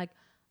life, being like,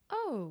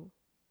 oh,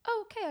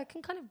 okay, I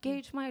can kind of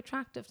gauge my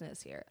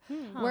attractiveness here.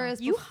 Whereas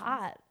you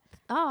hot.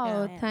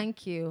 Oh,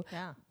 thank you.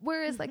 Yeah.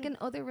 Whereas like in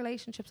other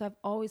relationships, I've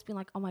always been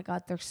like, oh my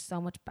God, they're so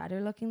much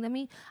better looking than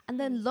me. And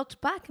then looked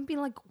back and been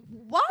like,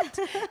 what?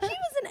 He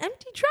was an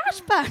empty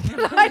trash bag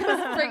that I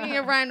was bringing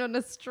around on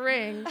a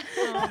string.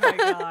 Oh my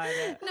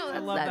God. No, I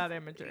love that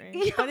imagery.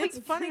 Yeah, but it's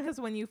funny because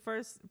when you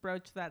first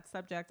broached that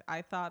subject,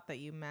 I thought that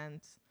you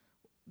meant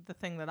the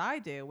thing that I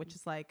do, which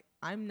is like,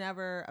 I'm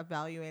never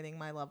evaluating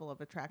my level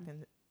of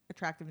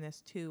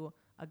attractiveness to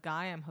a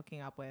guy I'm hooking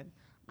up with.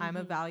 I'm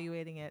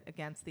evaluating it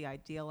against the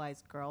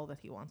idealized girl that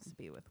he wants to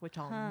be with, which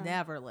I'll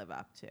never live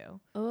up to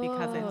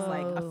because it's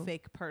like a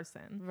fake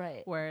person.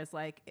 Right. Whereas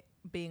like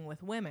being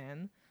with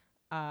women,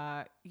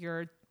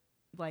 you're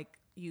like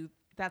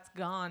that's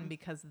gone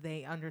because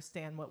they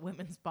understand what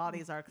women's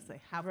bodies are because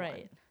they have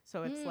one.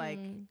 So it's like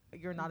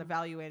you're not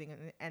evaluating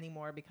it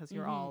anymore because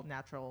you're all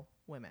natural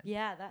women.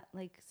 Yeah, that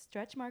like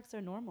stretch marks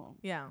are normal.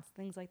 Yeah.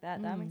 Things like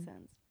that. That makes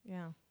sense.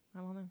 Yeah.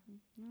 I don't know.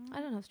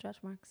 I don't have stretch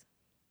marks.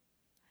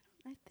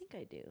 I think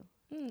I do.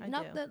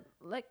 Not that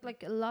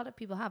like a lot of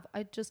people have.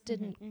 I just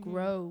didn't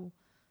grow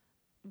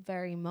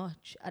very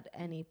much at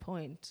any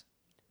point.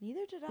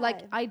 Neither did I.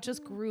 Like I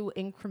just grew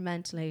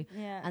incrementally,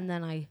 and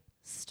then I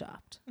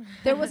stopped.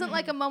 There wasn't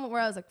like a moment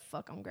where I was like,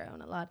 fuck, I'm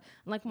growing a lot.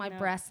 And like my No.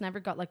 breasts never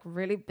got like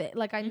really big.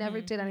 Like I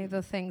never did any of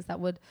the things that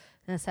would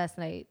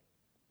necessitate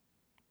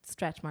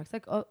stretch marks.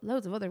 Like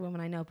loads of other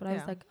women I know. But I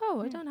was Yeah. like,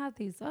 oh, I don't have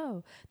these.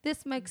 Oh,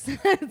 this makes sense.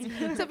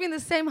 So I've been the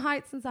same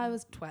height since I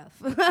was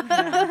 12.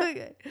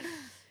 Okay.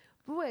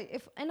 But wait,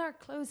 if in our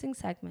closing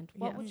segment,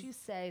 what would Yes. you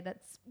say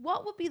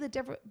what would be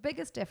the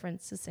biggest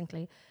difference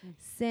succinctly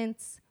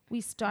since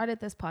we started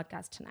this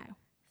podcast to now?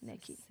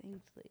 Nikki.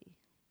 Succinctly.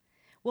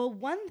 Well,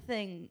 one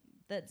thing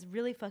that's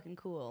really fucking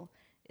cool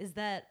is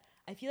that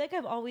I feel like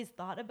I've always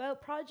thought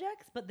about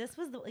projects, but this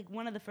was like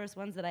one of the first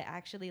ones that I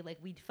actually like.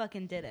 We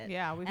fucking did it.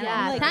 Yeah, we've And Yeah,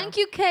 I'm like, thank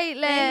you,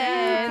 Caitlin.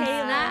 Thank you,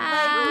 Caitlin.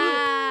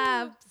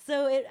 Snap.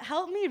 So it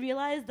helped me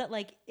realize that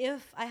like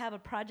if I have a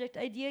project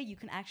idea, you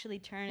can actually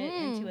turn it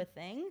into a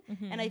thing.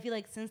 And I feel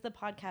like since the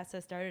podcast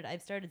has started,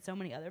 I've started so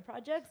many other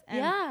projects, and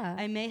Yeah.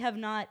 I may have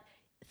not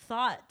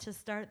thought to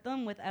start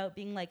them without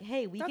being like,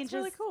 hey, we can That's just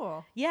really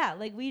cool. yeah,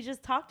 like we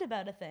just talked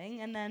about a thing,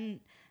 and then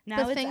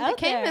now The it's thing out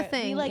became a there.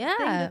 thing, We like yeah.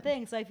 thing to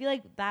thing. So I feel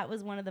like that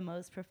was one of the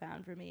most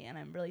profound for me, and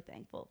I'm really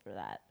thankful for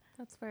that.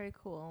 That's very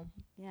cool.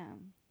 Yeah.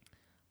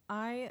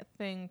 I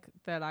think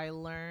that I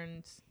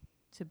learned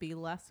to be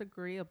less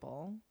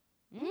agreeable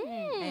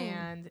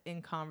and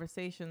in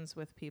conversations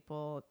with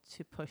people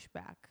to push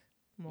back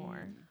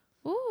more.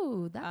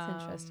 Ooh, that's Um,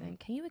 interesting.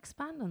 Can you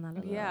expand on that a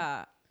little?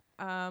 Yeah.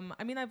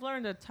 I mean, I've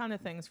learned a ton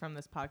of things from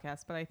this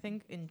podcast, but I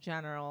think in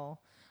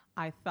general,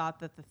 I thought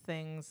that the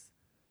things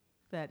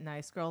that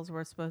nice girls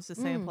were supposed to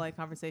say in polite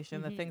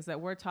conversation, the things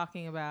that we're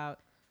talking about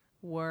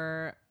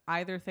were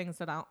either things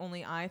that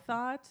only I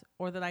thought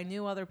or that I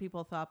knew other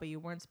people thought, but you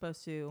weren't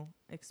supposed to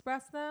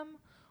express them,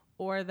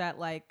 or that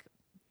like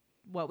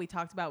what we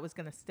talked about was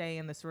going to stay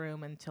in this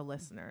room and to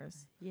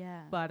listeners.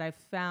 Yeah. But I've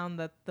found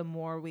that the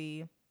more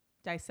we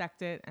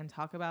dissect it and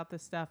talk about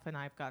this stuff, and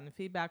I've gotten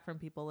feedback from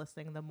people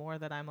listening, the more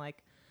that I'm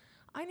like,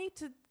 I need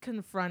to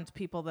confront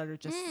people that are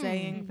just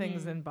saying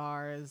things in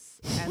bars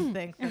and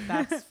think that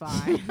that's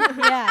fine.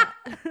 yeah.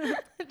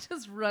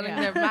 Just running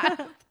Yeah. their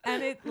mouth.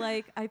 And it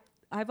like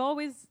I've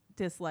always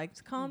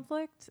disliked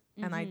conflict,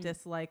 and I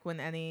dislike when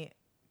any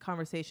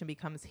conversation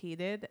becomes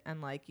heated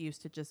and like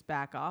used to just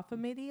back off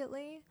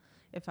immediately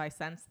if I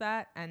sense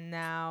that. And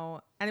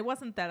now, and it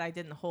wasn't that I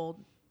didn't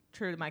hold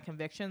true to my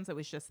convictions, it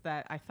was just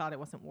that I thought it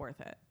wasn't worth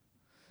it.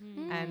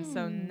 And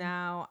so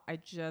now I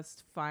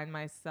just find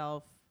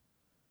myself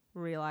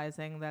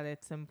realizing that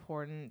it's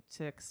important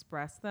to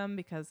express them,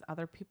 because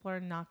other people are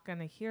not going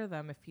to hear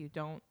them if you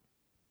don't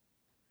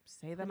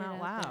say them Put it out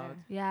out loud. there.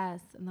 Yes,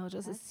 and they'll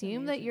just That's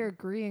assume that amazing. you're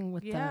agreeing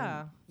with Yeah.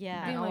 them. Yeah.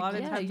 And Being a like, lot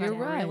of yeah, times you're I'm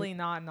right. really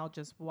not, and I'll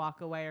just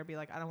walk away or be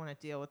like, I don't want to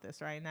deal with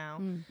this right now.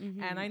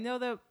 Mm-hmm. And I know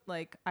that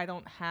like I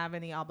don't have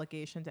any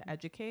obligation to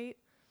educate,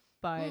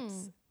 but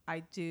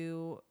I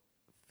do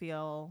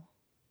feel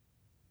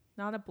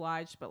not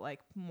obliged, but like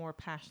more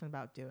passionate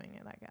about doing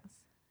it, I guess.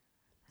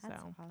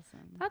 That's So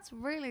awesome. That's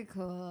really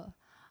cool.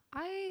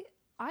 I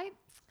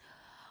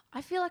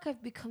feel like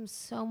I've become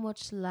so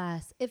much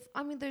less.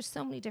 There's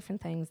so many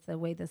different things the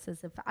way this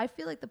is. I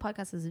feel like the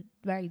podcast has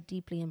very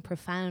deeply and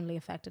profoundly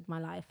affected my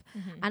life,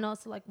 and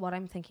also like what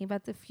I'm thinking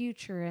about the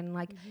future, and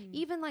like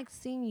even like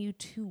seeing you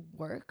two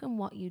work and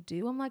what you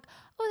do. I'm like,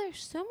 oh,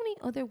 there's so many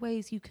other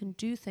ways you can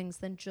do things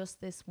than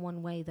just this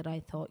one way that I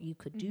thought you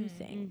could do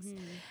things.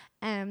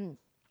 And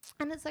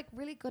it's like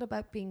really good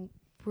about being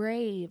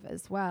brave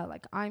as well.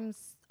 Like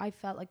I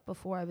felt like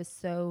before I was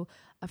so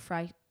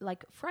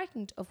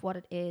frightened of what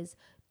it is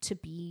to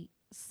be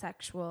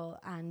sexual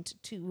and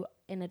to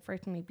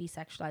inadvertently be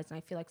sexualized. And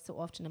I feel like so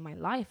often in my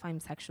life I'm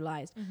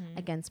sexualized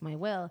against my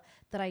will,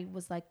 that I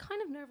was like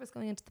kind of nervous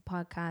going into the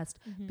podcast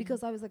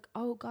because I was like,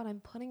 oh God, I'm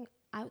putting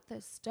out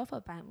this stuff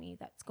about me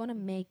that's going to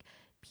make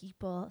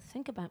people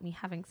think about me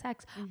having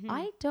sex.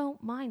 I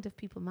don't mind if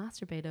people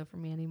masturbate over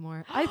me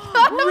anymore. I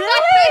thought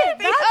Really?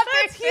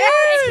 that's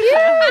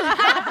huge.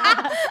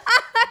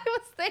 I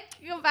was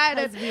thinking about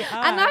it, As we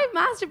and are. I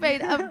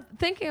masturbate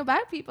thinking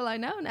about people I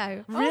know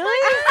now.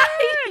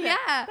 Really? Yeah,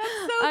 That's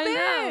so I big.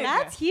 know.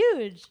 That's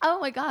huge. Oh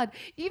my God!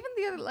 Even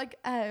the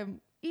other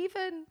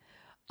even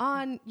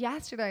on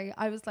yesterday,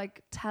 I was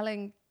like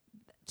telling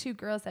two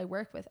girls I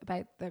work with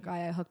about the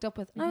guy I hooked up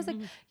with, and I was like,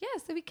 yeah,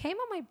 so he came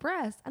on my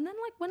breast and then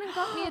like went and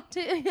got me a I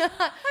literally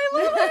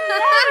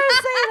never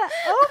say that.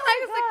 Oh my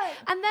I was God. like,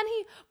 and then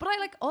but I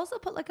like also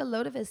put like a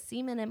load of his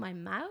semen in my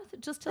mouth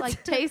just to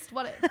like taste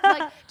what it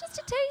like, just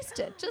to taste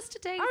it.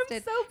 I'm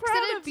it. so 'Cause proud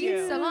it had of been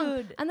you. so long.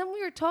 Dude. And then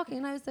we were talking,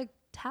 and I was like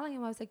telling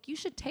him, I was like, you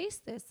should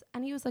taste this,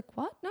 and he was like,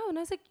 what? No. And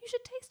I was like, you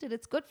should taste it.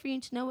 It's good for you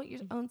to know what your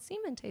own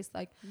semen tastes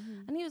like.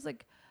 And he was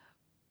like,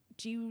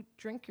 do you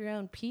drink your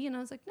own pee? And I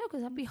was like, no,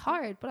 because that'd be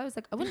hard. But I was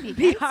like, I wouldn't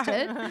be against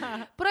it.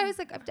 But I was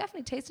like, I've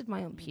definitely tasted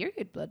my own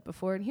period blood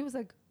before. And he was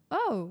like,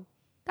 oh,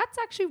 that's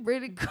actually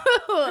really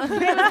cool. And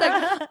I was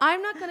like,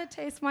 I'm not going to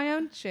taste my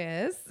own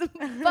jizz.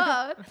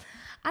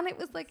 And it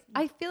was like,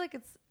 I feel like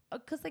it's,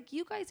 because like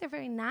you guys are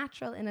very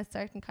natural in a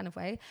certain kind of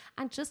way,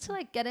 and just to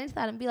like get into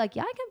that and be like,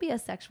 yeah, I can be a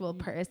sexual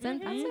person,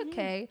 that's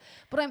okay.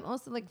 But I'm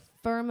also like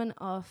firm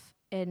enough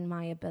in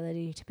my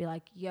ability to be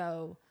like,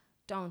 yo,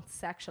 don't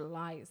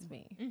sexualize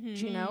me.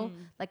 Do you know?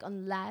 Like,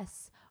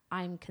 unless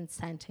I'm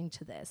consenting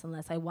to this,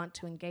 unless I want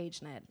to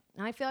engage in it.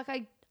 And I feel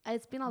like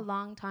it's been a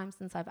long time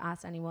since I've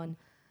asked anyone,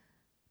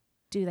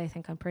 do they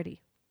think I'm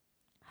pretty?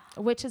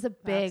 Which is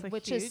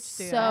which is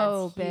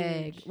so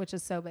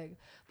big.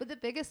 But the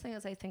biggest thing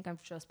is I think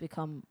I've just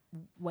become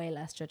way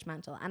less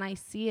judgmental. And I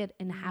see it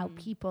in how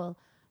people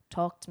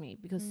talk to me,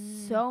 because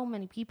so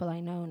many people I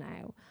know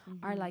now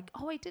are like,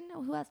 oh, I didn't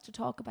know who else to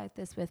talk about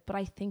this with, but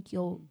I think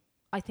you're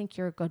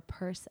a good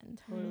person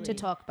to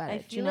talk about it. I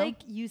feel like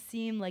you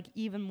seem like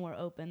even more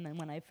open than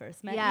when I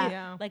first met you.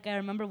 Yeah. Like I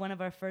remember one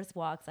of our first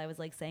walks, I was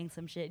like saying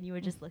some shit and you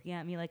were just looking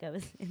at me like I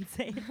was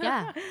insane.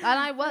 Yeah. And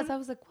I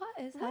was like, what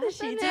is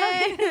she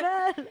happening? talking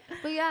about?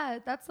 But yeah,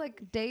 that's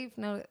like Dave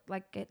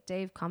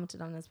Dave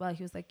commented on as well.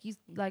 He was like, you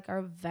like are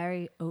a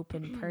very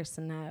open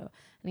person now.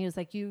 And he was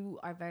like, you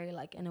are very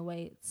like, in a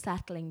way,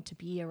 settling to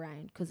be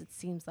around, because it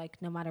seems like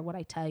no matter what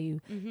I tell you,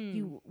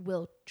 you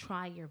will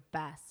try your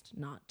best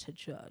not to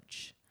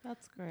judge.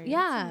 That's great.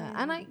 Yeah.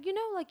 And I,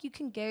 like you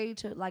can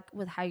gauge it like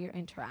with how you're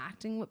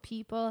interacting with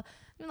people,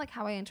 even like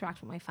how I interact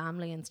with my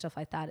family and stuff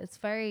like that. It's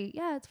very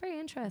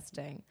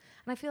interesting.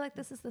 And I feel like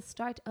this is the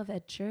start of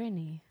a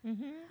journey.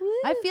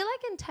 I feel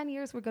like in 10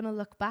 years, we're going to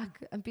look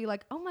back and be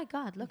like, oh my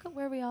God, look at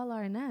where we all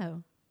are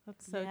now.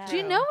 That's so true. Do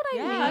you know what I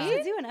We mean? have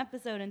to do an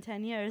episode in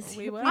 10 years.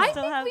 We will. I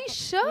think we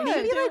should.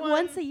 Maybe do like one.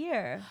 once a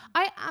year.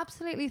 I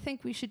absolutely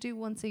think we should do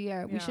once a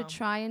year. We should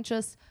try and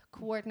just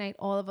coordinate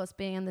all of us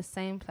being in the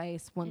same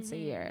place once a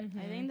year.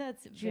 I think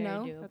that's you very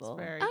know? doable. That's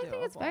very I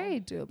think it's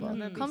very doable.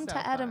 That'd be Come so to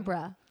fun.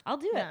 Edinburgh. I'll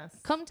do it. Yes.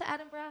 Come to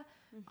Edinburgh.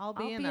 I'll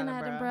be, I'll in, be in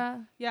Edinburgh.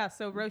 Edinburgh. Yeah,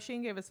 so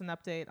Roisin gave us an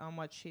update on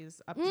what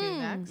she's up to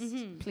next.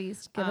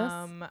 Please give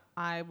us.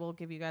 I will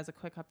give you guys a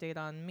quick update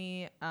on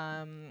me.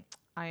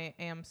 I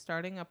am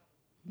starting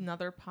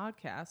another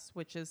podcast,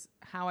 which is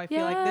how I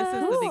feel like this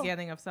is the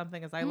beginning of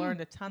something, as I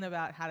learned a ton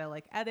about how to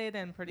like edit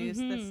and produce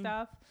this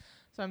stuff.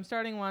 So I'm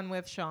starting one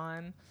with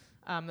Sean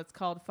that's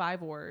called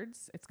 5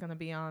 Words. It's going to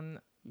be on,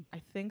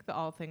 I think, the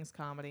All Things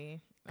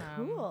Comedy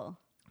Cool.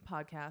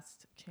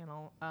 podcast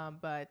channel.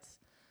 But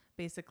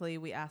basically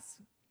we ask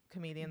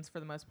comedians, for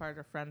the most part,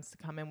 or friends, to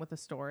come in with a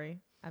story,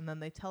 and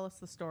then they tell us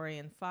the story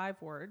in 5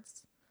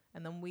 words.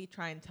 And then we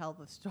try and tell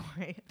the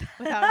story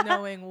without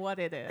knowing what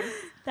it is.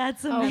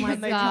 That's Oh amazing. my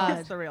And they tell God.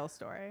 us the real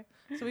story.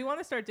 So we want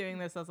to start doing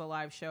this as a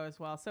live show as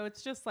well. So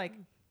it's just like,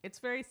 it's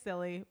very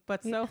silly.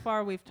 But so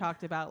far we've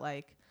talked about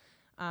like,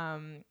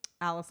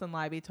 Allison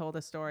Leiby told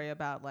a story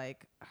about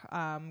like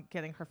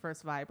getting her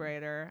first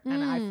vibrator.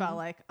 And I felt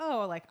like,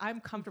 oh, like I'm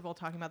comfortable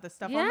talking about this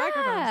stuff on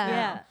microphones now.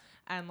 Yeah.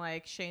 And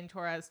like Shane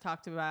Torres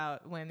talked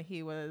about when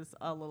he was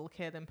a little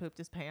kid and pooped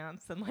his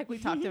pants, and like we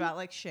talked about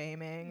like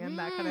shaming and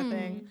that kind of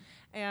thing.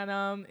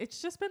 And it's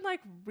just been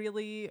like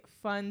really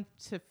fun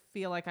to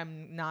feel like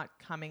I'm not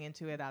coming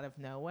into it out of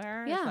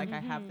nowhere. Yeah. It's like I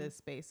have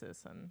this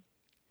basis, and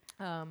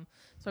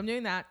so I'm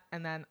doing that.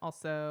 And then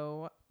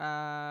also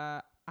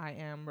I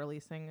am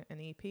releasing an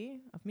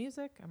EP of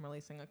music. I'm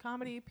releasing a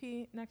comedy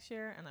EP next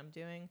year, and I'm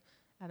doing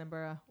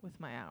Edinburgh with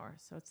my hour.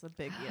 So it's a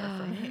big year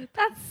for me.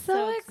 That's so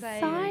So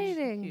exciting.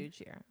 exciting.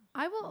 Huge year.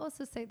 I will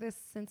also say this,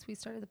 since we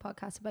started the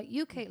podcast, about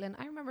you, Caitlin.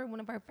 I remember one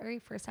of our very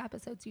first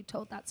episodes, you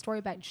told that story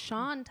about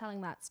Sean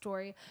telling that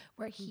story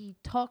where he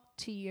talked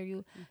to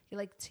you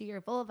like to your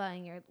vulva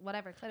and your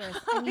whatever clitoris,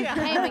 and you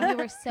came and you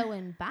were so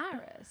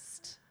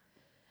embarrassed.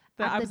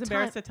 That At I the was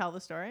embarrassed time- to tell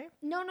the story.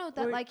 No,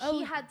 that Wait, like oh.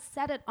 he had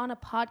said it on a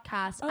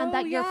podcast, and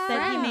that your yeah.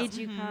 That he friends.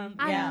 made you come.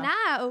 And Yeah.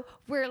 now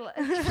we're like,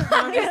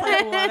 I'm just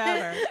like,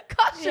 whatever.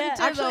 caution Yeah.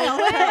 to Actually, the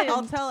I'll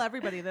wind. tell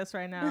everybody this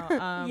right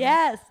now.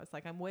 Yes. It's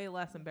like I'm way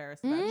less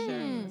embarrassed about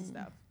sharing this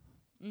stuff.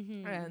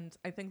 Mm-hmm. And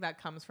I think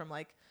that comes from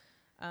like,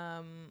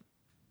 I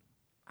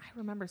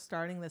remember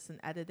starting this and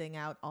editing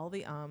out all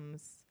the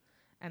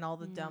and all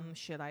the dumb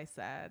shit I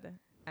said.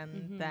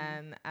 And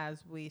then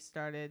as we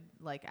started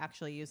like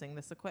actually using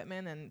this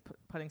equipment and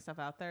putting stuff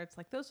out there, it's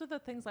like, those are the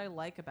things I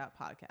like about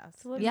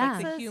podcasts. So what It's Yeah.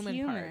 like makes the us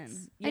human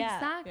parts. Yeah.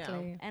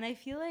 Exactly. And I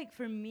feel like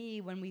for me,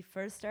 when we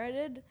first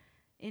started,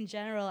 in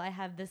general, I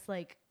have this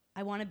like,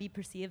 I want to be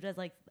perceived as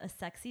like a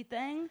sexy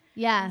thing.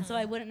 Yeah. So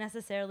I wouldn't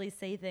necessarily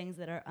say things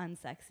that are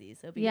unsexy.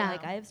 So be Yeah.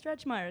 like, I have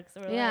stretch marks,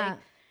 or Yeah. like,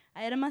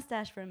 I had a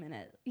mustache for a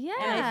minute. Yeah.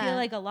 And I feel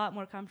like a lot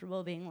more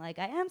comfortable being like,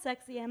 I am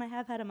sexy and I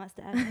have had a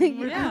mustache. and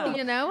we're Yeah. cool.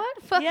 You know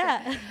what? Fuck it.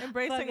 Yeah. Fuck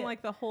Embracing it.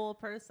 like the whole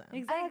person.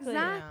 Exactly.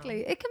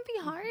 Exactly. It can be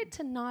hard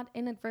to not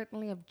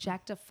inadvertently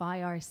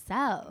objectify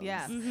ourselves.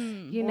 Yes.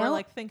 Mm-hmm. You or know?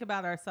 like think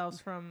about ourselves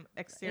from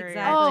exterior.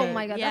 Exactly. Oh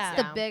my God, Yeah.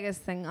 that's the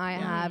biggest thing I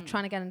have, Mm.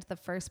 trying to get into the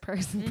first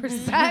person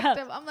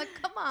perspective. I'm like,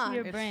 come on.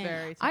 Your It's brain.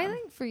 very I tough.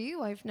 think for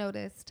you, I've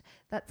noticed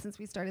that since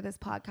we started this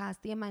podcast,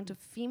 the amount of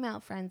female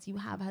friends you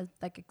have has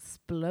like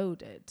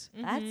exploded.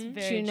 That's Mhm.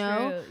 very You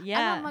know? true. Yeah.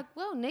 And I'm like,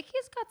 whoa,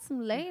 Nikki's got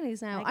some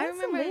ladies now. I got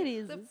some remember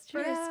ladies, the it's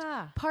true. first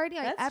Yeah. party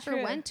I That's ever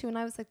true. went to, and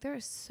I was like, there are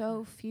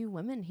so few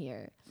women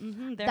here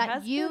There that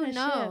has you been a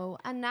know.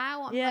 And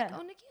now I'm Yeah. like,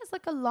 oh, Nikki has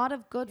like a lot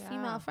of good Yeah.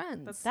 female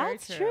friends. Very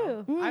That's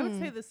true. I would Mm.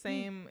 say the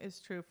same is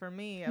true for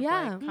me. Of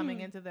Yeah. like coming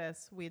Mm. into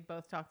this, we'd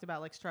both talked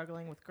about like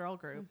struggling with girl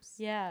groups.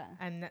 Yeah.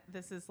 And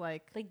this is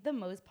like The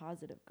most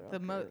positive girl. the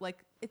most group.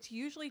 like it's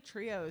usually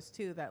trios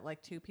too that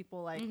like two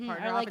people like Mhm,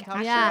 partner or, up like, and talk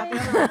shit Yeah.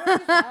 about the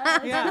other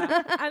one. yeah.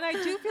 Yeah. And I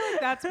do feel like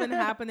that's been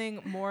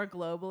happening more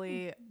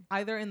globally,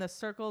 either in the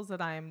circles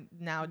that I'm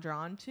now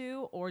drawn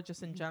to or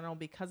just in general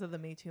because of the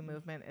Me Too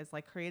movement is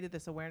like created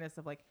this awareness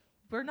of like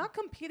we're not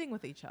competing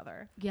with each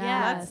other.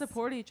 Yeah. Let's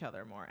support each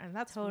other more. And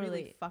that's really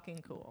Totally. fucking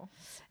cool.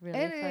 Really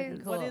It fucking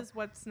is. cool.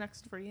 What's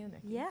next for you,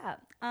 Nikki? Yeah.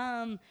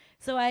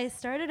 So I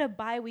started a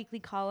bi-weekly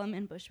column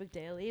in Bushwick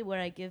Daily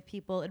where I give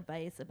people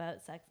advice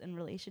about sex and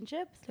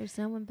relationships. There's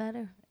no one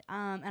better.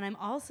 And I'm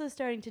also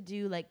starting to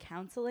do like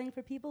counseling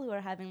for people who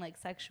are having like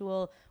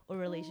sexual or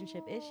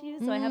relationship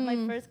issues. So I have my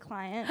first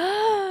client,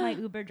 my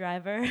Uber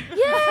driver.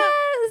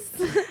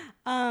 Yes.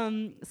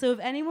 So if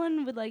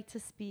anyone would like to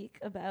speak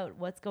about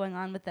what's going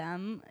on with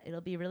them,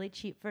 it'll be really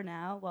cheap for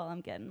now while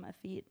I'm getting my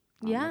feet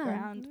on Yeah. the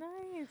ground.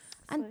 Nice.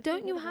 And I don't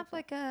feel you really have helpful.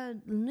 like a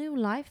new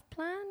life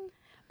plan?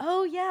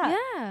 Oh yeah.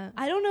 Yeah.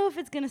 I don't know if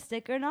it's gonna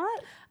stick or not.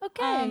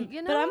 Okay.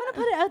 You know, but I'm gonna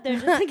put it out there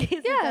just in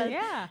case. Yeah, it does.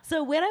 Yeah.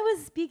 So when I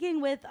was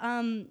speaking with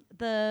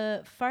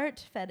the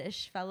fart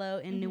fetish fellow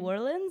in New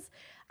Orleans,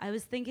 I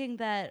was thinking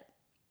that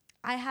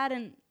I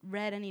hadn't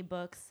read any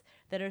books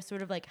that are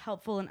sort of like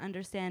helpful in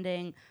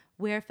understanding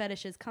where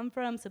fetishes come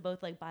from. So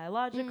both like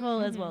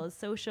biological as well as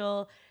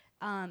social,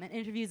 and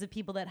interviews of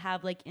people that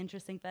have like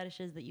interesting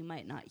fetishes that you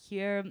might not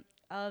hear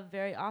of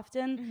very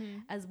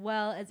often, as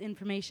well as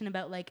information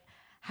about like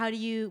what do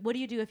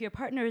you do if your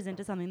partner is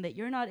into something that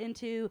you're not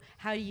into?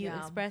 How do you Yeah.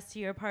 express to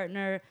your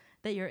partner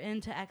that you're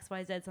into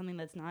XYZ, something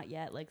that's not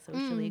yet like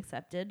socially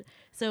accepted.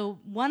 So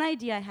one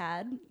idea I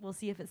had, we'll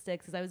see if it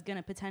sticks, is I was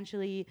gonna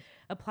potentially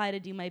apply to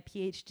do my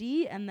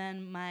PhD, and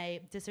then my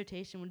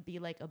dissertation would be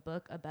like a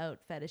book about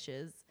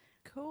fetishes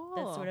Cool.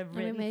 that's sort of That'd be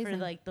written for amazing.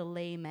 like the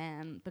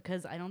layman,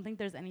 because I don't think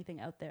there's anything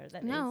out there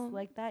that No. is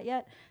like that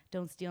yet.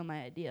 Don't steal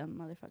my idea,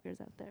 motherfuckers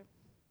out there.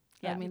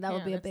 I mean, that would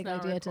Yeah, be a it's big now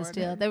idea to recorded.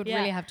 steal. They would Yeah.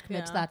 really have to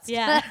commit to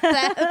Yeah. that.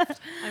 Yeah. stuff.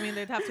 I mean,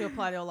 they'd have to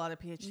apply to a lot of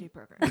PhD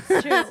programs.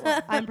 It's true.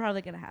 I'm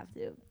probably gonna have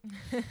to.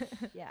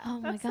 Yeah.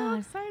 Oh my That's so god.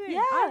 exciting.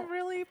 Yeah. I'm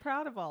really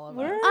proud of all of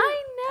us.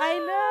 I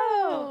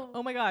know.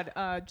 Oh my God.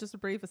 Just a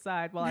brief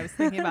aside while I was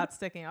thinking about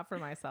sticking up for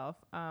myself.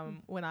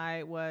 When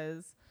I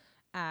was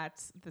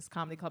at this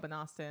comedy club in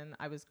Austin,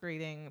 I was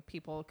greeting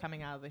people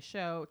coming out of the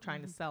show,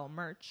 trying to sell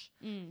merch.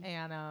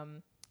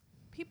 And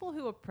people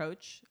who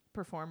approach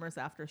performers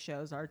after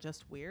shows are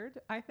just weird,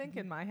 I think,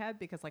 in my head,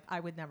 because like I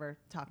would never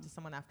talk to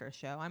someone after a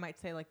show. I might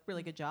say like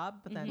really good job,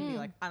 but then be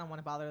like, I don't want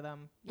to bother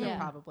them. They're Yeah.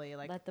 probably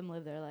like, Let them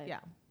live their life. yeah.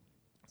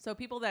 So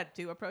people that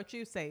do approach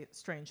you say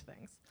strange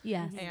things.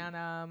 Yes.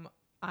 And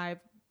I've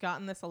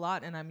gotten this a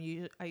lot, and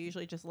I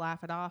usually just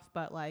laugh it off.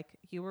 But like,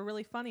 you were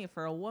really funny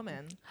for a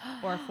woman,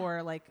 or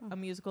for like a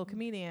musical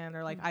comedian,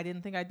 or like I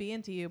didn't think I'd be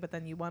into you, but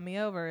then you won me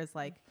over. Is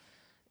like,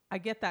 I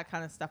get that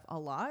kind of stuff a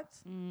lot.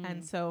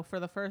 And so for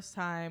the first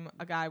time,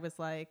 a guy was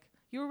like,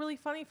 "You were really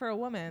funny for a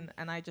woman,"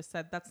 and I just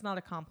said, "That's not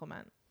a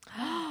compliment."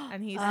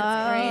 And he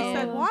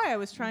said, "Why? I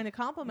was trying to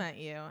compliment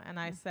you." And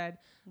I said,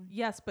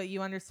 "Yes, but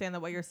you understand that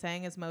what you're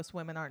saying is most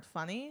women aren't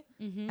funny,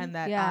 and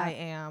that Yeah. I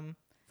am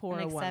for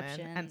An a woman.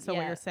 exception, And so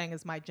what yeah. you're saying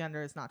is my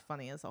gender is not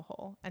funny as a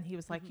whole." And he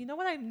was like, "You know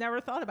what? I never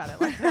thought about it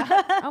like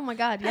that." Oh my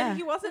god. Yeah. And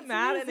he wasn't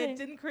mad, and amazing. it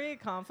didn't create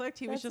conflict.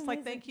 He was That's just like,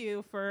 amazing. "Thank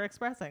you for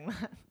expressing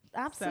that."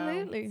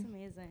 Absolutely. It's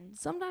amazing.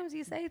 Sometimes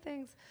you say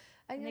things,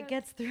 And you're it like-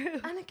 gets through.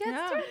 and it gets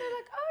Yeah. through, and they're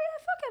like, "Oh yeah,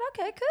 fuck it,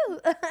 okay,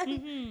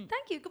 cool.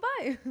 Thank you,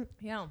 goodbye."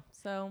 Yeah.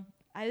 So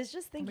I was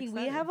just thinking,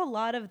 we excited. have a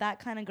lot of that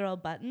kind of girl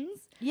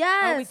buttons.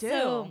 Yes. we do.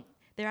 So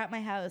they're at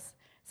my house.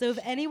 So if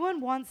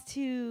anyone wants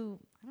to,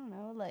 I don't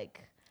know,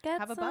 like Get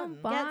Have a some,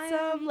 button. buy get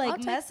some, 'em. like I'll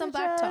take some message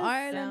back to us.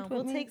 Ireland. Yeah. with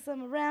We'll me. take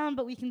some around,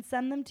 but we can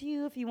send them to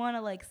you if you want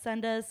to like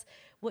send us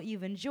what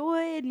you've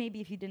enjoyed. Maybe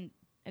if you didn't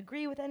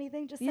agree with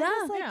anything, just send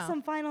Yeah. us like Yeah.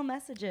 some final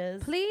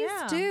messages. Please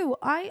Yeah. do.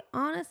 I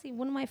honestly,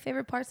 one of my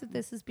favorite parts of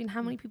this has been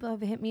how many people have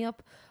hit me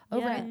up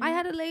over Yeah. it. I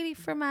had a lady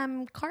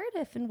from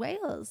Cardiff in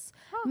Wales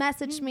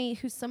message me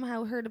who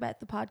somehow heard about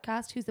the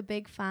podcast, who's a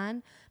big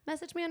fan,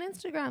 message me on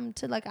Instagram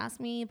to like ask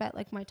me about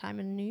like my time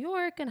in New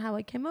York and how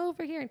I came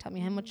over here and tell me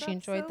how much she That's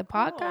enjoyed so the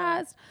cool.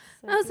 podcast. So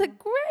And I was cool. like,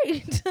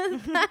 great.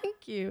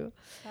 Thank you.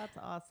 that's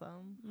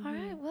awesome. All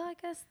right. Well, I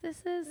guess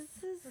this is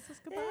This is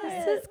goodbye.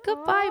 this is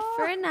goodbye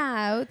for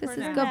now. This For is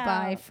now.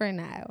 goodbye for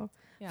now.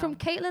 Yeah. From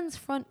Caitlin's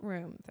front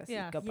room. This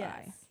Yes. is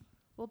goodbye. Yes.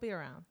 We'll be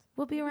around.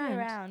 We'll be We'll be around.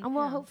 around, And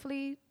we'll yeah.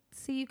 hopefully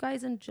see you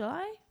guys in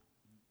July.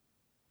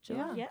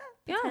 July? Yeah,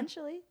 Yeah.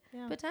 potentially.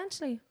 Yeah.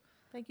 Potentially.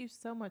 Thank you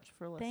so much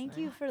for listening. Thank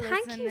you for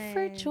Thank listening. you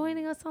for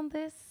joining us on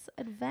this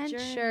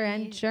adventure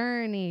and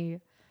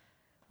journey.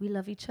 we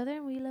love each other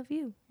and we love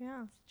you.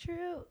 Yeah. It's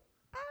true.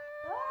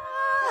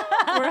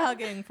 We're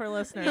hugging for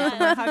listeners. Yeah.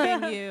 We're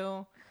hugging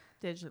you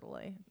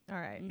digitally. All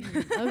right.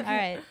 All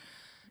right.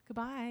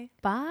 Goodbye.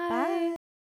 Bye. Bye.